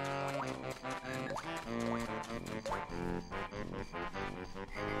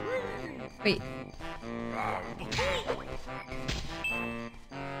 Wait.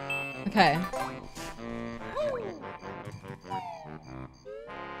 Okay.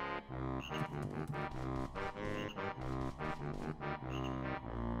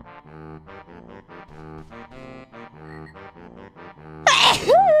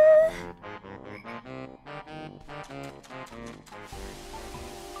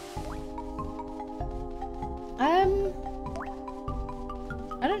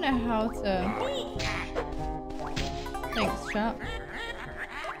 I don't know how to... Thanks, chap.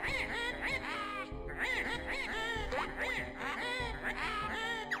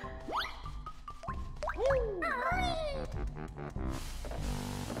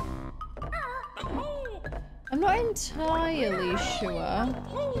 I'm not entirely sure.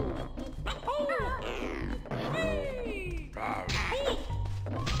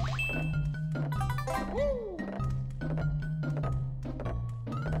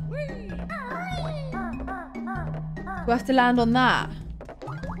 Do I have to land on that?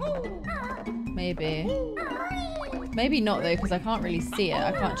 Maybe. Maybe not though, because I can't really see it.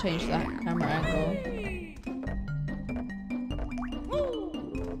 I can't change that camera angle.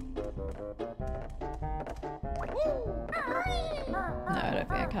 No, I don't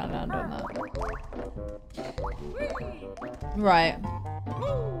think I can land on that. Right.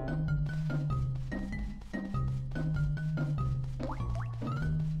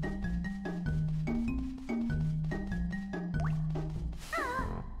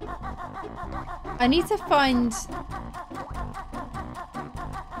 I need to find...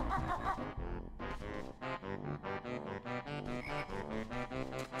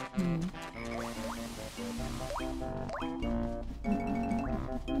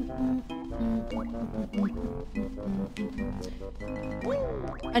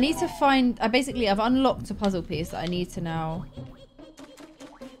 I need to find... I've unlocked a puzzle piece that I need to now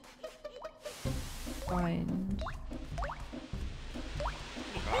find.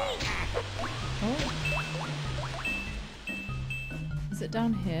 Oh. Is it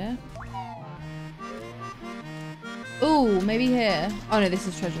down here? Ooh, maybe here. Oh no, this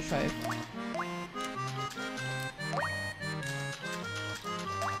is treasure trove.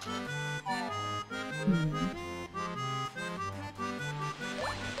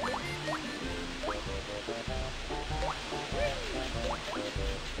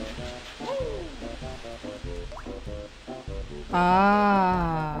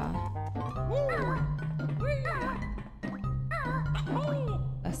 Ah.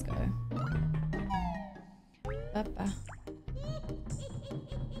 Let's go. Papa.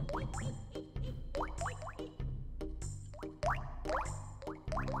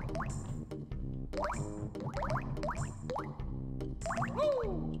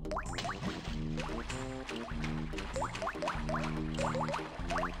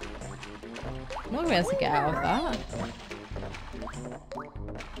 I'm not gonna be able to get out of that.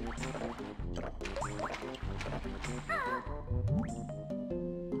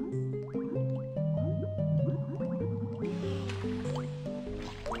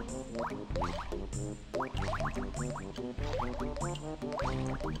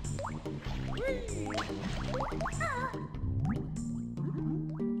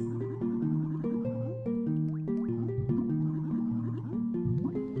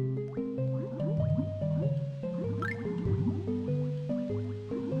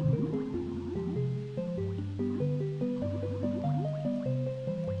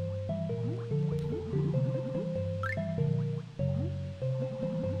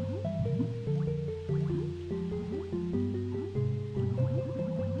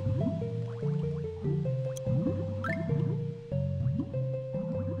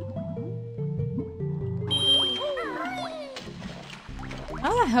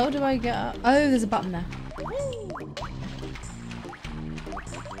 How the hell do I get up? Oh, there's a button there.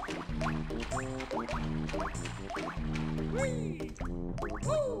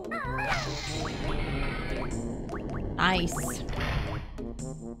 Nice.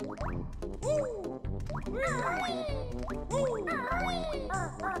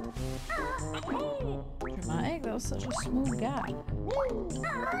 Dramatic, that was such a small gap.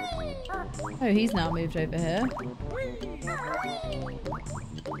 Oh, he's now moved over here.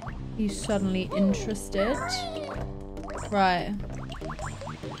 He's suddenly interested. Right.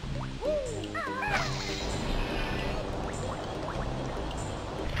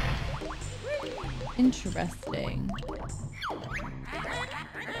 Interesting.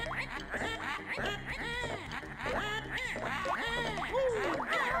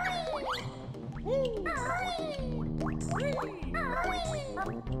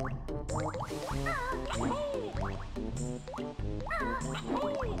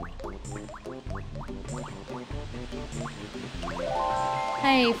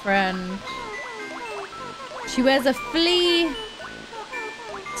 Hey, friend. She wears a flea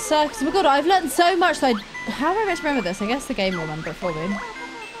circus. Oh my god, I've learned so much. How am I meant to remember this? I guess the game will remember it for me.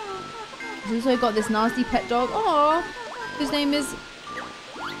 She's also got this nasty pet dog. Aww. Whose name is...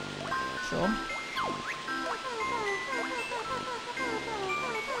 Sure.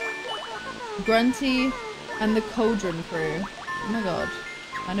 Grunty and the Cauldron Crew. Oh my god.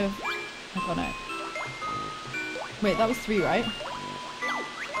 Kind of iconic. Wait, that was 3, right?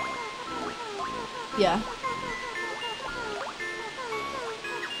 Yeah.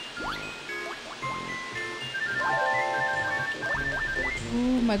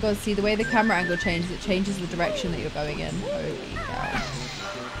 Oh my god, see the way the camera angle changes, it changes the direction that you're going in. Holy cow.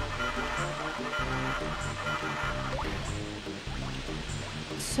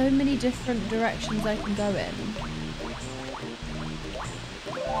 So many different directions I can go in.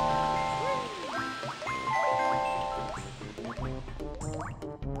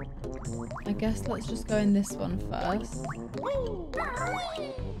 I guess let's just go in this one first.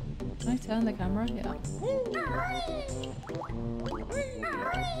 Can I turn the camera? Yeah.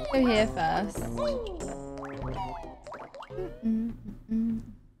 Go here first.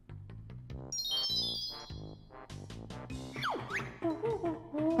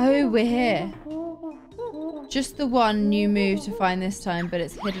 Oh, we're here. Just the one new move to find this time, but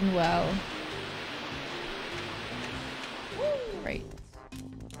it's hidden well. Great.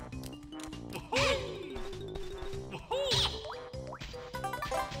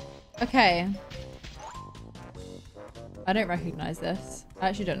 Okay. I don't recognize this. I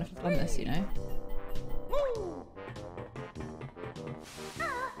actually don't know if I've done this, you know.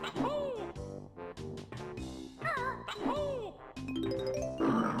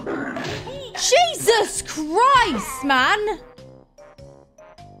 Jesus Christ, man!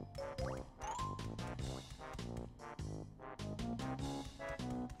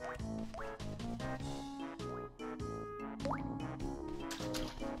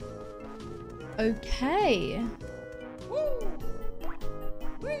 Okay.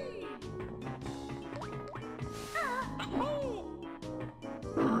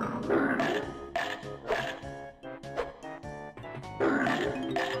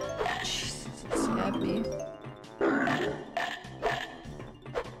 Jesus, it scared me.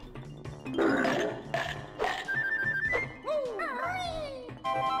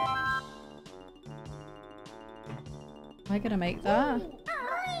 I gonna make that?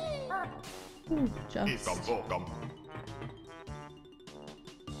 Ooh, just.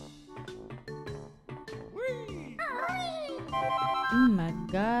 Oh my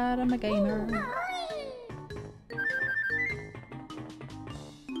god, I'm a gamer.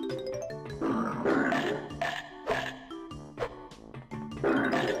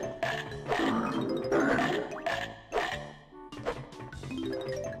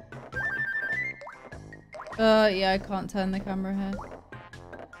 Yeah, I can't turn the camera here.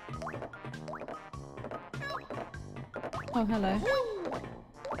 Oh, hello.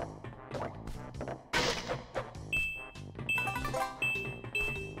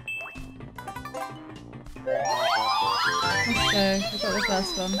 Let's go. I got the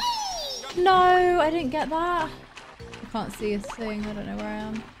first one. No, I didn't get that. I can't see a thing. I don't know where I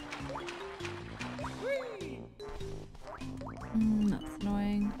am. That's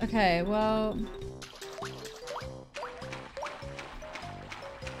annoying. Okay, well...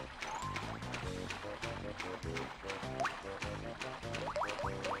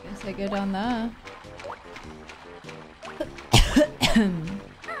 guess I go down there.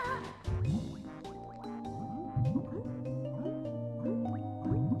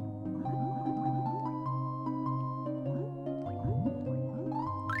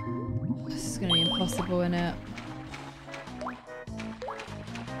 This is gonna be impossible, innit?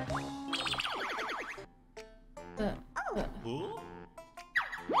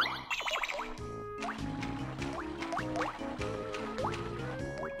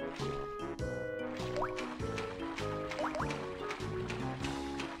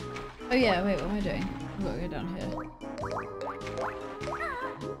 Oh yeah, wait, what am I doing? I've got to go down here.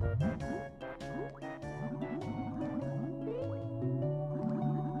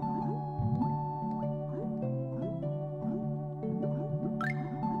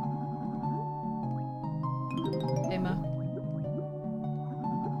 Gamer.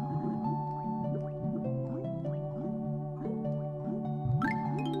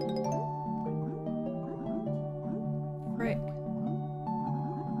 Frick.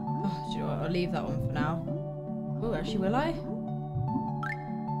 Oh, do you know what? I'll leave that one for now. Oh, actually, will I?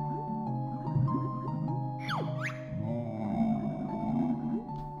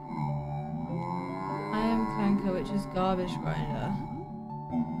 I am Clanker, which is garbage grinder.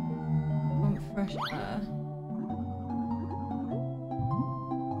 Want fresh air.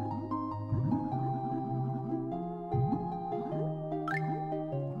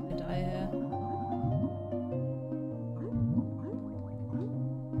 I die here.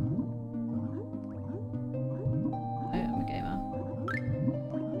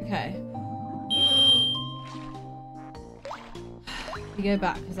 Okay. We go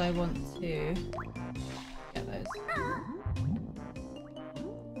back because I want to get those.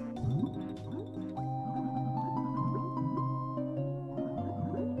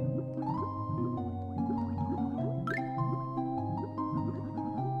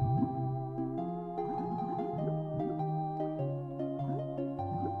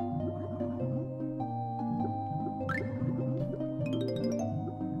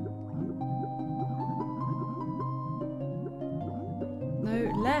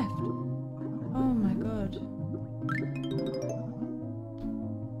 Left. Oh my god.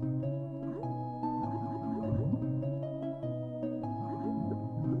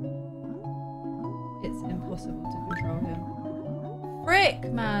 It's impossible to control him. Frick,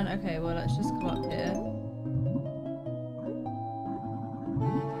 man. Okay, well, let's just come up here.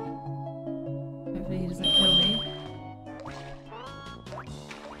 Hopefully he doesn't kill me.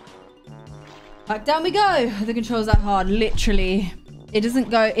 Back down we go. The controls that hard, literally. It doesn't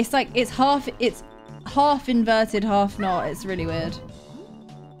go, it's like, it's half inverted, half not. It's really weird.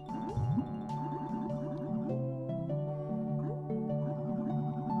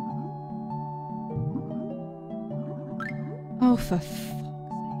 Oh, for fuck's sake.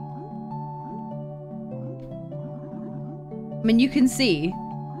 I mean, you can see.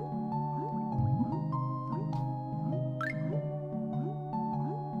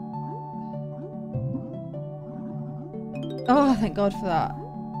 Oh, thank God for that.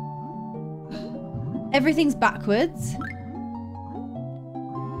 Everything's backwards.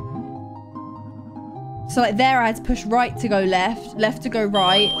 So like there I had to push right to go left, left to go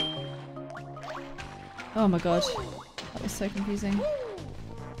right. Oh my God. That was so confusing.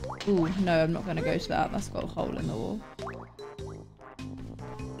 Ooh, no, I'm not going to go to that. That's got a hole in the wall.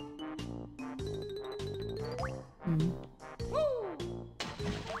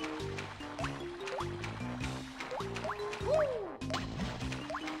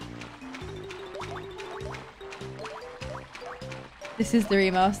 This is the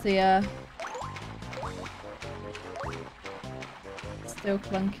remaster, yeah. still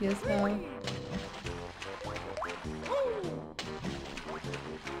clunky as hell.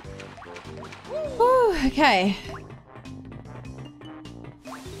 Whew, okay.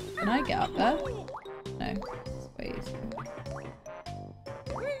 Can I get up there? No. Wait.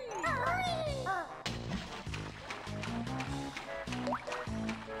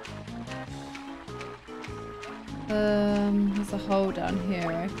 There's a hole down here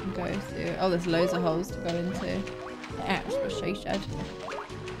I can go to. Oh, there's loads of holes to go into. That's what she said.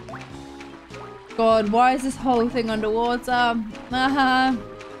 God, why is this whole thing underwater? Haha.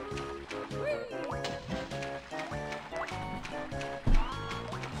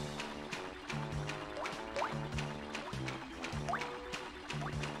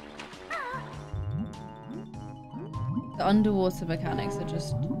 The underwater mechanics are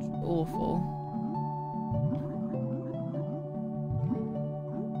just awful.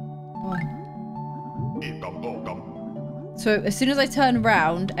 So as soon as I turn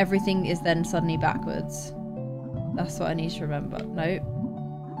around, everything is then suddenly backwards. That's what I need to remember. Nope.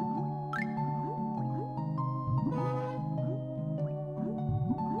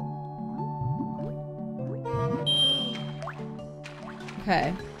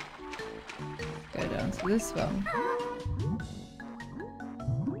 Okay. Go down to this one.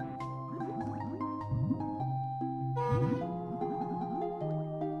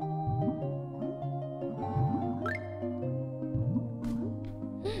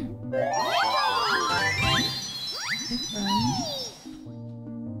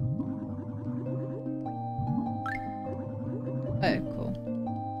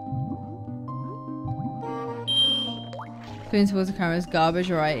 Swimming towards the camera is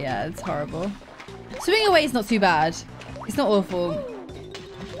garbage, right? Yeah, it's horrible. Swimming away is not too bad. It's not awful.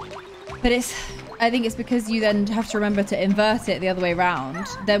 But it's... I think it's because you then have to remember to invert it the other way around.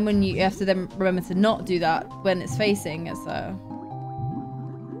 Then when you have to then remember to not do that when it's facing, it's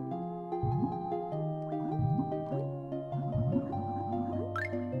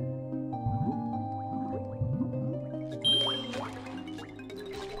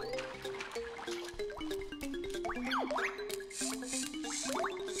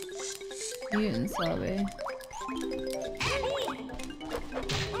mutants, are we?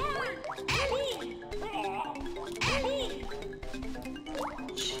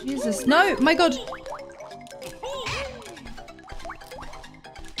 Jesus, no! My God!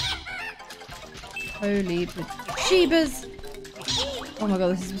 Holy Jeebus! Oh my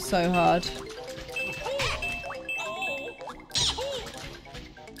God, this is so hard.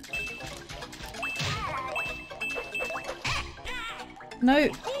 No.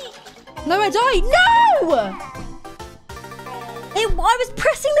 No, I died! No! I was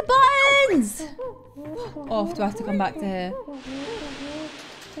pressing the buttons! Oh, do I have to come back to here?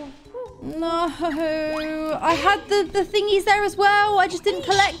 No. I had the thingies there as well. I just didn't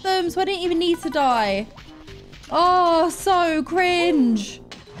collect them, so I didn't even need to die. Oh, so cringe.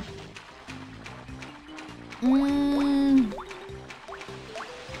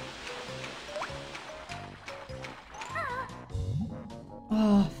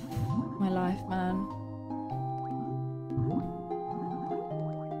 Oh, my life, man.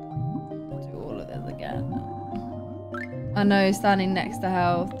 I'll do all of this again. I know, standing next to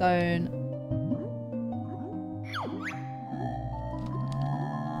health, don't.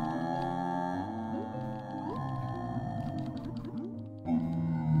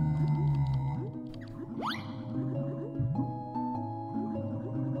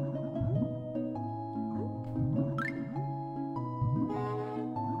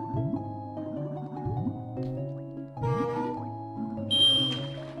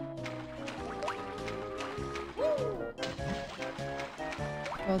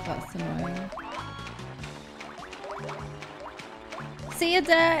 God, that's annoying. See you,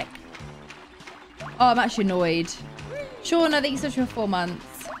 Deck. Oh, I'm actually annoyed. Sean, I think it's such for 4 months.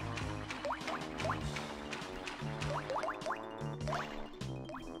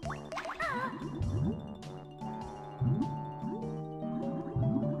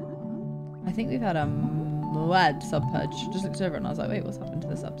 I think we've had a mad sub purge. Just looked over and I was like, wait, what's happened to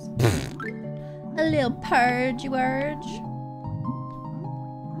the subs? A little purge, you urge.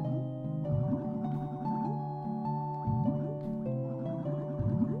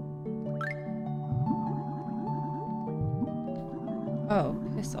 Oh,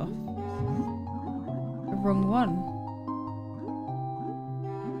 piss off. The wrong one.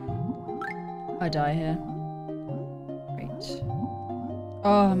 I die here. Great.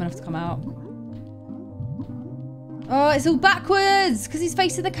 Oh, I'm gonna have to come out. Oh, it's all backwards because he's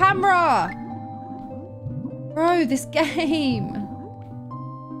facing the camera. Bro, this game.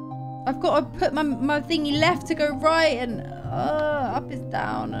 I've got to put my thingy left to go right and... Up is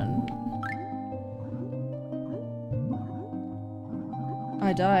down and...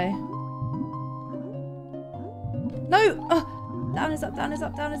 I die. No! Down is up, down is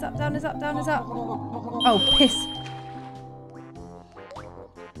up, down is up, down is up, down is up. Oh, piss.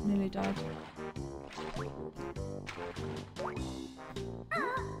 Nearly died.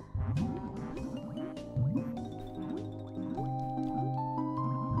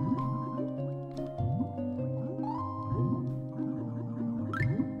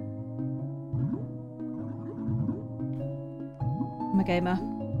 I'm a gamer.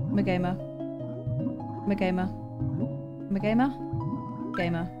 I'm a gamer. I'm a gamer. I'm a gamer.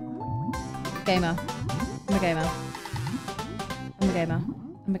 Gamer. Gamer. I'm a gamer. I'm a gamer.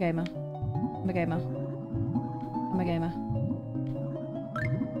 I'm a gamer. I'm a gamer. I'm a gamer.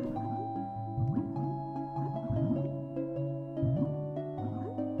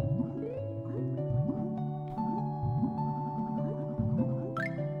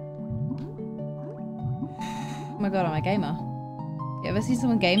 Oh my god, I'm a gamer. You ever see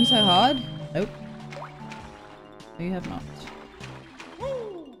someone game so hard? Nope. No, you have not.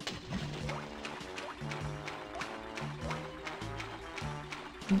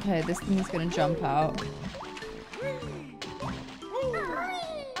 Okay, this thing is gonna jump out.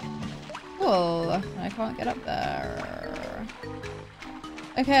 Cool. I can't get up there.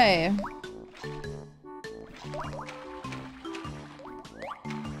 Okay.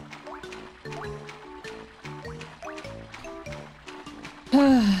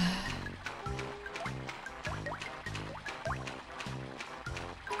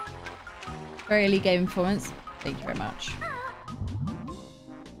 Very elite game performance. Thank you very much.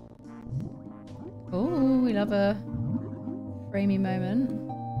 Oh, we love a framey moment.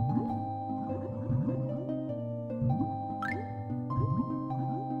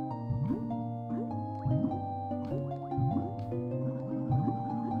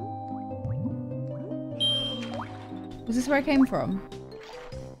 Was this where I came from?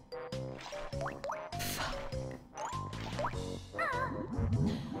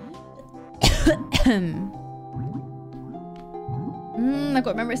 I've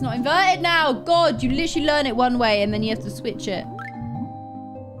got to remember it's not inverted now. God, you literally learn it one way and then you have to switch it.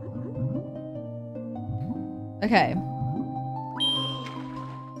 Okay.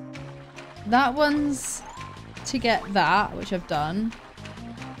 That one's to get that, which I've done.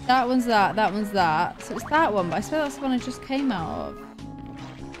 That one's that, that one's that. So it's that one, but I swear that's the one I just came out of.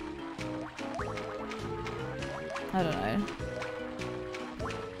 I don't know.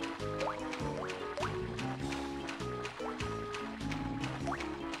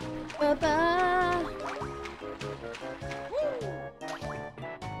 Ba-ba.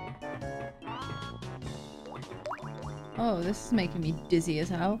 Oh, this is making me dizzy as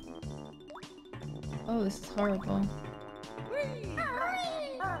hell. Oh, this is horrible.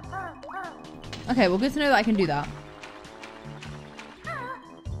 Okay, well, good to know that I can do that.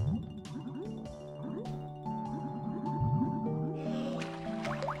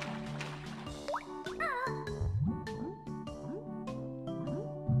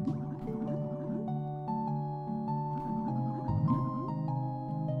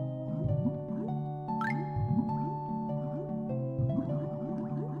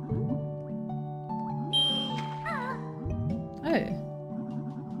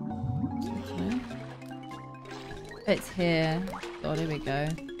 It's here. God, here we go.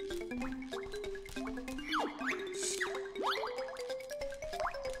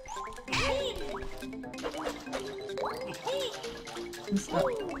 I'm stuck.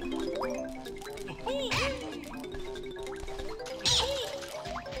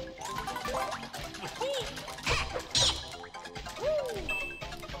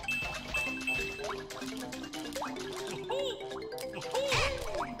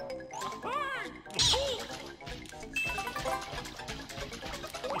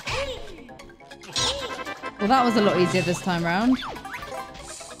 Well, that was a lot easier this time round.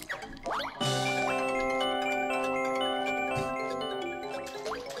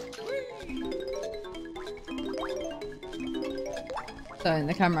 So,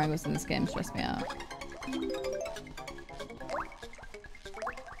 the camera angles in this game stress me out.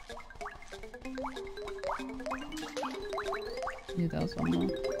 Knew there was one more.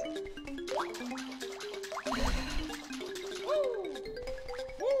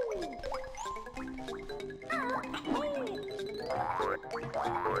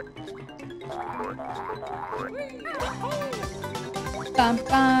 Bam,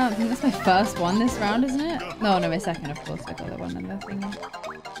 bam. I think that's my first one this round, isn't it? No, my second, of course. I got the one in the thingy.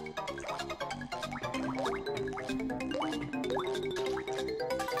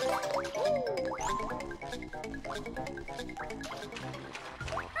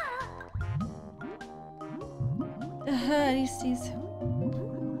 At least he's...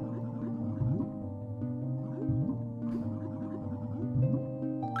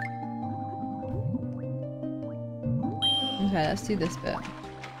 Okay, let's do this bit.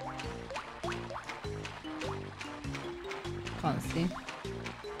 Can't see.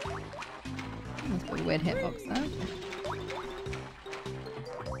 That's got a weird hitbox there.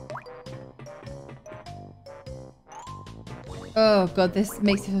 Oh god, this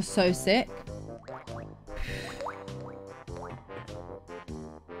makes me feel so sick.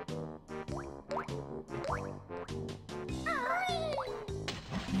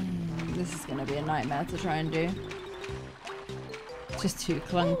 This is gonna be a nightmare to try and do. It's just too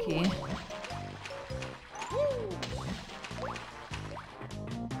clunky.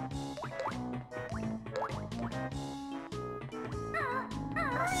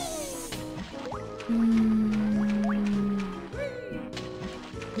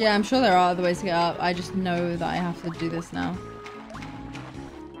 Yeah, I'm sure there are other ways to get up. I just know that I have to do this now.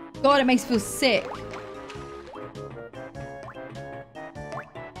 God, it makes me feel sick.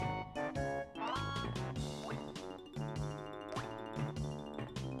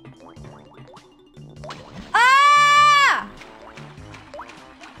 Ah!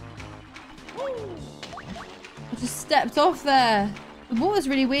 I just stepped off there. The water's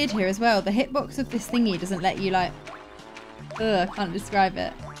really weird here as well. The hitbox of this thingy doesn't let you like... Ugh, I can't describe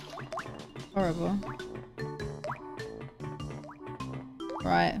it. Horrible.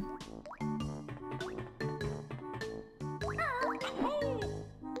 Right.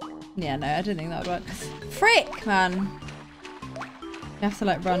 Yeah, no, I don't think that would work. Frick, man! You have to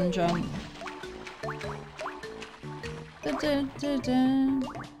like run and jump. Da, da, da, da.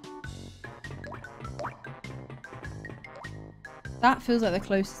 That feels like the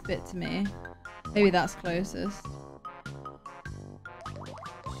closest bit to me. Maybe that's closest.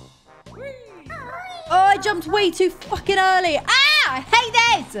 Oh, I jumped way too fucking early. Ah! I hate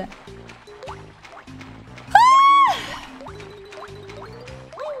this! Ah!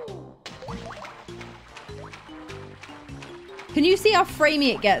 Can you see how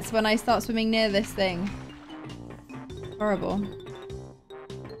framey it gets when I start swimming near this thing? Horrible.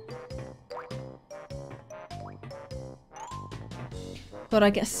 God,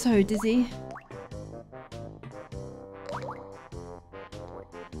 I get so dizzy.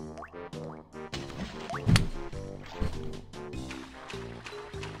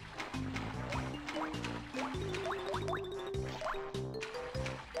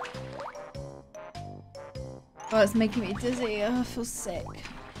 Oh, it's making me dizzy. Oh, I feel sick.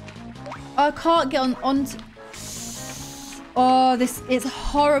 Oh, I can't get onto... Oh, this is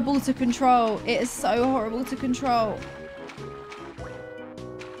horrible to control. It is so horrible to control.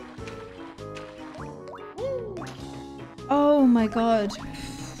 Oh my god.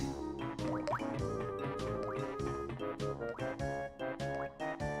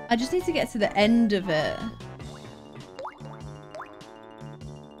 I just need to get to the end of it.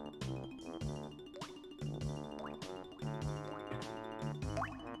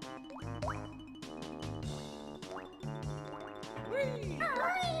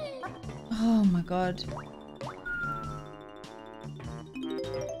 Oh my god.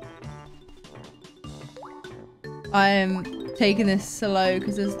 I'm taking this slow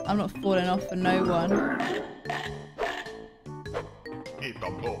because I'm not falling off for no one.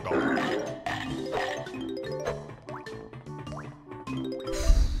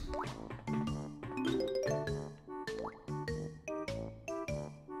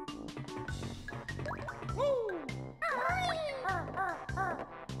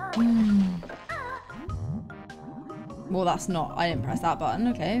 Well, that's not... I didn't press that button.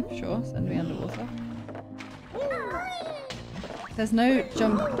 Okay, sure. Send me underwater. There's no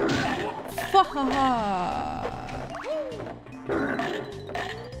jump.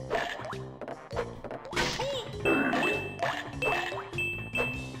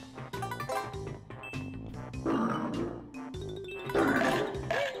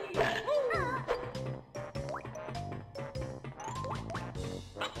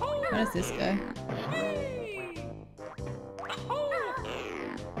 Where does this go?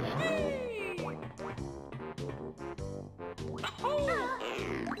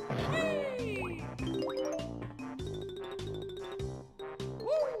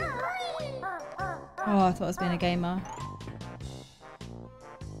 Oh, I thought I was being a gamer.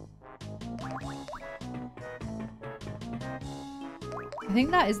 I think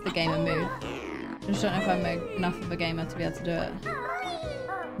that is the gamer move. I just don't know if I'm enough of a gamer to be able to do it.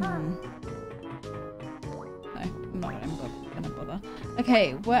 No, I'm not gonna bother.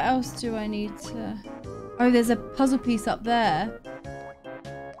 Okay, where else do I need to... Oh, there's a puzzle piece up there.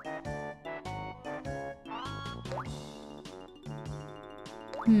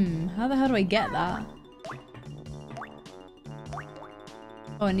 How the hell do I get that?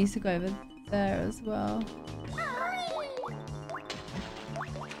 Oh, it needs to go over there as well.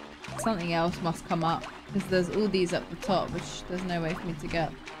 Something else must come up because there's all these up the top, which there's no way for me to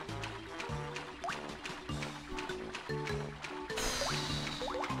get.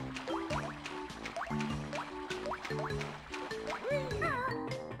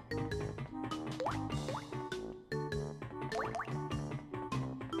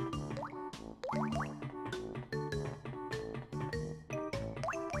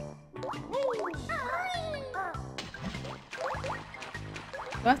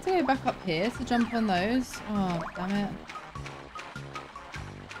 Do I have to go back up here to jump on those? Oh, damn it.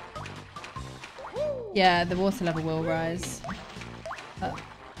 Yeah, the water level will rise. But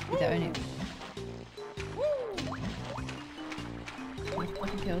we don't I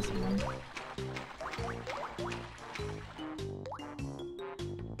can kill someone.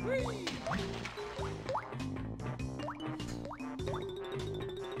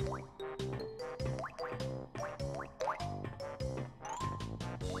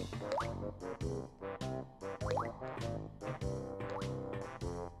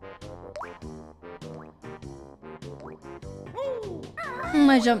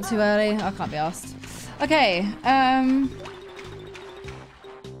 I jumped too early. I can't be asked. Okay, oh,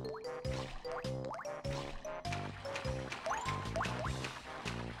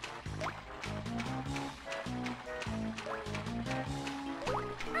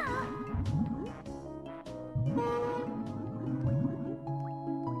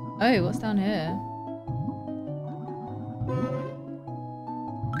 what's down here?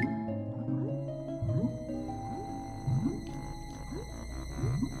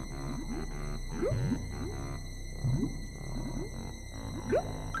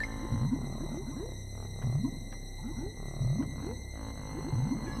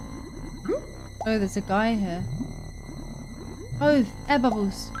 Oh, there's a guy here. Oh, air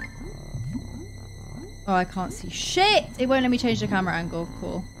bubbles. Oh, I can't see shit! It won't let me change the camera angle.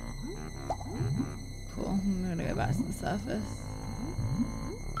 Cool. Cool. I'm gonna go back to the surface.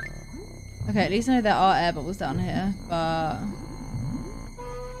 Okay, at least I know there are air bubbles down here, but...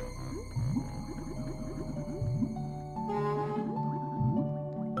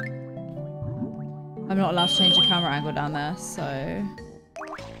 I'm not allowed to change the camera angle down there, so...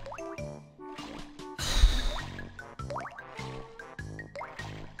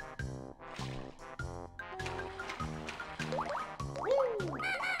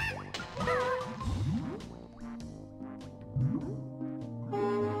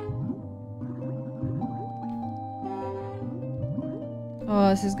 Oh,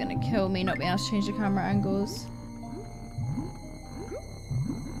 this is gonna kill me not being able to change the camera angles.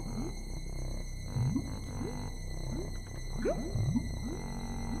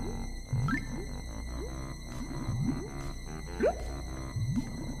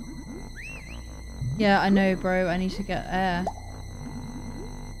 Yeah, I know, bro. I need to get air.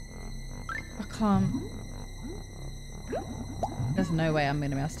 I can't. There's no way I'm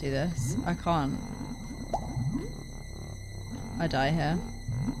gonna be able to do this. I can't. I die here.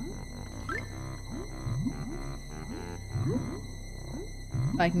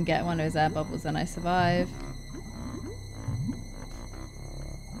 If I can get one of those air bubbles, then I survive.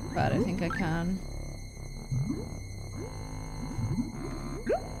 But I don't think I can.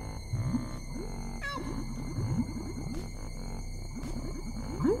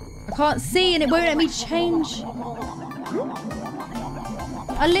 I can't see and it won't let me change.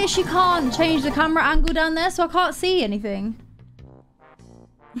 I literally can't change the camera angle down there, so I can't see anything.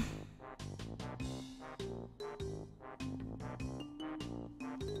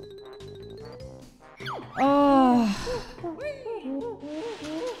 Oh.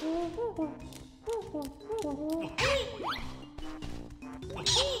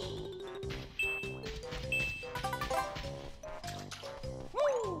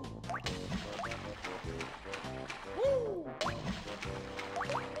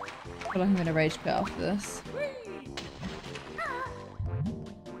 I feel like I'm gonna rage quit after this.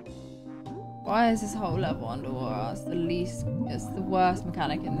 Why is this whole level underwater? It's the worst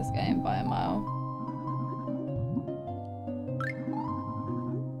mechanic in this game by a mile.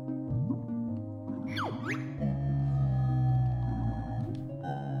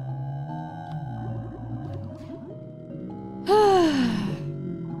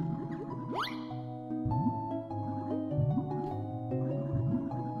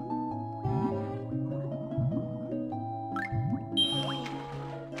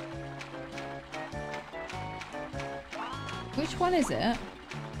 Which one is it?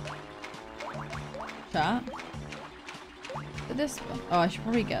 Chat? it this one? Oh, I should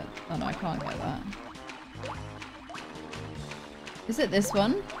probably get... Oh no, I can't get that. Is it this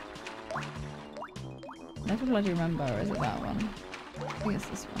one? I never bloody remember, or is it that one? I think it's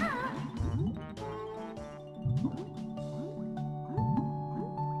this one.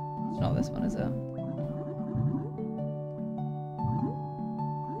 It's not this one, is it?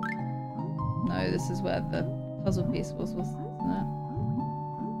 No, this is where the puzzle piece was, isn't it?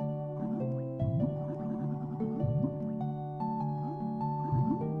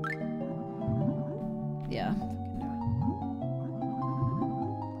 Yeah.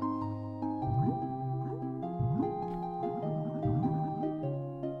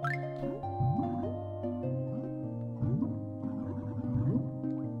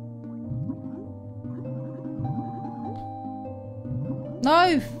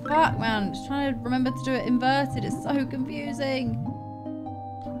 No, fuck, man. I'm just trying to remember to do it inverted. It's so confusing.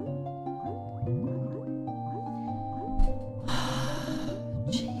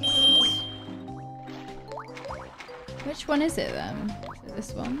 Jesus. Which one is it then? Is it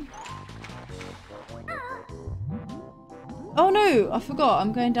this one? Oh no, I forgot.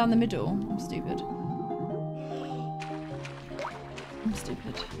 I'm going down the middle. I'm stupid. I'm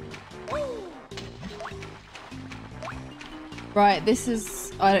stupid. Right, this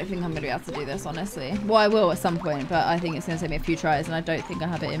is... I don't think I'm going to be able to do this, honestly. Well, I will at some point, but I think it's going to take me a few tries, and I don't think I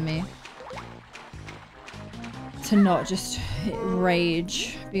have it in me to not just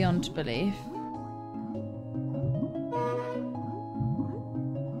rage beyond belief.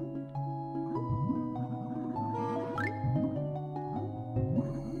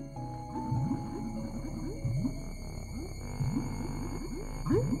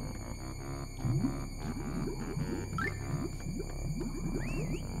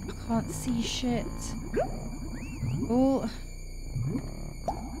 Can't see shit. Oh.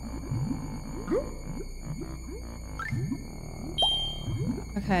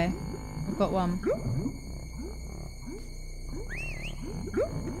 Okay, I've got one.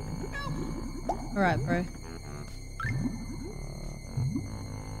 Alright, bro.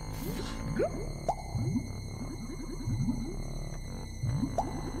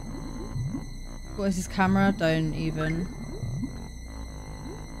 What is this camera? Don't even.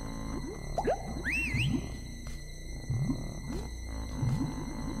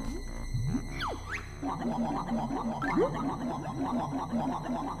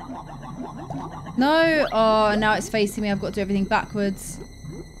 No! Oh, now it's facing me. I've got to do everything backwards.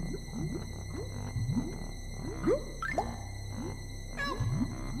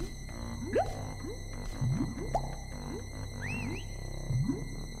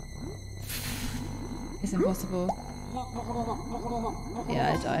 It's impossible.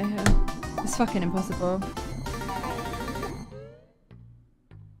 Yeah, I die here. It's fucking impossible.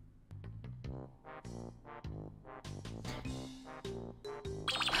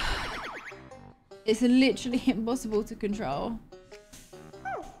 It's literally impossible to control.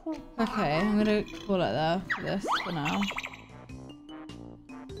 Okay, I'm gonna call it there for this for now.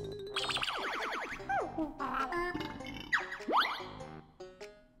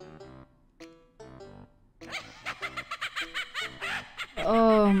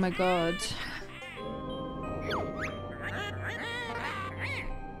 Oh my god.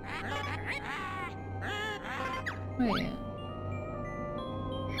 Wait.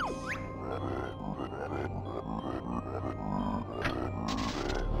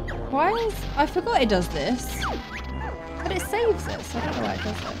 Why is... I forgot it does this. But it saves it, so I don't know why it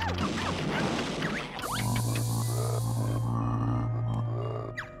does it.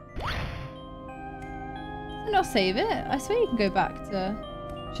 Does it not save it? I swear you can go back to...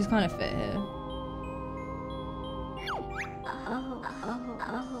 She's kind of fit here.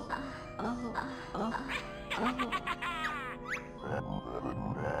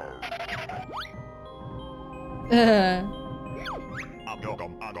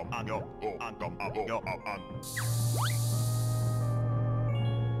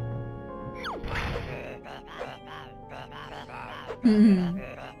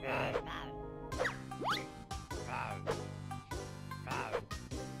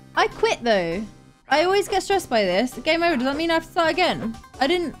 I quit though. I always get stressed by this. Game over. Does that mean I have to start again? I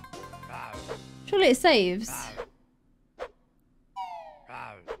didn't... Surely it saves.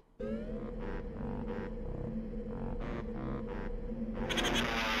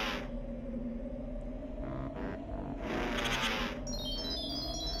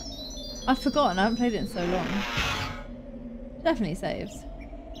 I've forgotten. I haven't played it in so long. Definitely saves.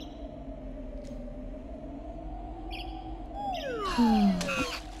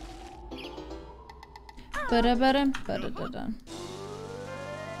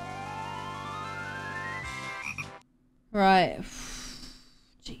 Right.